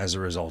them as a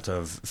result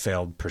of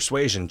failed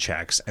persuasion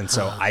checks. And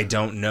so I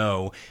don't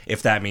know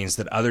if that means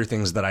that other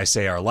things that I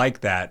say are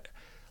like that.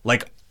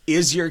 Like,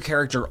 is your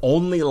character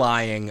only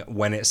lying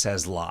when it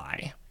says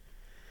lie?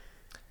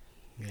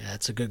 Yeah,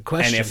 that's a good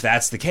question. And if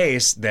that's the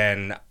case,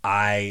 then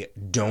I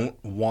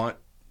don't want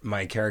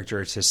my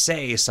character to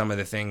say some of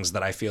the things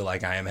that I feel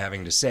like I am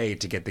having to say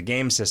to get the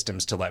game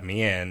systems to let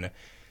me in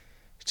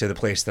to the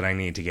place that I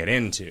need to get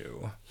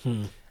into.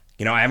 You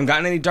know, I haven't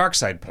gotten any dark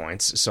side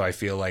points, so I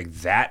feel like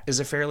that is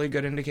a fairly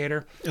good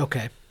indicator.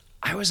 Okay.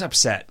 I was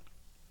upset.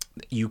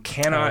 You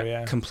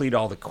cannot complete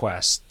all the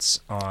quests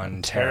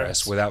on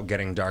Terrace without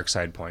getting dark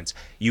side points.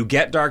 You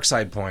get dark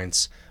side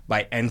points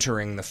by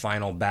entering the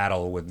final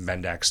battle with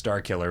Vendak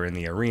Starkiller in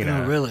the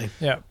arena. Oh, really?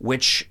 Yeah.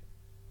 Which...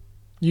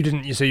 You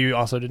didn't. So you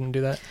also didn't do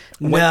that?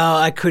 No,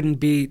 I couldn't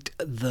beat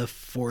the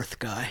fourth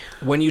guy.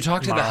 When you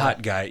talk to the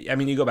Hutt guy, I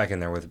mean, you go back in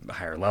there with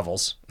higher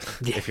levels,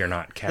 if you're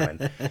not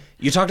Kevin.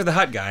 You talk to the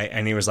Hutt guy,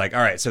 and he was like, all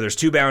right, so there's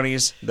 2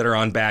 bounties that are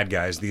on bad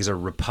guys. These are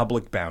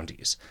Republic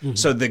bounties.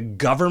 So the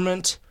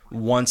government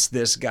wants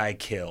this guy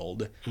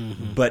killed,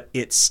 but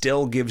it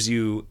still gives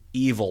you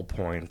evil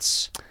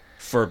points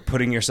for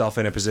putting yourself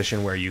in a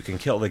position where you can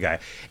kill the guy.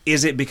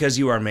 Is it because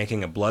you are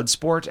making a blood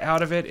sport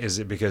out of it? Is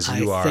it because I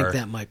think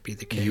that might be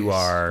the case. You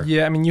are...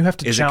 Yeah, I mean, you have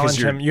to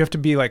challenge him. You have to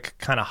be, like,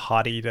 kind of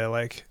haughty to,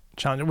 like,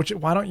 challenge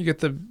him. Why don't you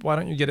get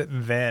it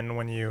then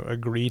when you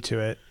agree to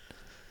it?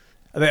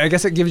 I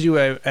guess it gives you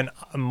a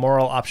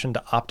moral option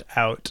to opt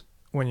out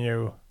when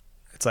you...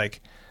 It's like,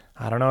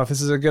 I don't know if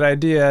this is a good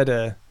idea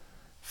to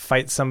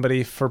fight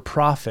somebody for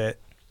profit.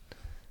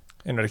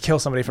 To kill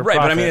somebody for profit.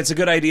 Right, but I mean, it's a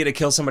good idea to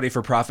kill somebody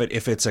for profit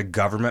if it's a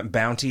government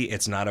bounty.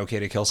 It's not okay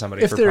to kill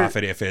somebody for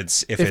profit if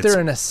they're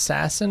an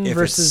assassin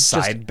versus it's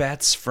side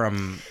bets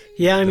from.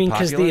 Yeah, I mean,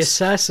 because the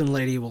assassin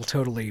lady will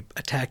totally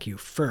attack you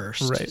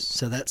first, right?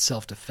 So that's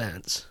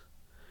self-defense.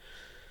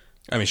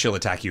 I mean, she'll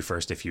attack you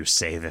first if you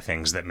say the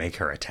things that make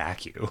her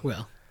attack you.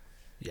 Well,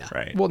 yeah,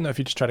 right. Well, no, if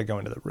you just try to go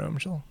into the room,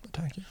 she'll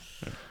attack you.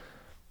 Yeah.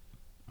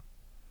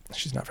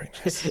 She's not very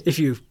nice. If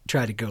you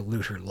try to go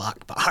loot her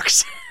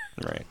lockbox.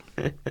 Right.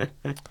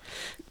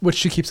 Which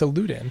she keeps a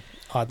loot in,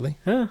 oddly.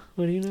 Huh,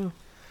 what do you know?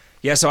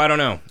 Yeah, so I don't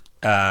know.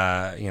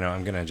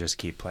 I'm going to just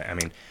keep playing. I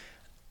mean,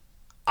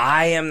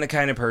 I am the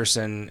kind of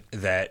person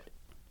that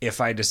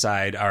if I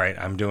decide, all right,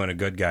 I'm doing a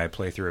good guy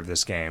playthrough of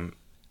this game,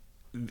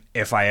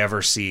 if I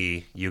ever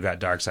see you got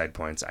dark side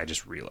points, I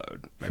just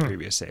reload my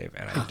previous save,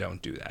 and I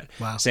don't do that.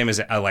 Wow. Same as,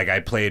 I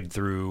played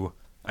through,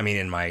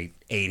 in my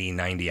 80,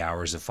 90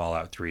 hours of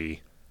Fallout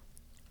 3,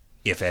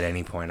 if at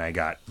any point I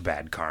got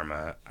bad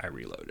karma, I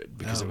reloaded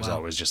because it was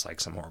always just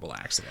like some horrible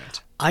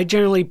accident. I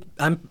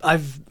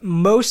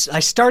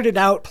started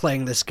out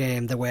playing this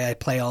game the way I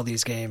play all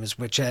these games,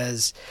 which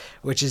is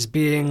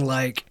being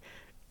like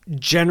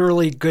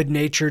generally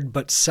good-natured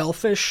but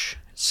selfish.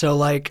 So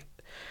like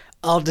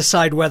I'll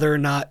decide whether or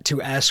not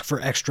to ask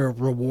for extra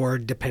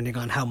reward depending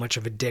on how much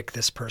of a dick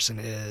this person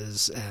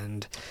is,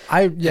 and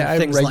I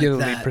regularly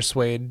like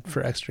persuade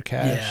for extra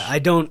cash. Yeah, I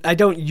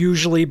don't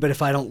usually, but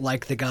if I don't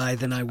like the guy,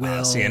 then I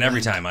will. And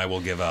every time I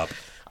will give up.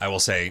 I will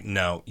say,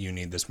 no, you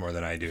need this more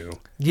than I do.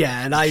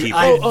 Yeah, and I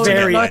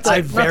very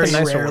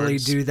rarely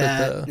do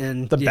that.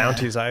 And the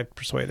bounties I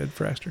persuaded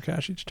for extra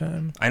cash each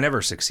time. I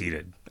never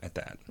succeeded at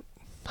that.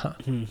 Huh.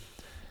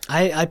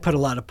 I put a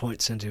lot of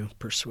points into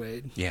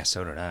persuade. Yeah,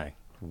 so did I.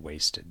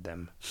 Wasted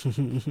them.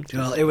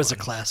 Well, it was a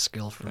class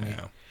skill for me.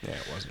 Yeah,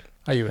 it wasn't.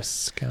 Are you a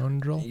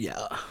scoundrel?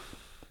 Yeah.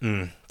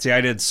 See, I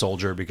did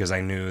soldier because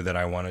I knew that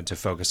I wanted to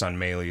focus on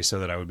melee so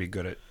that I would be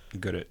good at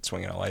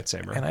swinging a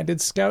lightsaber. And I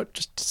did scout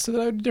just so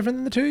that I would be different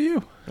than the two of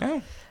you.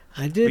 Oh,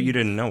 I did. But you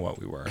didn't know what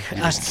we were. You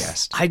just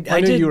guessed. I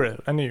knew you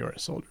were a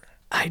soldier.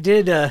 I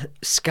did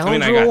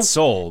scoundrel. I got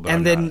soul, but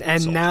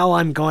now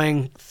I'm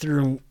going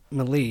through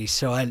melee,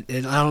 so I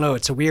don't know.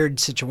 It's a weird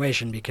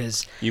situation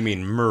because you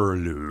mean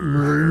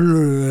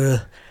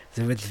Merlu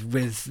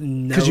with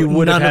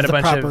none of the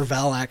proper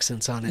vowel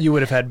accents on it. You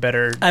would have had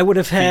better. I would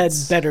have had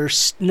better.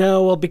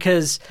 No, well,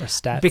 because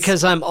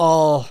I'm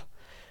all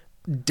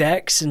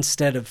dex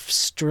instead of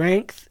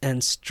strength,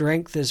 and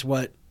strength is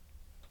what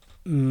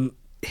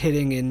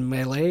hitting in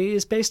melee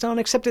is based on.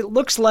 Except it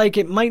looks like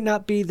it might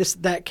not be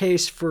that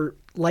case for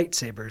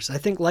lightsabers. I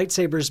think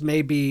lightsabers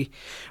may be,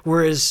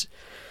 whereas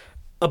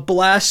a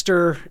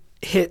blaster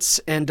hits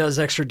and does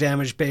extra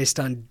damage based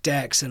on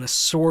dex, and a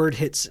sword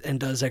hits and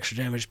does extra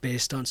damage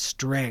based on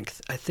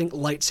strength. I think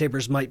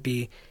lightsabers might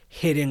be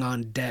hitting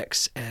on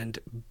dex and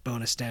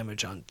bonus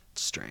damage on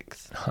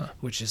strength,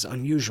 which is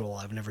unusual.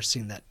 I've never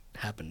seen that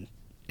happen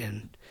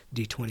in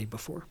D20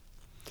 before.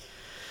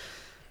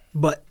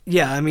 But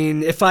yeah, I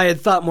mean, if I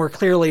had thought more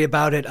clearly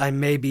about it, I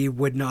maybe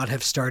would not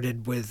have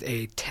started with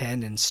a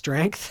 10 in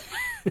strength.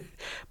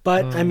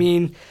 But I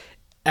mean,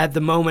 at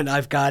the moment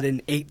I've got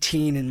an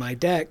 18 in my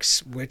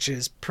dex, which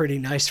is pretty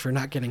nice for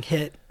not getting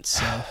hit.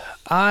 So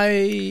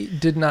I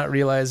did not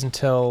realize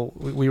until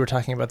we were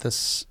talking about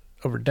this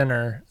over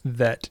dinner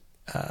that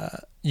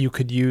you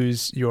could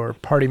use your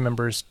party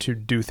members to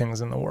do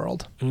things in the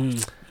world.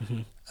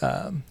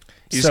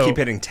 You just keep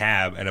hitting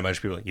tab, and a bunch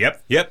of people are like,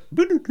 yep,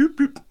 boop, boop,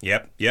 boop,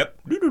 yep.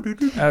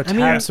 Oh, tab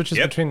mean, switches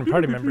yep. between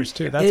party members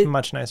too. That's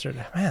much nicer.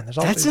 Man, there's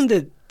all that's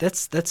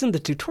these... that's in the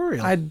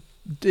tutorial.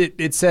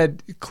 It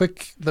said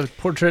click the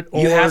portrait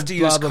or You have to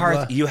blah, use blah, Karth.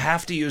 blah. You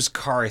have to use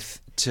Karth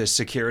to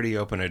security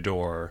open a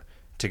door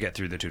to get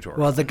through the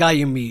tutorial. Well, the guy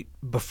you meet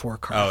before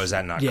Karth. Oh, is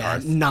that not yeah,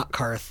 Karth? not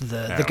Karth.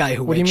 The No. guy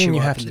who What do you wakes mean you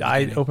up have in to? the I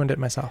beginning. opened it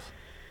myself.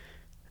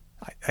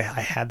 I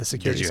had the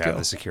security Did you skill. have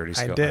the security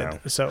skill? I did. Oh.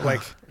 So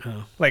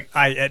like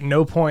I at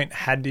no point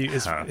had to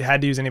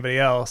use anybody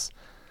else.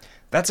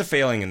 That's a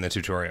failing in the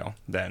tutorial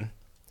then,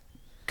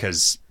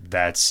 because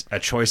that's a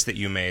choice that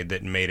you made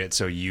that made it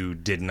so you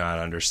did not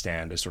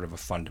understand a sort of a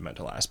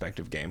fundamental aspect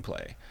of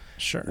gameplay,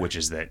 Sure. which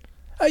is that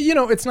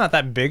It's not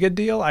that big a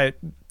deal. I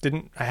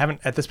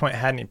haven't at this point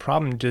had any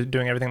problem just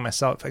doing everything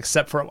myself,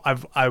 except for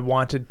I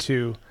wanted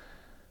to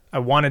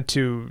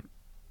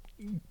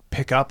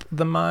pick up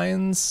the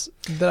mines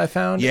that I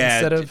found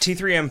instead of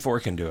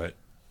T3M4 can do it.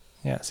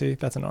 Yeah, see,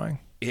 that's annoying.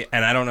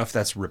 And I don't know if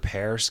that's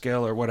repair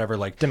skill or whatever.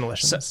 Like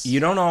Demolitions. So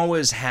you don't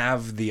always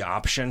have the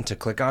option to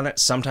click on it.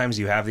 Sometimes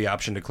you have the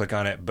option to click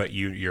on it, but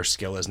your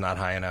skill is not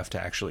high enough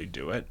to actually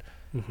do it.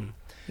 Mm-hmm.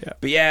 Yeah.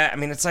 But yeah, I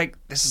mean, this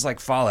is like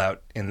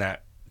Fallout in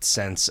that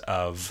sense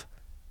of,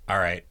 all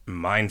right,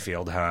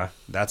 minefield, huh?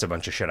 That's a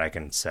bunch of shit I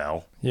can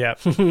sell. Yeah.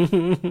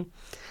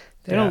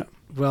 They don't.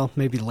 Well,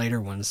 maybe later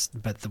ones,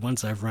 but the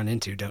ones I've run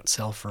into don't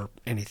sell for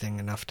anything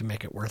enough to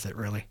make it worth it.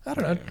 Really, I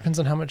don't know. It depends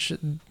on how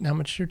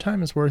much your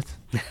time is worth.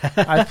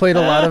 I've played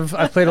a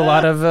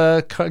lot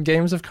of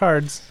games of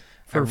cards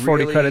for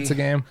 40 credits a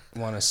game.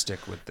 Want to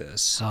stick with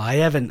this? so I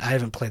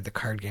haven't played the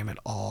card game at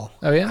all.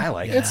 Oh yeah, I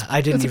like Yeah, it.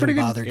 I didn't it's a even pretty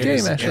good bother game,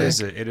 getting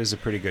actually. It is a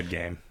pretty good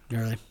game.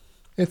 Really,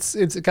 It's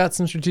got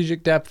some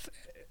strategic depth,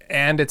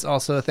 and it's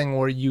also a thing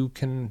where you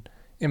can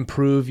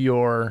improve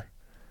your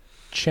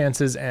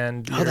chances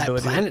and your that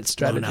ability planet's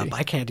blown strategy. up.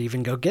 I can't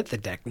even go get the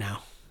deck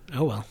now.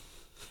 Oh well.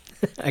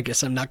 I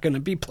guess I'm not going to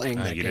be playing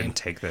that You game. didn't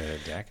take the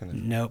deck?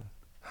 Nope.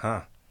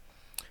 Huh.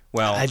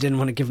 Well, I didn't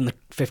want to give them the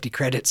 50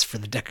 credits for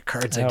the deck of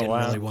cards I Oh, didn't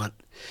wow. really want.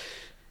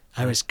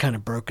 I was kind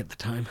of broke at the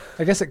time.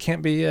 I guess it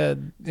can't be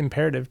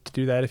imperative to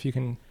do that if you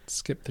can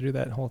skip through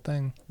that whole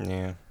thing.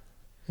 yeah.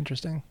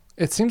 Interesting.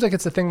 It seems like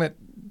it's a thing that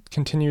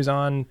continues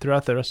on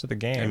throughout the rest of the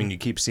game. I mean, you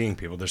keep seeing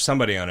people. There's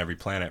somebody on every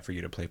planet for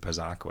you to play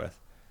Pazak with.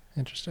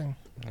 Interesting.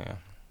 Yeah.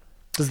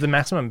 Does the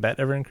maximum bet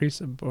ever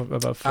increase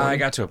above 40? I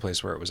got to a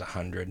place where it was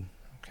 100.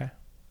 Okay.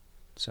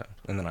 So,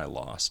 and then I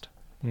lost.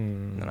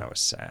 And then I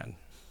was sad.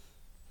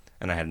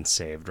 And I hadn't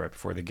saved right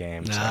before the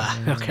game. So.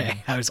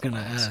 Okay. I was going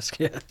to ask.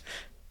 Yeah.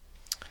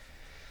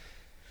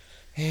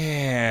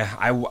 Yeah,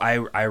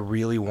 I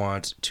really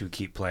want to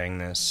keep playing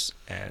this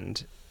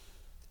and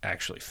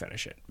actually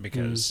finish it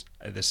because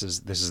this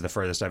is the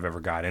furthest I've ever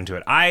got into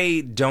it.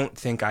 I don't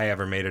think I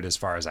ever made it as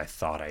far as I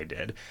thought I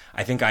did.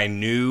 I think I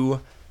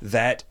knew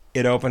that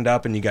it opened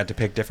up and you got to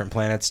pick different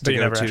planets to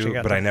go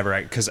to, but I never,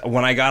 because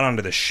when I got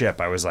onto the ship,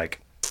 I was like,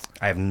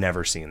 I have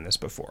never seen this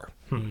before.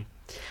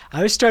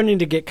 I was starting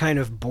to get kind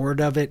of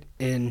bored of it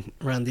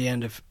around the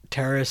end of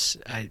Terrace,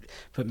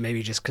 but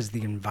maybe just because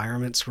the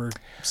environments were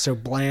so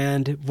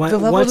bland.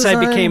 Once I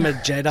became a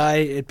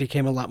Jedi, it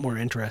became a lot more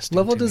interesting.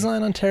 Level to me.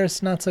 design on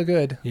Terrace not so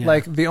good. Yeah.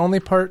 Like the only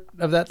part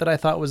of that I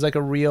thought was like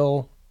a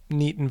real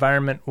neat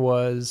environment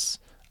was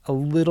a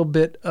little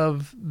bit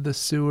of the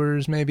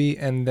sewers maybe,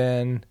 and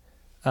then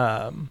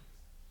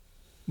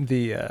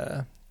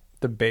the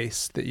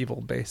base, the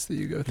evil base that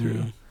you go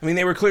through. I mean,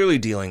 they were clearly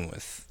dealing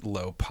with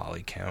low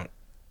poly count.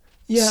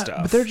 Yeah,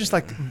 stuff. but they're just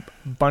like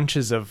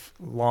bunches of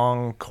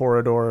long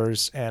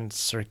corridors and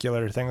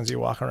circular things you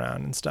walk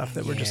around and stuff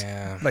that were just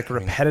like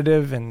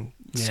repetitive and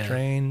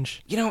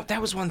strange. You know,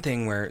 that was one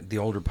thing where the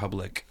Old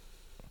Republic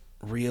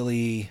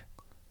really,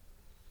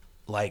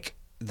 like,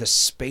 the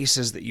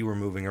spaces that you were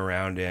moving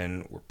around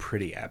in were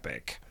pretty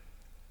epic,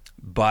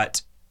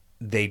 but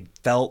they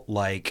felt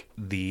like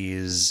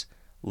these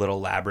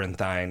little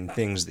labyrinthine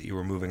things that you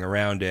were moving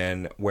around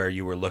in where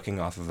you were looking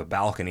off of a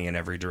balcony in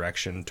every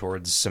direction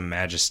towards some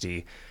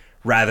majesty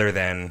rather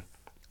than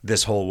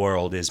this whole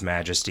world is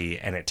majesty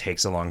and it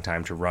takes a long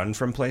time to run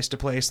from place to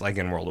place like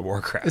in World of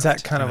Warcraft. Is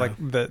that kind of like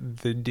the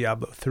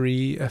Diablo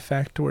 3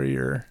 effect where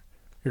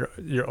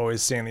you're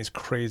always seeing these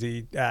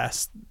crazy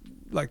ass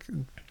like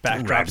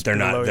backdrops? Right,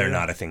 they're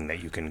not a thing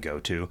that you can go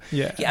to.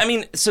 Yeah. I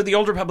mean, so the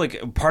Old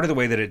Republic, part of the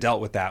way that it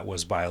dealt with that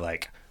was by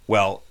like,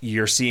 well,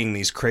 you're seeing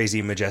these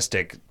crazy,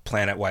 majestic,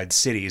 planet-wide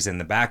cities in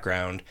the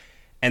background,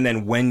 And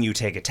then when you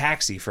take a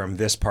taxi from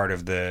this part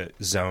of the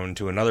zone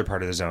to another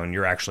part of the zone,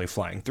 you're actually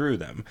flying through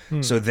them.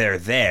 So they're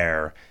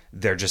there.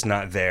 They're just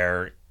not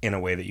there in a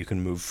way that you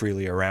can move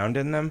freely around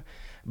in them.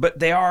 But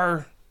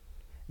they're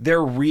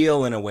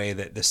real in a way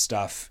that the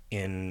stuff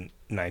in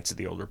Knights of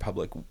the Old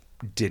Republic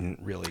didn't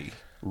really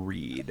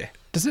read.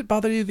 Does it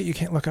bother you that you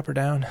can't look up or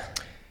down?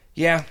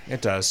 Yeah,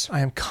 it does.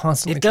 I am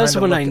constantly It does trying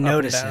to when look I up and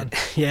notice down.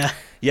 it. Yeah.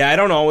 Yeah, I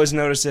don't always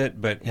notice it,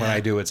 but when Yeah. I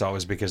do, it's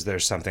always because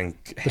there's something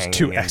hanging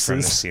two in from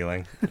the X's.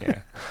 ceiling.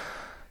 Yeah.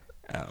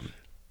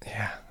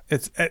 Yeah,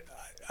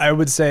 I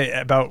would say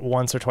about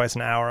once or twice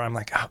an hour, I'm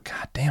like, oh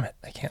god damn it,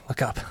 I can't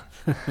look up.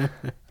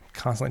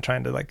 Constantly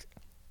trying to like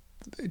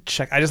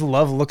check. I just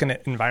love looking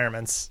at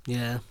environments,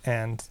 Yeah.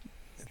 and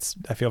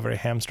I feel very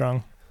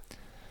hamstrung.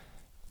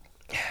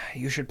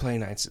 You should play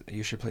Knights.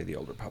 You should play the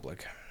Old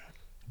Republic.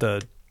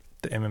 The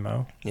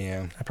MMO.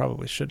 Yeah. I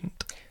probably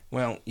shouldn't,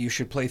 Well, you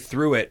should play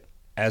through it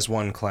as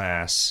one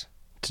class.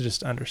 to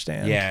just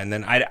understand. Yeah, and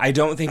then I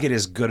don't think it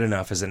is good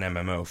enough as an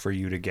MMO for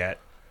you to get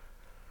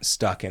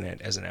stuck in it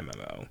as an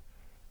MMO.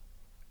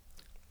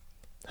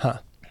 Huh.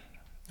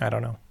 I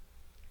don't know.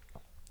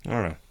 I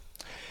don't know.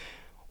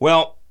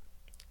 Well,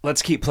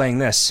 let's keep playing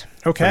this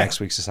Okay. for next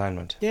week's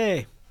assignment.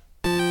 Yay.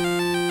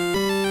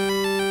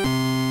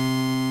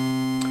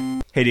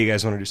 Hey, do you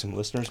guys want to do some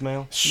listeners'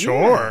 mail?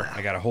 Sure.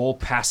 I got a whole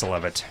passel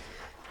of it.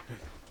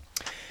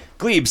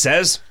 Glebe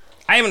says,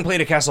 I haven't played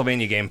a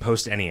Castlevania game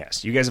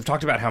post-NES. You guys have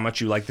talked about how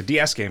much you like the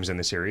DS games in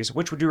the series.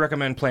 Which would you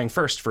recommend playing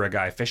first for a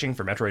guy fishing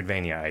for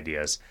Metroidvania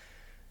ideas?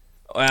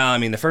 Well, I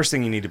mean, the first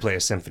thing you need to play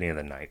is Symphony of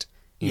the Night.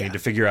 You Yeah. need to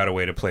figure out a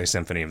way to play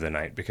Symphony of the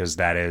Night, because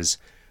that is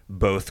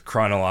both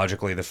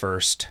chronologically the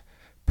first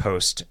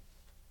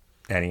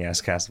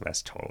post-NES Castlevania.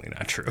 That's totally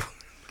not true.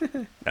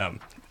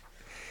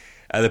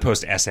 The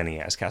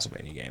post-SNES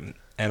Castlevania game.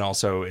 And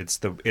also, it's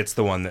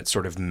the one that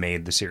sort of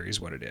made the series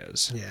what it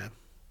is. Yeah.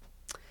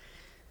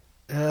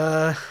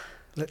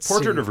 Let's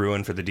Portrait see. of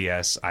Ruin for the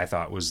DS, I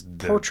thought was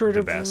the Portrait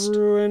of best.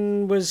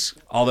 Ruin was.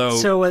 Although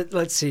So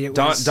let's see. It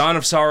was Dawn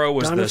of Sorrow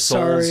was Dawn the of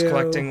Souls Sorrow.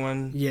 collecting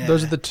one. Yeah.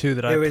 Those are the two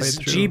that I It played was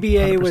through.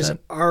 GBA was 100%.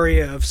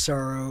 Aria of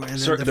Sorrow, and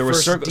then the There was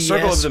first Circle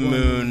of the DS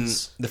Moon.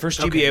 was- The first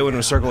Okay, GBA one yeah,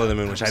 was Circle of the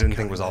Moon, that which I didn't think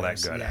kind was of all that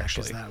those. good, Yeah, 'cause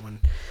actually. that one.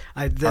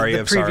 Aria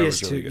The of Sorrow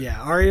previous was really two, good.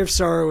 yeah, Aria of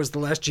Sorrow was the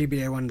last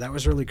GBA one. That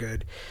was really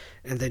good.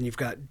 And then you've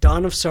got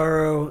Dawn of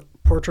Sorrow,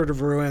 Portrait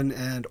of Ruin,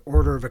 and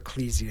Order of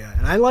Ecclesia.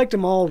 And I liked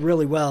them all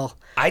really well.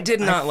 I did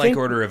not like think-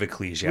 Order of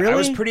Ecclesia. Really? I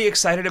was pretty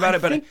excited about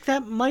it, but I think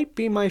that might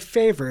be my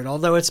favorite,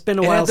 although it's been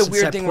a it while had the since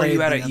weird I thing where played you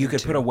had the you other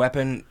could put two. a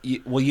weapon.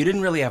 Well, you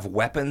didn't really have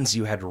weapons.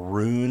 You had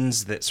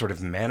runes that sort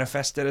of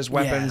manifested as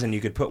weapons, Yeah. and you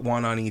could put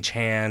one on each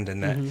hand,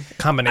 and that.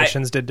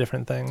 Combinations did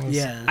different things.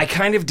 Yeah. I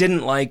kind of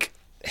didn't like.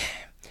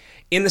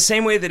 In the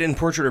same way that in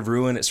Portrait of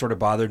Ruin, it sort of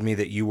bothered me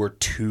that you were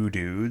two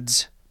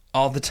dudes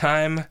all the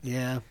time.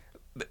 Yeah.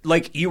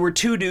 Like, you were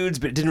two dudes,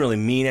 but it didn't really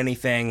mean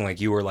anything. Like,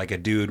 you were like a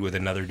dude with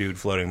another dude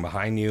floating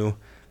behind you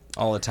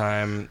all the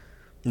time,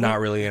 not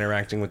really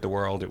interacting with the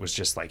world. It was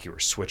just like you were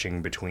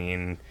switching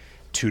between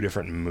two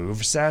different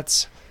move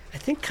sets. I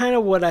think kind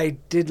of what I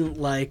didn't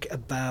like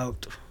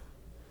about.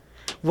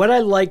 What I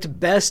liked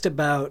best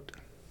about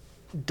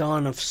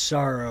Dawn of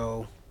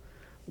Sorrow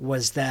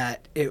was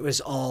that it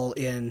was all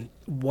in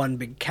one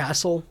big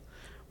castle,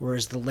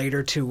 whereas the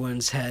later two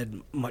ones had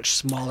much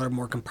smaller,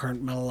 more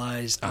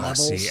compartmentalized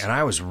levels. See, and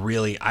I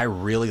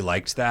really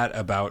liked that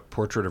about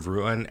Portrait of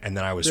Ruin, and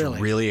then I was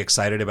Really? really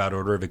excited about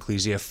Order of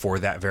Ecclesia for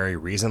that very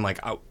reason. Like,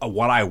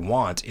 what I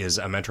want is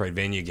a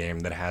Metroidvania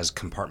game that has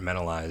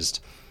compartmentalized,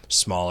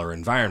 smaller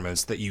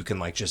environments that you can,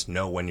 like, just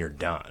know when you're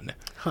done.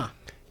 Huh.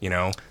 You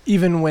know?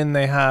 Even when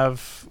they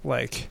have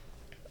like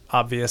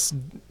obvious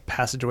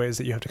passageways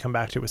that you have to come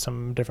back to with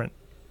some different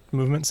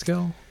movement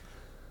skill.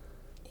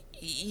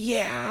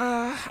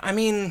 Yeah, I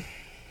mean,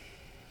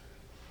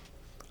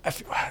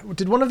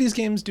 Did one of these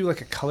games do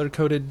like a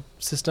color-coded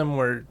system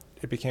where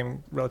it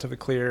became relatively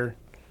clear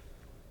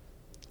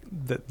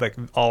that like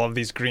all of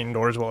these green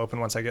doors will open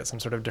once I get some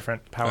sort of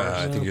different powers?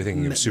 I think you're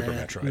thinking of Super Me-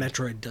 Metroid.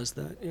 Metroid does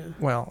that, yeah.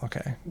 Well,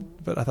 okay,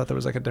 but I thought there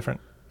was like a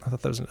different. I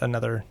thought there was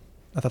another.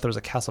 I thought there was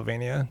a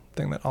Castlevania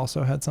thing that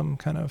also had some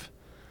kind of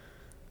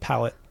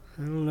palette.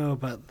 I don't know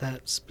about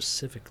that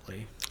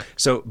specifically.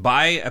 So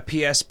buy a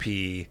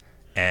PSP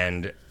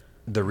and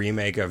the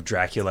remake of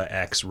Dracula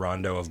X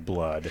Rondo of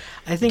Blood.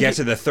 I think Get it-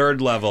 to the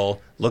third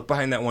level, look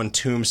behind that one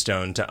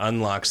tombstone to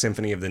unlock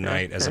Symphony of the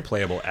Night as a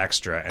playable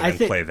extra, and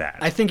then play that.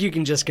 I think you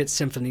can just get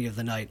Symphony of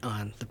the Night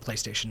on the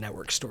PlayStation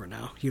Network store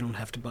now. You don't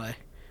have to buy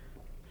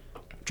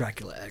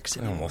Dracula X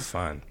Oh, anymore. well,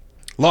 fun.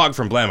 Log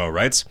from Blamo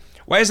writes,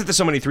 why is it that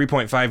so many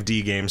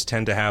 3.5D games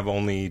tend to have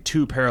only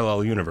two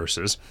parallel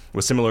universes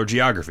with similar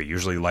geography,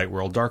 usually light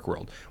world, dark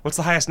world? What's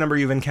the highest number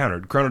you've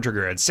encountered? Chrono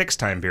Trigger had 6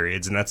 time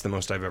periods, and that's the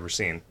most I've ever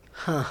seen.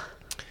 Huh.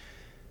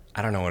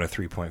 I don't know what a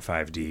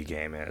 3.5D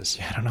game is.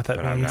 Yeah, I don't know what that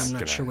But I'm means. I'm not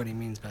gonna- sure what he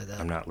means by that.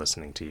 I'm not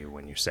listening to you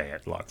when you say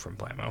it, Log from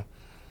Blamo.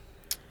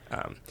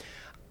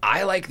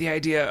 I like the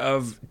idea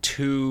of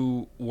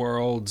two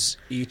worlds,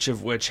 each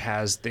of which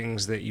has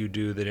things that you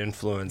do that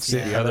influence the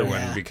Yeah, other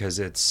yeah. one, because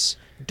it's...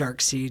 Dark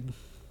Seed.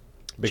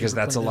 because Did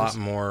you ever that's a play lot those?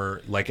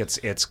 more like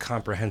it's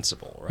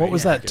comprehensible, right? What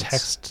was Yeah. that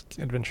text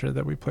adventure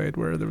that we played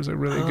where there was a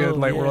really good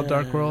Light World,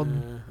 Dark World I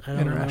don't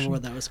remember interaction?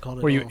 what that was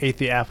called. Where at you all. ate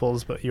the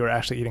apples, but you were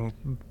actually eating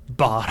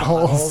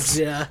bottles.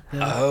 Yeah.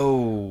 yeah.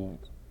 Oh,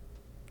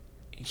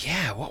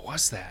 yeah. What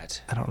was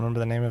that? I don't remember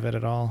the name of it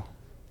at all.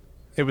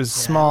 It was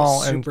Yeah, it small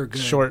was and super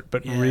good. short,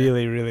 but Yeah.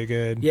 really, really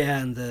good. Yeah,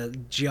 and the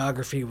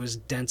geography was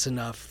dense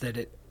enough that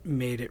it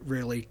made it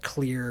really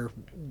clear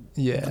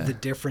Yeah. the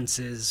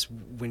differences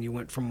when you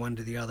went from one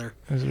to the other.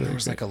 It was really There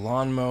was good. like a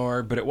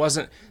lawnmower, but it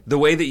wasn't the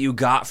way that you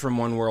got from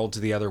one world to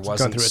the other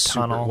wasn't through a super,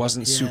 tunnel.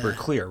 wasn't Yeah. super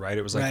clear, right?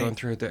 It was like Right. going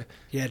through the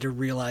You had to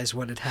realize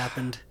what had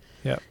happened.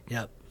 Yep.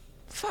 Yep.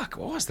 fuck.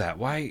 What was that?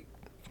 Why?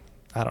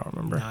 I don't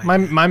remember. No my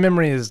idea. my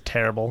memory is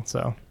terrible,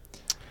 so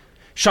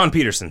Sean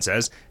Peterson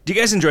says, "Do you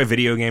guys enjoy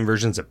video game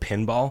versions of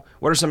pinball?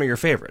 What are some of your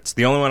favorites?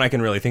 The only one I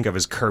can really think of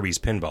is Kirby's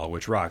Pinball,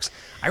 which rocks.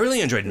 I really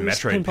enjoyed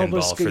Metroid was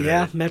Pinball good. for the.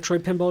 Yeah,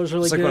 Metroid Pinball was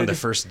really It's like good. one of the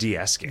first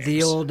DS games.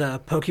 The old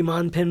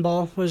Pokemon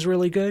Pinball was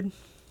really good.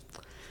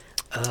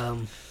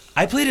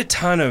 I played a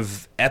ton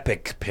of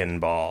Epic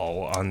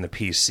Pinball on the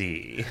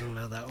PC. I don't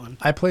know that one.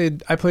 I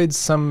played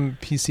some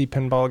PC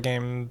pinball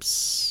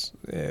games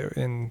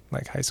in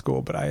like high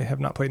school, but I have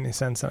not played any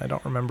since, and I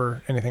don't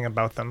remember anything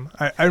about them.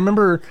 I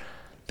remember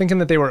thinking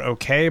that they were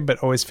okay, but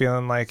always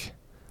feeling like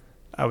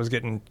I was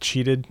getting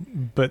cheated.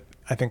 But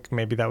I think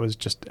maybe that was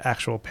just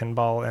actual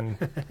pinball, and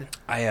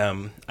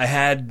I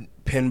had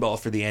pinball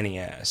for the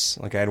NES.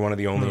 Like I had one of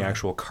the only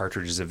actual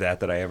cartridges of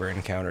that I ever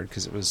encountered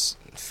because it was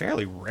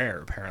fairly rare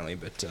apparently,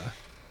 but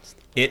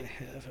it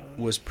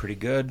was pretty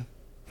good.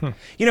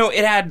 You know,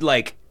 it had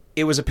like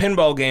it was a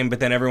pinball game, but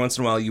then every once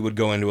in a while you would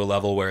go into a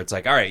level where it's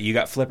like, all right, you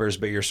got flippers,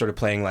 but you're sort of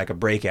playing like a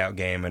breakout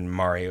game, and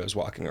Mario is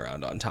walking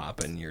around on top,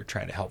 and you're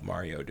trying to help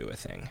Mario do a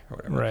thing or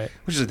whatever. Right.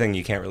 Which is a thing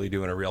you can't really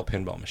do in a real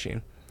pinball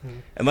machine.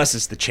 Unless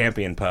it's the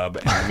champion pub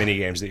and the mini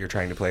games that you're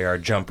trying to play are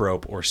jump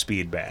rope or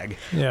speed bag.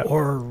 yeah.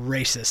 Or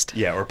racist.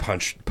 Yeah, or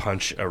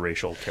punch a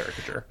racial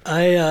caricature,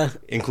 I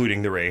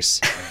including the race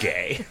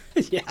gay.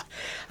 yeah,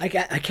 I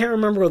can't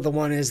remember what the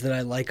one is that I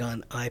like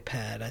on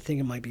iPad. I think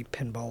it might be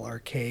Pinball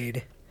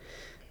Arcade,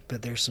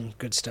 but there's some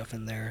good stuff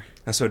in there.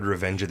 I also had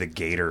Revenge of the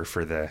Gator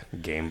for the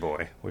Game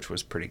Boy, which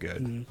was pretty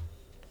good.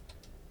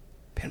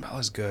 Pinball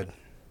is good.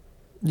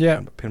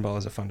 Yeah. Pinball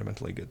is a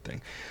fundamentally good thing.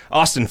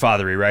 Austin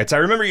Fothery writes, I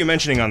remember you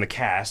mentioning on the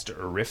cast,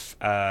 or riff,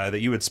 that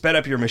you would sped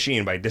up your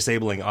machine by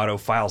disabling auto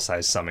file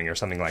size summing or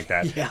something like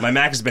that. Yeah. My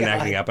Mac has been God.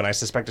 acting up, and I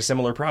suspect a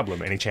similar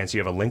problem. Any chance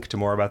you have a link to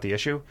more about the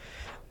issue?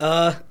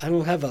 I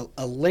don't have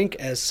a link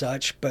as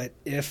such, but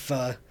if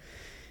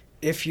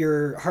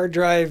your hard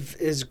drive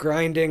is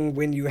grinding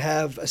when you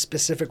have a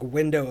specific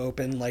window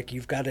open, like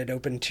you've got it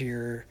open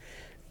to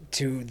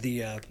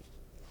the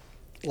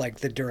like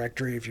the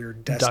directory of your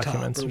desktop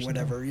Documents or or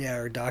whatever, yeah,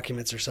 or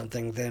documents or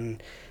something,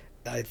 then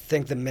I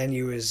think the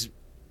menu is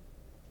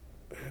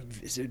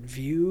it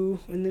view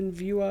and then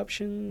view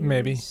options,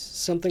 Maybe.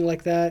 something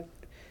like that.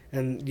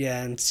 And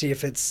yeah, and see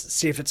if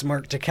it's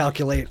marked to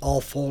calculate all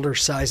folder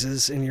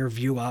sizes in your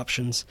view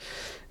options,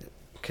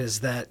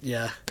 because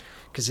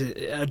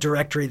a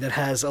directory that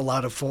has a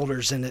lot of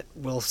folders in it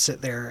will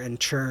sit there and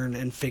churn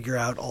and figure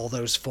out all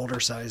those folder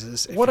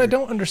sizes. What I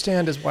don't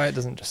understand is why it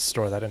doesn't just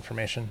store that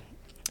information.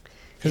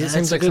 Yeah, it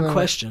seems that's a like good something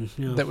question.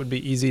 Yeah. that would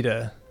be easy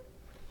to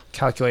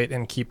calculate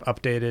and keep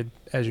updated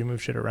as you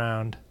move shit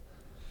around.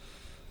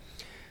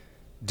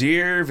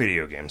 Dear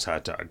Video Games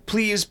Hot Dog,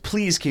 please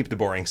keep the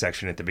boring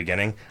section at the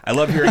beginning. I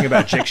love hearing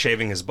about Jake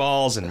shaving his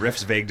balls and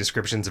Riff's vague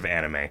descriptions of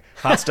anime.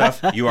 Hot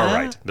stuff, you are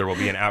right. There will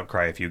be an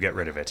outcry if you get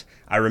rid of it.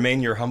 I remain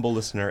your humble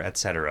listener,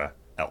 etc.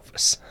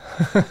 Elvis.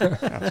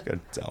 That's good.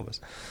 It's Elvis.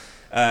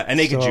 A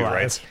Naked Still Jew alive.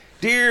 writes,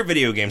 Dear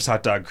Video Games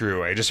Hot Dog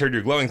Crew, I just heard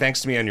your glowing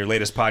thanks to me on your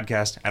latest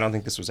podcast. I don't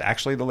think this was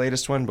actually the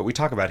latest one, but we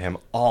talk about him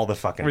all the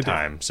fucking We do.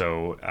 time,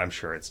 so I'm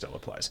sure it still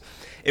applies.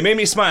 It made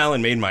me smile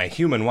and made my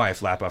human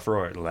wife laugh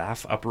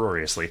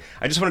uproariously.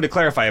 I just wanted to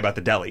clarify about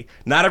the deli.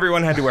 Not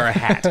everyone had to wear a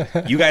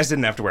hat. You guys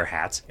didn't have to wear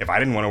hats. If I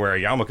didn't want to wear a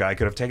yarmulke, I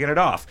could have taken it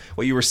off.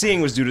 What you were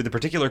seeing was due to the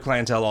particular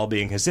clientele all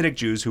being Hasidic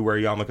Jews who wear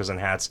yarmulkes and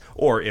hats,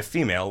 or, if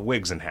female,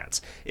 wigs and hats.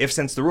 If,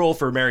 since the rule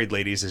for married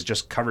ladies is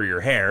just cover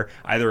your hair,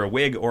 either a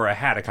wig or a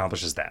hat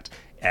accomplishes that.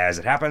 As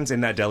it happens,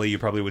 in that deli, you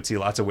probably would see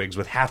lots of wigs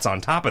with hats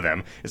on top of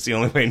them. It's the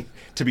only way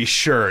to be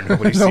sure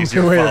nobody sees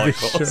your way to be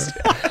follicles.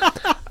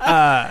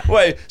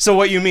 Wait, so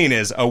what you mean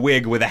is a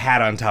wig with a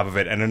hat on top of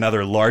it and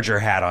another larger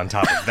hat on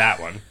top of that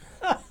one.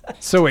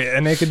 So wait,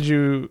 a naked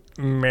Jew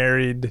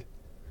married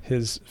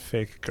his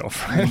fake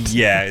girlfriend,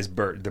 Yeah, is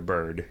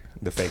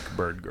the fake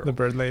bird girl. the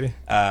bird lady.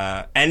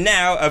 And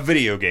now a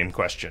video game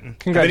question. Have any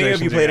of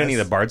Congratulations, you played you any of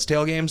guys. the Bard's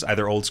Tale games,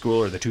 either old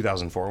school or the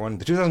 2004 one?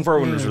 The 2004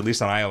 one was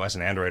released on iOS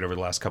and Android over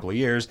the last couple of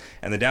years,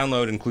 and the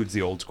download includes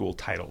the old school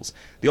titles.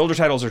 The older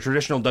titles are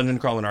traditional dungeon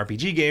crawl and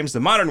RPG games. The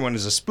modern one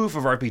is a spoof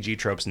of RPG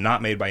tropes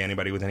not made by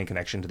anybody with any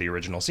connection to the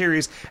original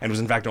series, and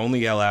was in fact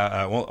only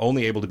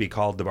able to be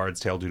called The Bard's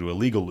Tale due to a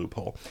legal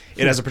loophole.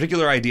 It has a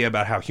particular idea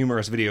about how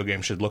humorous video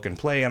games should look and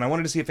play, and I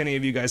wanted to see see if any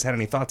of you guys had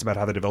any thoughts about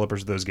how the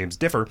developers of those games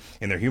differ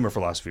in their humor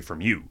philosophy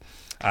from you.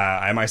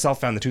 I myself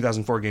found the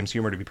 2004 game's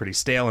humor to be pretty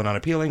stale and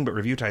unappealing, but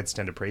review tides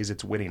tend to praise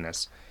its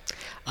wittiness.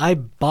 I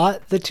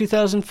bought the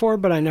 2004,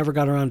 but I never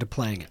got around to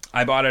playing it.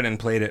 I bought it and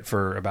played it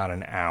for about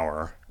an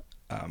hour.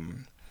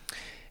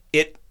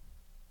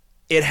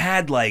 It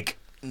had like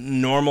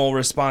normal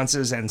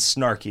responses and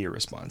snarky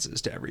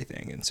responses to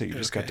everything, and so you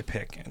just got to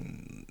pick.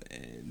 And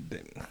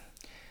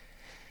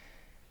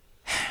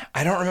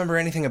I don't remember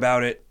anything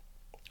about it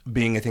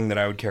being a thing that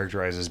I would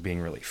characterize as being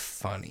really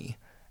funny,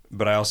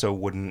 but I also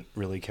wouldn't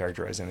really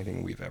characterize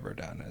anything we've ever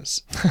done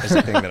as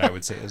a thing that I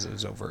would say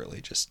is overtly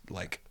just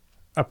like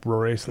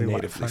uproariously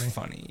natively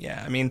funny.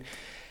 Yeah, I mean,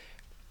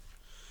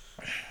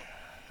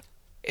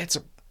 it's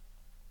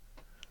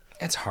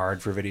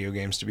hard for video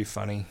games to be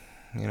funny,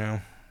 you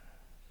know.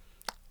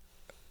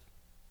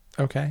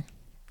 Okay,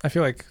 I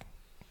feel like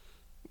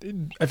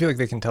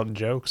they can tell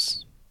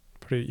jokes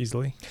pretty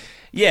easily.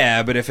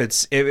 Yeah, but if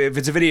it's a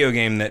video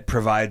game that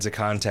provides a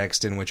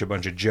context in which a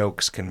bunch of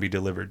jokes can be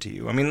delivered to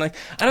you, I mean, like,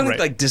 I don't think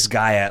like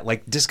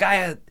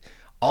Disgaea,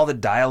 all the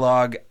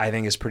dialogue I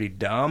think is pretty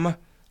dumb,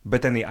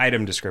 but then the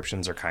item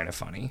descriptions are kind of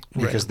funny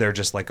because they're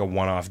just like a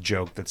one-off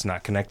joke that's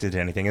not connected to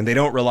anything, and they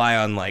don't rely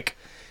on like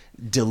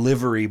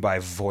delivery by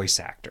voice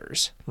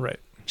actors. Right.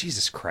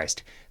 Jesus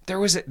Christ, there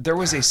was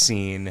a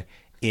scene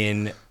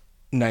in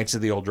Knights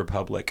of the Old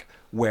Republic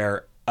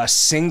where a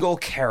single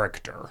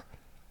character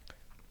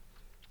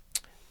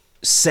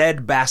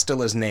said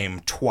Bastila's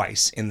name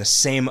twice in the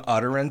same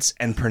utterance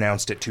and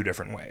pronounced it two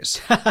different ways.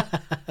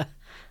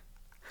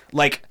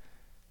 Like,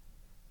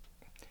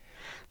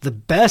 the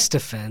best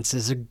defense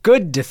is a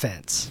good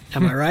defense.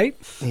 Am I right?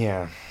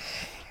 Yeah.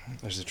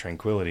 There's a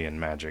tranquility in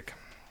magic.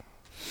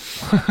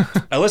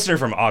 A listener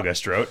from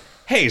August wrote,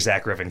 "Hey,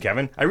 Zach, Riff, and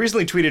Kevin. I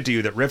recently tweeted to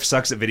you that Riff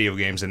sucks at video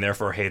games and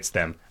therefore hates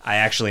them. I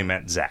actually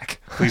meant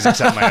Zach. Please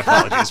accept my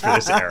apologies for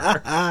this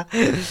error."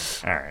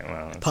 All right,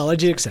 well.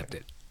 Apology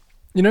accepted.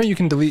 You know, you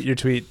can delete your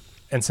tweet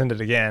and send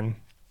it again,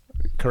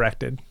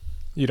 corrected.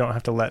 You don't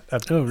have to let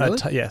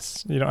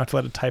yes, you don't have to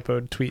let a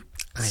typoed tweet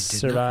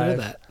survive. I did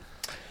not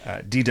know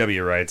that.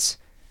 DW writes,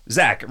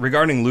 "Zach,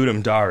 regarding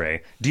Ludum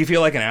Dare, do you feel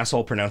like an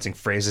asshole pronouncing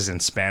phrases in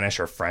Spanish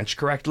or French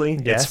correctly?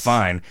 Yes. It's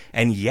fine.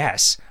 And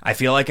yes, I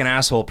feel like an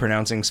asshole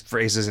pronouncing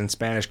phrases in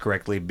Spanish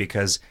correctly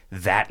because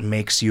that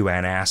makes you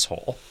an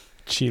asshole."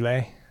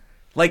 Chile.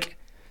 Like,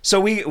 so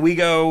we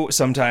go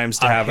sometimes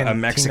to have a Argentina.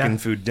 Mexican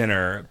food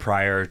dinner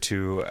prior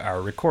to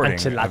our recording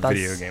Enchiladas. of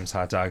Video Games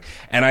Hot Dog.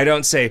 And I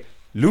don't say,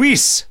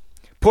 "Luis,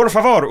 por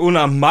favor,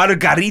 una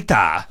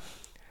margarita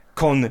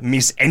con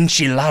mis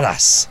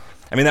enchiladas."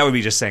 I mean, that would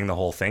be just saying the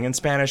whole thing in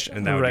Spanish,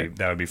 and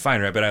that would be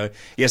fine, right? But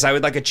I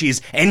would like a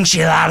cheese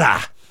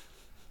enchilada.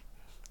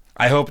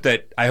 I hope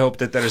that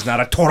there is not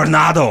a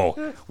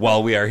tornado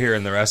while we are here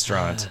in the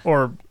restaurant.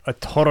 Or a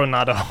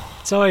toronado.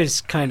 It's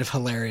always kind of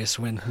hilarious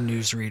when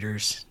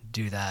newsreaders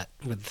do that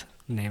with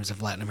names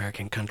of Latin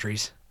American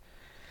countries.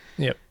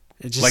 Yep.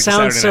 It just Like the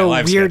sounds Saturday Night so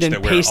Live weird sketch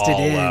and that pasted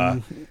we're all,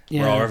 in.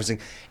 We're all referencing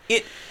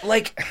it.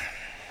 Like,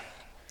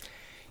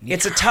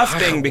 it's a tough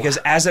thing because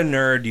as a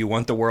nerd, you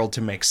want the world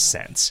to make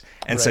sense.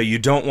 And so you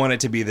don't want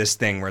it to be this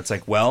thing where it's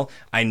like, well,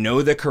 I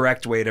know the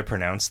correct way to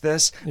pronounce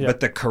this,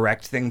 but the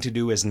correct thing to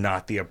do is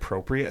not the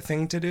appropriate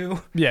thing to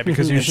do. Yeah,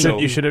 because you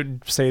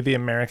should say the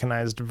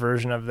Americanized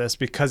version of this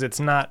because it's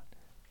not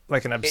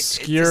like an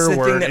obscure it's the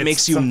word. thing that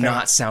makes you something...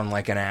 not sound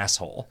like an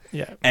asshole.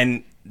 Yeah.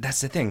 And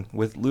that's the thing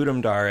with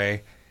Ludum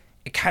Dare.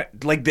 It kind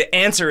of, like, the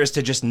answer is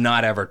to just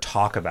not ever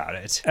talk about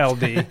it.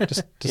 LD.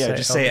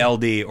 Just say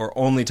LD or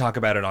only talk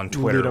about it on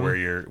Twitter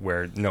Ludum.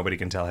 where nobody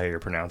can tell how you're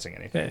pronouncing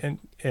anything.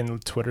 In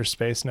Twitter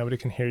space, nobody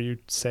can hear you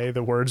say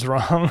the words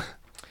wrong.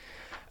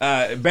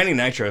 Benny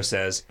Nitro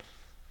says,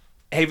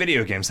 "Hey,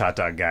 Video Games Hot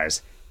Dog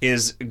guys,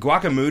 is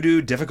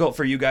Guacamudu difficult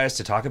for you guys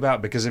to talk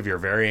about because of your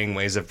varying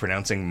ways of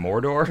pronouncing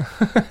Mordor?"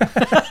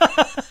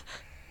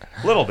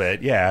 A little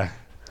bit, yeah.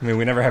 I mean,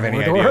 we never have any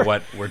Mordor? idea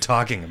what we're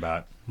talking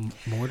about.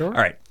 Mordor?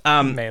 All right.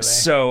 Melee.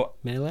 So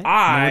Melee?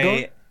 I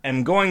Mordor?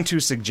 am going to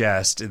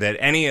suggest that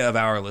any of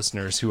our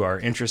listeners who are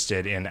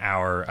interested in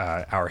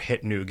our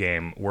hit new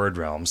game Word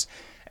Realms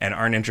and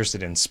aren't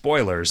interested in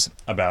spoilers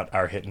about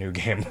our hit new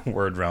game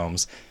Word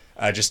Realms,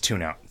 just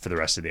tune out for the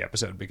rest of the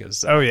episode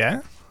because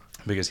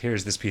because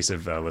here's this piece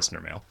of listener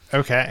mail.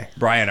 Okay.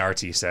 Brian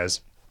RT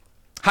says,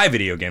 "Hi,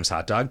 Video Games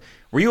Hot Dog.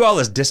 Were you all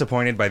as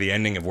disappointed by the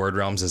ending of Word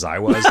Realms as I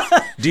was?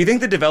 Do you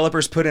think the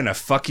developers put in a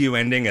fuck you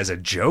ending as a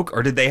joke,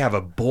 or did they have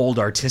a bold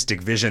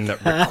artistic vision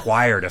that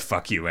required a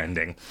fuck you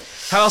ending?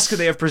 How else could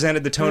they have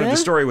presented the tone of the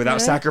story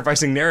without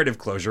sacrificing narrative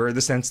closure or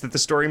the sense that the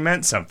story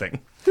meant something?"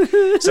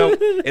 So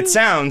it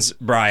sounds,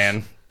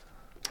 Brian,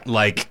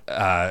 like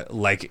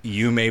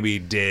you maybe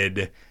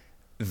did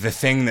the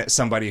thing that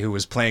somebody who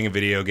was playing a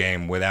video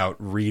game without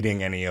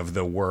reading any of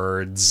the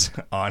words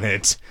on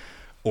it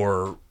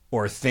or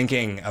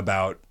thinking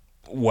about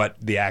what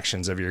the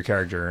actions of your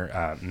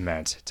character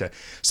meant.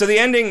 So the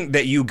ending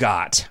that you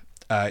got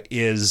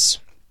is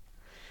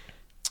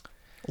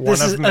One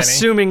This is of many.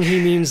 assuming he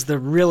means the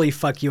really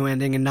fuck you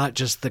ending and not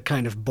just the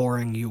kind of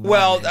boring you want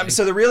Well, ending.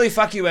 so the really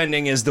fuck you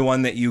ending is the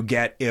one that you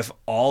get if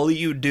all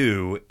you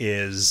do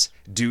is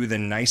do the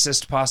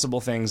nicest possible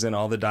things in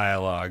all the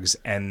dialogues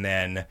and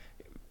then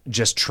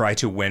just try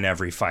to win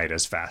every fight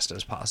as fast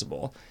as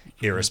possible,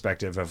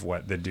 irrespective of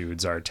what the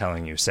dudes are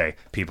telling you. Say,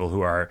 people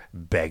who are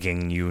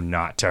begging you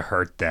not to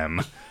hurt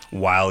them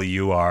while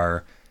you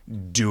are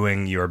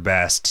doing your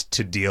best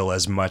to deal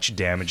as much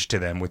damage to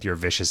them with your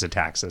vicious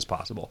attacks as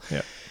possible.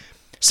 Yeah.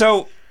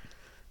 So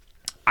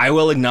I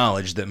will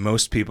acknowledge that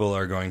most people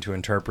are going to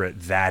interpret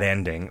that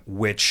ending,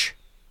 which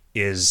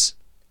is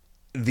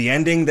the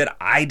ending that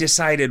I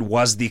decided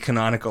was the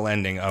canonical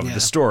ending of Yeah.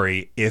 the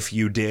story if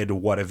you did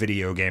what a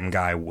video game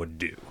guy would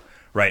do,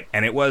 right?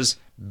 And it was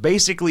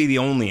basically the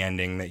only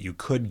ending that you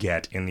could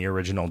get in the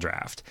original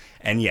draft.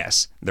 And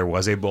yes, there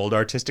was a bold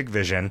artistic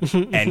vision,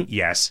 and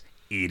yes,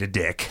 eat a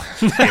dick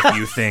if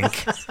you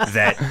think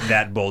that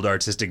that bold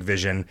artistic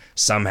vision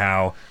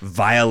somehow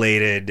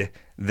violated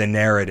the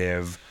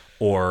narrative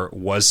or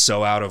was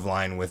so out of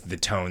line with the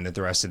tone that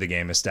the rest of the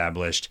game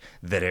established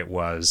that it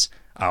was,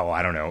 oh,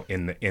 I don't know,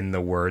 in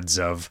the words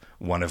of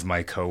one of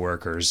my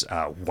coworkers,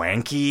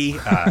 wanky,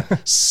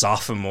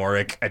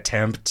 sophomoric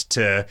attempt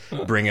to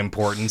bring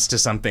importance to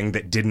something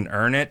that didn't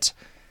earn it.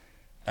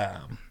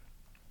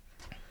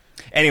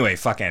 Anyway,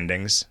 fuck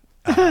endings.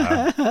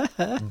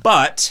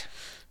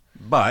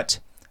 But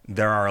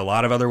there are a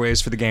lot of other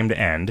ways for the game to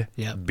end.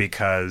 Yep.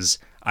 Because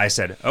I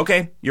said,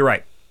 okay, you're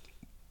right.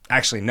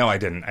 Actually, no, I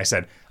didn't. I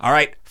said, all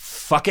right,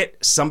 fuck it.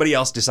 Somebody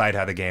else decide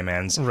how the game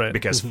ends. Right.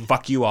 Because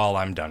fuck you all.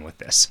 I'm done with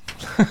this.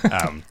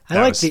 I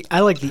like the that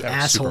was super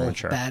asshole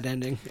mature. bad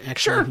ending.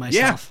 Actually, myself.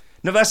 Yeah.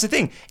 No, that's the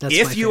thing. That's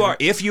if my you favorite.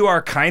 if you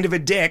are kind of a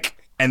dick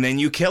and then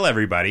you kill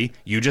everybody,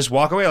 you just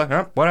walk away like,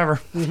 oh,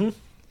 whatever.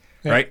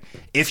 Right?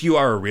 If you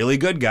are a really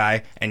good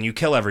guy and you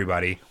kill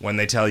everybody, when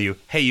they tell you,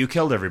 hey, you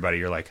killed everybody,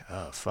 you're like,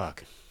 oh,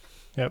 fuck.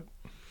 Yep.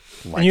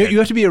 Like And you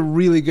have to be a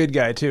really good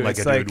guy too. like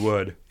It's a dude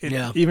would.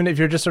 Yeah. Even if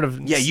you're just sort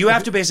of Yeah, you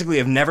have to basically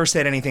have never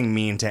said anything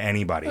mean to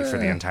anybody for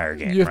the entire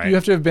game, you have, right? you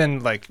have to have been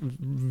like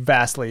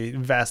vastly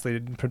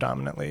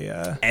predominantly.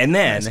 And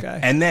then, nice guy.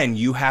 and then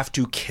you have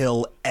to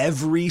kill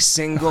every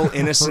single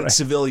innocent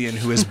civilian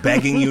who is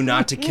begging you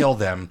not to kill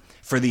them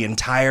for the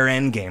entire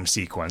end game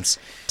sequence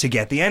to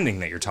get the ending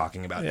that you're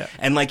talking about. Yeah.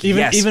 And like, even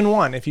yes, even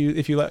one if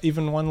you let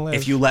even one live.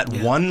 if you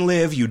let one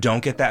live, you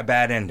don't get that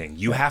bad ending.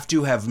 You have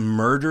to have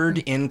murdered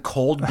in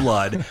cold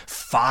blood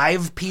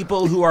 5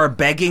 people who are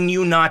begging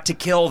you not to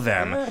kill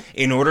them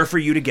in order for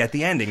you to get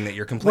the ending that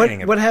you're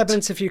complaining about. What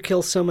happens if you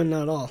kill some and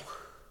not all?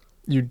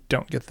 you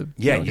don't get the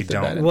Yeah, get you the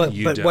don't. bad What,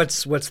 You but don't.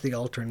 what's the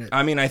alternate?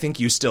 I mean, I think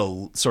you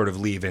still sort of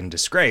leave in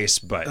disgrace,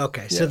 but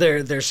Okay, so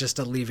there's just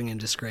a leaving in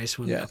disgrace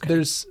one. Yeah, okay.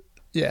 there's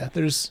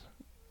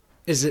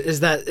Is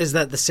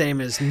that the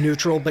same as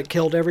neutral but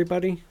killed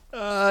everybody?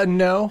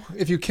 no.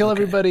 If you kill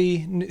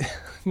everybody,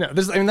 no.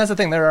 There's that's the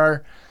thing.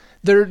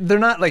 They're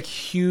not like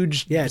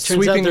huge. Yeah, it turns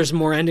sweeping. out there's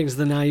more endings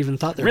than I even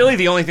thought there really were.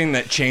 the only thing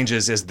that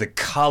changes is the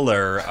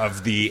color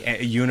of the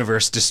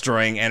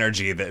universe-destroying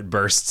energy that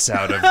bursts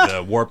out of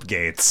the warp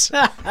gates.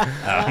 No,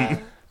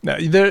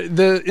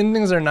 the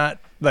endings are not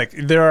like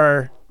there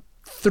are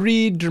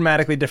 3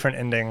 dramatically different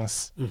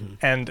endings,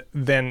 and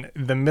then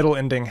the middle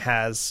ending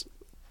has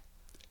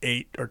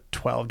 8 or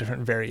 12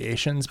 different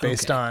variations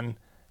based Okay. on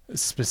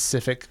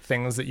specific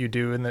things that you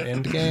do in the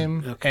end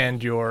game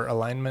and your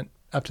alignment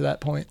up to that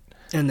point.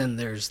 And then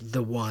there's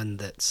the one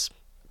that's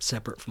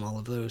separate from all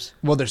of those.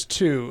 Well, there's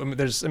 2.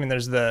 There's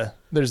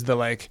the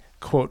like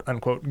quote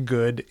unquote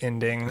good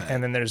ending,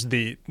 and then there's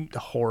the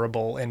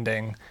horrible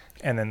ending,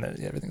 and then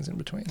everything's in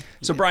between.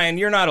 So, Brian,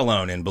 you're not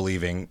alone in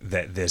believing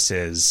that this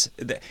is...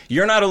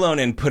 You're not alone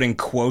in putting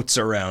quotes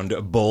around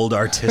bold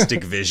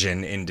artistic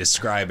vision in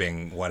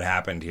describing what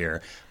happened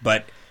here.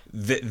 But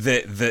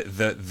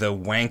the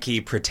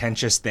wanky,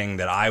 pretentious thing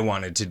that I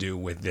wanted to do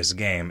with this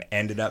game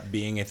ended up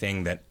being a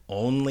thing that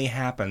only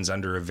happens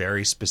under a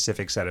very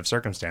specific set of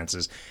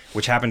circumstances,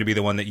 which happened to be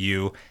the one that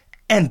you...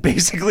 and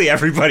basically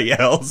everybody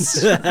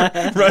else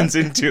runs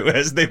into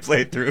as they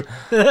play through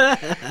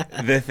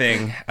the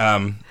thing.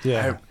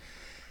 Yeah.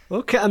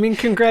 Okay, I mean,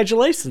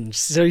 congratulations.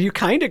 So you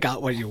kind of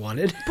got what you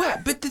wanted.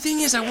 But the thing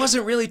is, I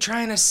wasn't really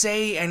trying to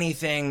say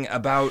anything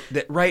about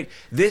that. Right?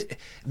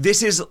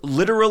 This is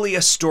literally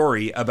a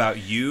story about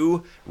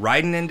you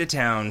riding into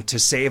town to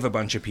save a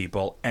bunch of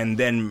people and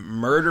then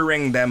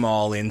murdering them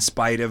all in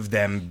spite of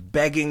them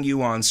begging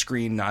you on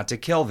screen not to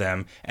kill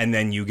them, and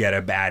then you get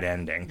a bad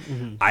ending.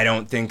 Mm-hmm. I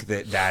don't think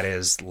that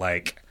is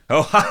like,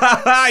 oh, ha,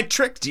 ha, ha, I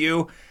tricked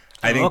you.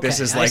 I think this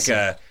okay, is I like see.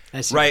 a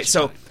I see right. what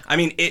So you're I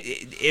mean,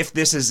 if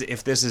this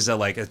is a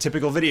like a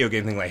typical video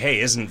game thing, like, hey,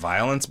 isn't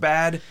violence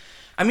bad?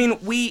 I mean,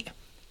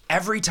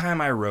 every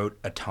time I wrote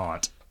a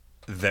taunt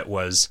that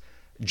was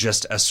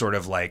just a sort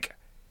of like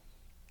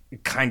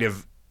kind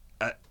of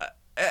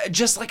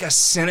just like a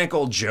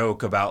cynical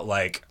joke about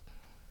like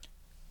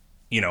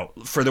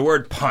for the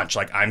word punch,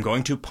 like I'm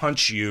going to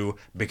punch you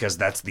because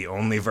that's the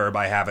only verb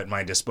I have at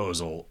my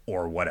disposal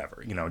or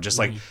whatever, just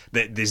like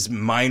these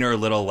minor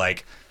little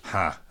like,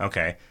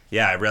 okay.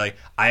 Yeah,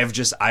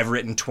 I've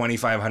written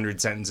 2,500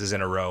 sentences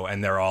in a row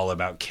and they're all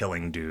about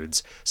killing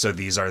dudes. So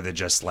these are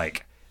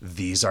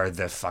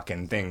the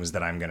fucking things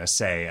that I'm going to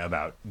say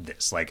about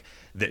this. Like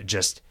that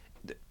just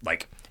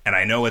like, and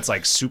I know it's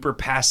like super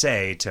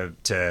passé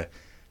to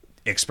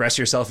express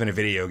yourself in a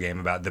video game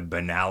about the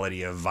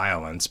banality of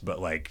violence, but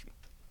like,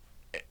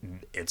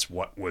 it's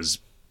what was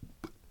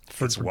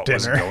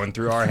going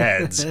through our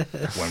heads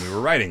when we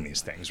were writing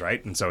these things,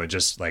 right? And so it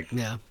just like,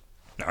 Yeah.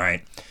 All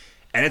right.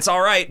 And it's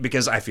all right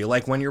because I feel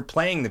like when you're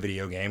playing the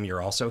video game,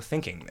 you're also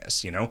thinking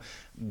this,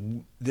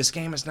 This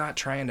game is not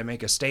trying to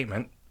make a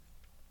statement.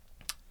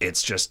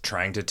 It's just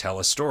trying to tell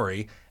a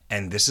story,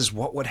 and this is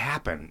what would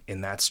happen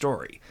in that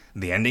story.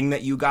 The ending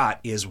that you got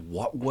is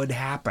what would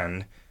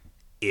happen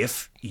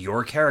if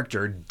your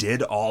character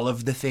did all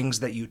of the things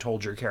that you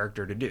told your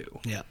character to do.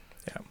 Yeah.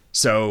 Yeah.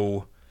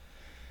 So,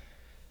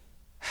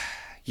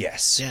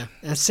 yes. Yeah,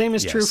 and same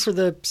is true for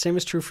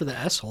the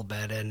asshole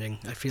bad ending.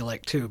 I feel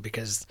like too,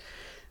 because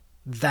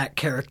that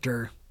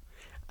character.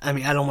 I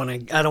mean, I don't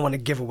want to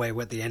give away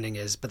what the ending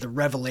is, but the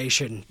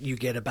revelation you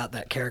get about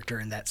that character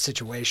in that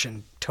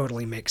situation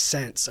totally makes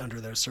sense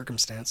under those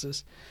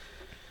circumstances.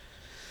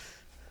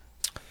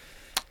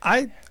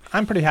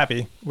 I'm pretty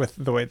happy with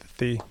the way that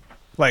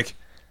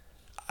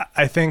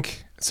I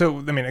think so.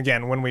 I mean,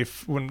 again, when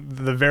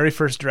the very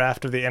first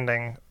draft of the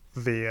ending,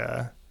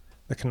 the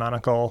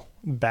canonical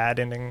bad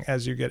ending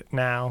as you get it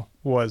now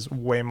was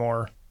way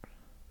more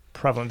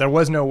prevalent. There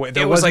was no way.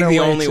 It was like the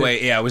only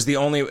way. Yeah, it was the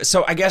only.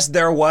 So I guess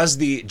there was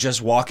the just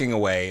walking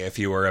away if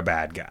you were a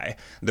bad guy.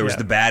 There was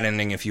the bad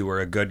ending if you were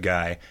a good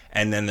guy,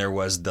 and then there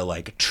was the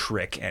like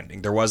trick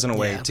ending. There wasn't a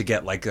way to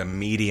get like a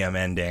medium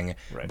ending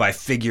by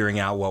figuring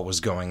out what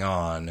was going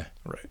on.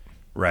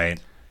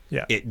 Right.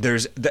 Yeah.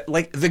 There's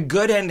the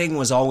good ending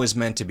was always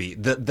meant to be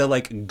the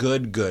like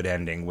good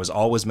ending was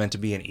always meant to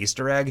be an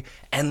Easter egg,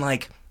 and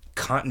like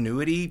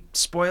continuity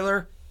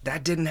spoiler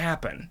that didn't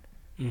happen.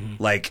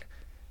 Like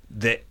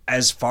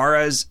as far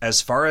as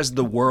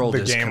the world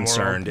is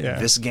concerned,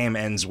 this game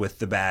ends with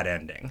the bad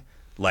ending.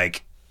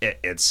 Like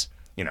it's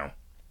this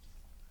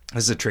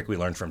is a trick we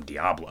learned from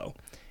Diablo.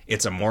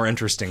 It's a more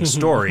interesting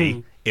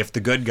story if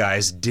the good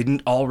guys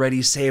didn't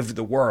already save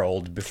the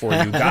world before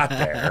you got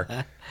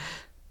there.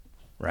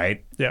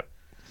 Right? Yep.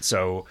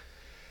 So,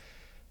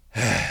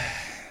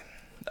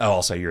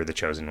 also, you're the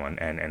chosen one,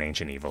 and an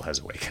ancient evil has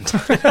awakened.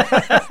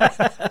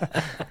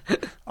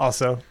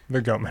 Also,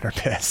 the goatmen are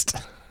pissed.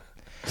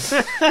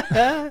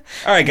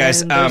 All right,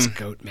 guys. Man,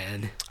 goat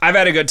man. I've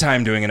had a good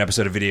time doing an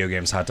episode of Video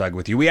Games Hot Dog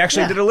with you. We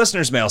actually did a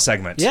listener's mail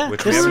segment,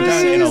 which we haven't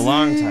done in a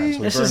long time. So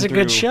this is a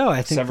good show,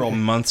 I think. Several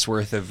months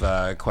worth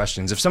of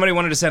questions. If somebody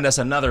wanted to send us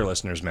another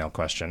listener's mail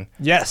question,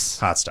 yes,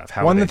 hot stuff.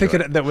 How one would that they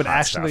do could that would hot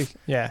actually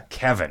stuff.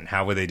 Kevin,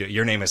 how would they do it?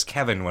 Your name is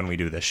Kevin when we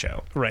do this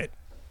show, right?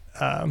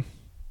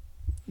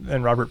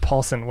 And Robert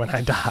Paulson when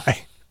I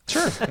die.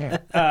 Sure,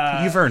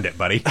 yeah. You've earned it,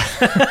 buddy.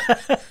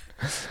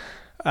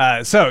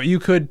 So you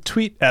could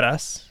tweet at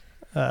us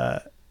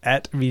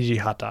at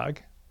VGHotDog.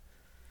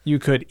 You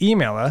could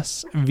email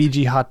us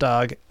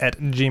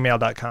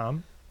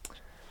vghotdog@gmail.com,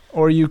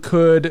 or you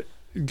could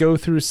go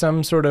through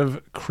some sort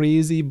of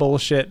crazy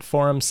bullshit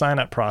forum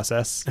sign-up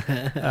process,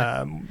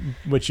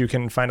 which you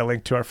can find a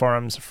link to our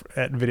forums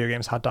at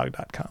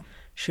videogameshotdog.com.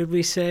 Should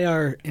we say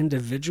our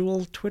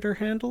individual Twitter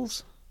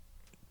handles?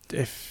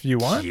 If you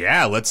want.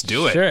 Yeah, let's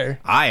do it. Sure.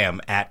 I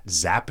am at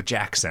Zap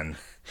Jackson,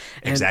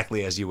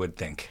 exactly as you would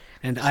think.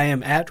 And I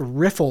am at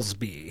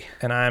Rifflesby.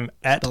 And I'm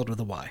at spelled with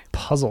a Y.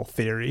 Puzzle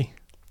Theory.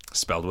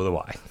 Spelled with a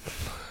Y.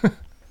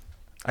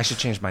 I should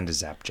change mine to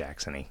Zap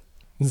Jacksony.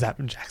 Zap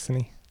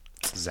Jacksony.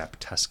 Zap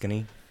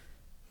Tuscany.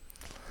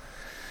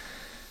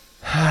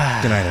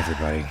 Good night,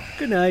 everybody.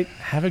 Good night.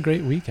 Have a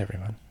great week,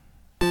 everyone.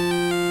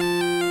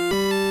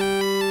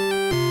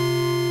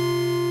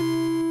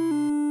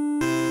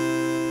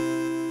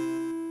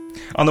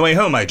 On the way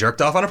home, I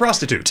jerked off on a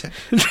prostitute.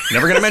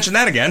 Never going to mention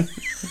that again.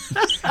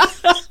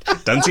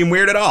 Doesn't seem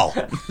weird at all.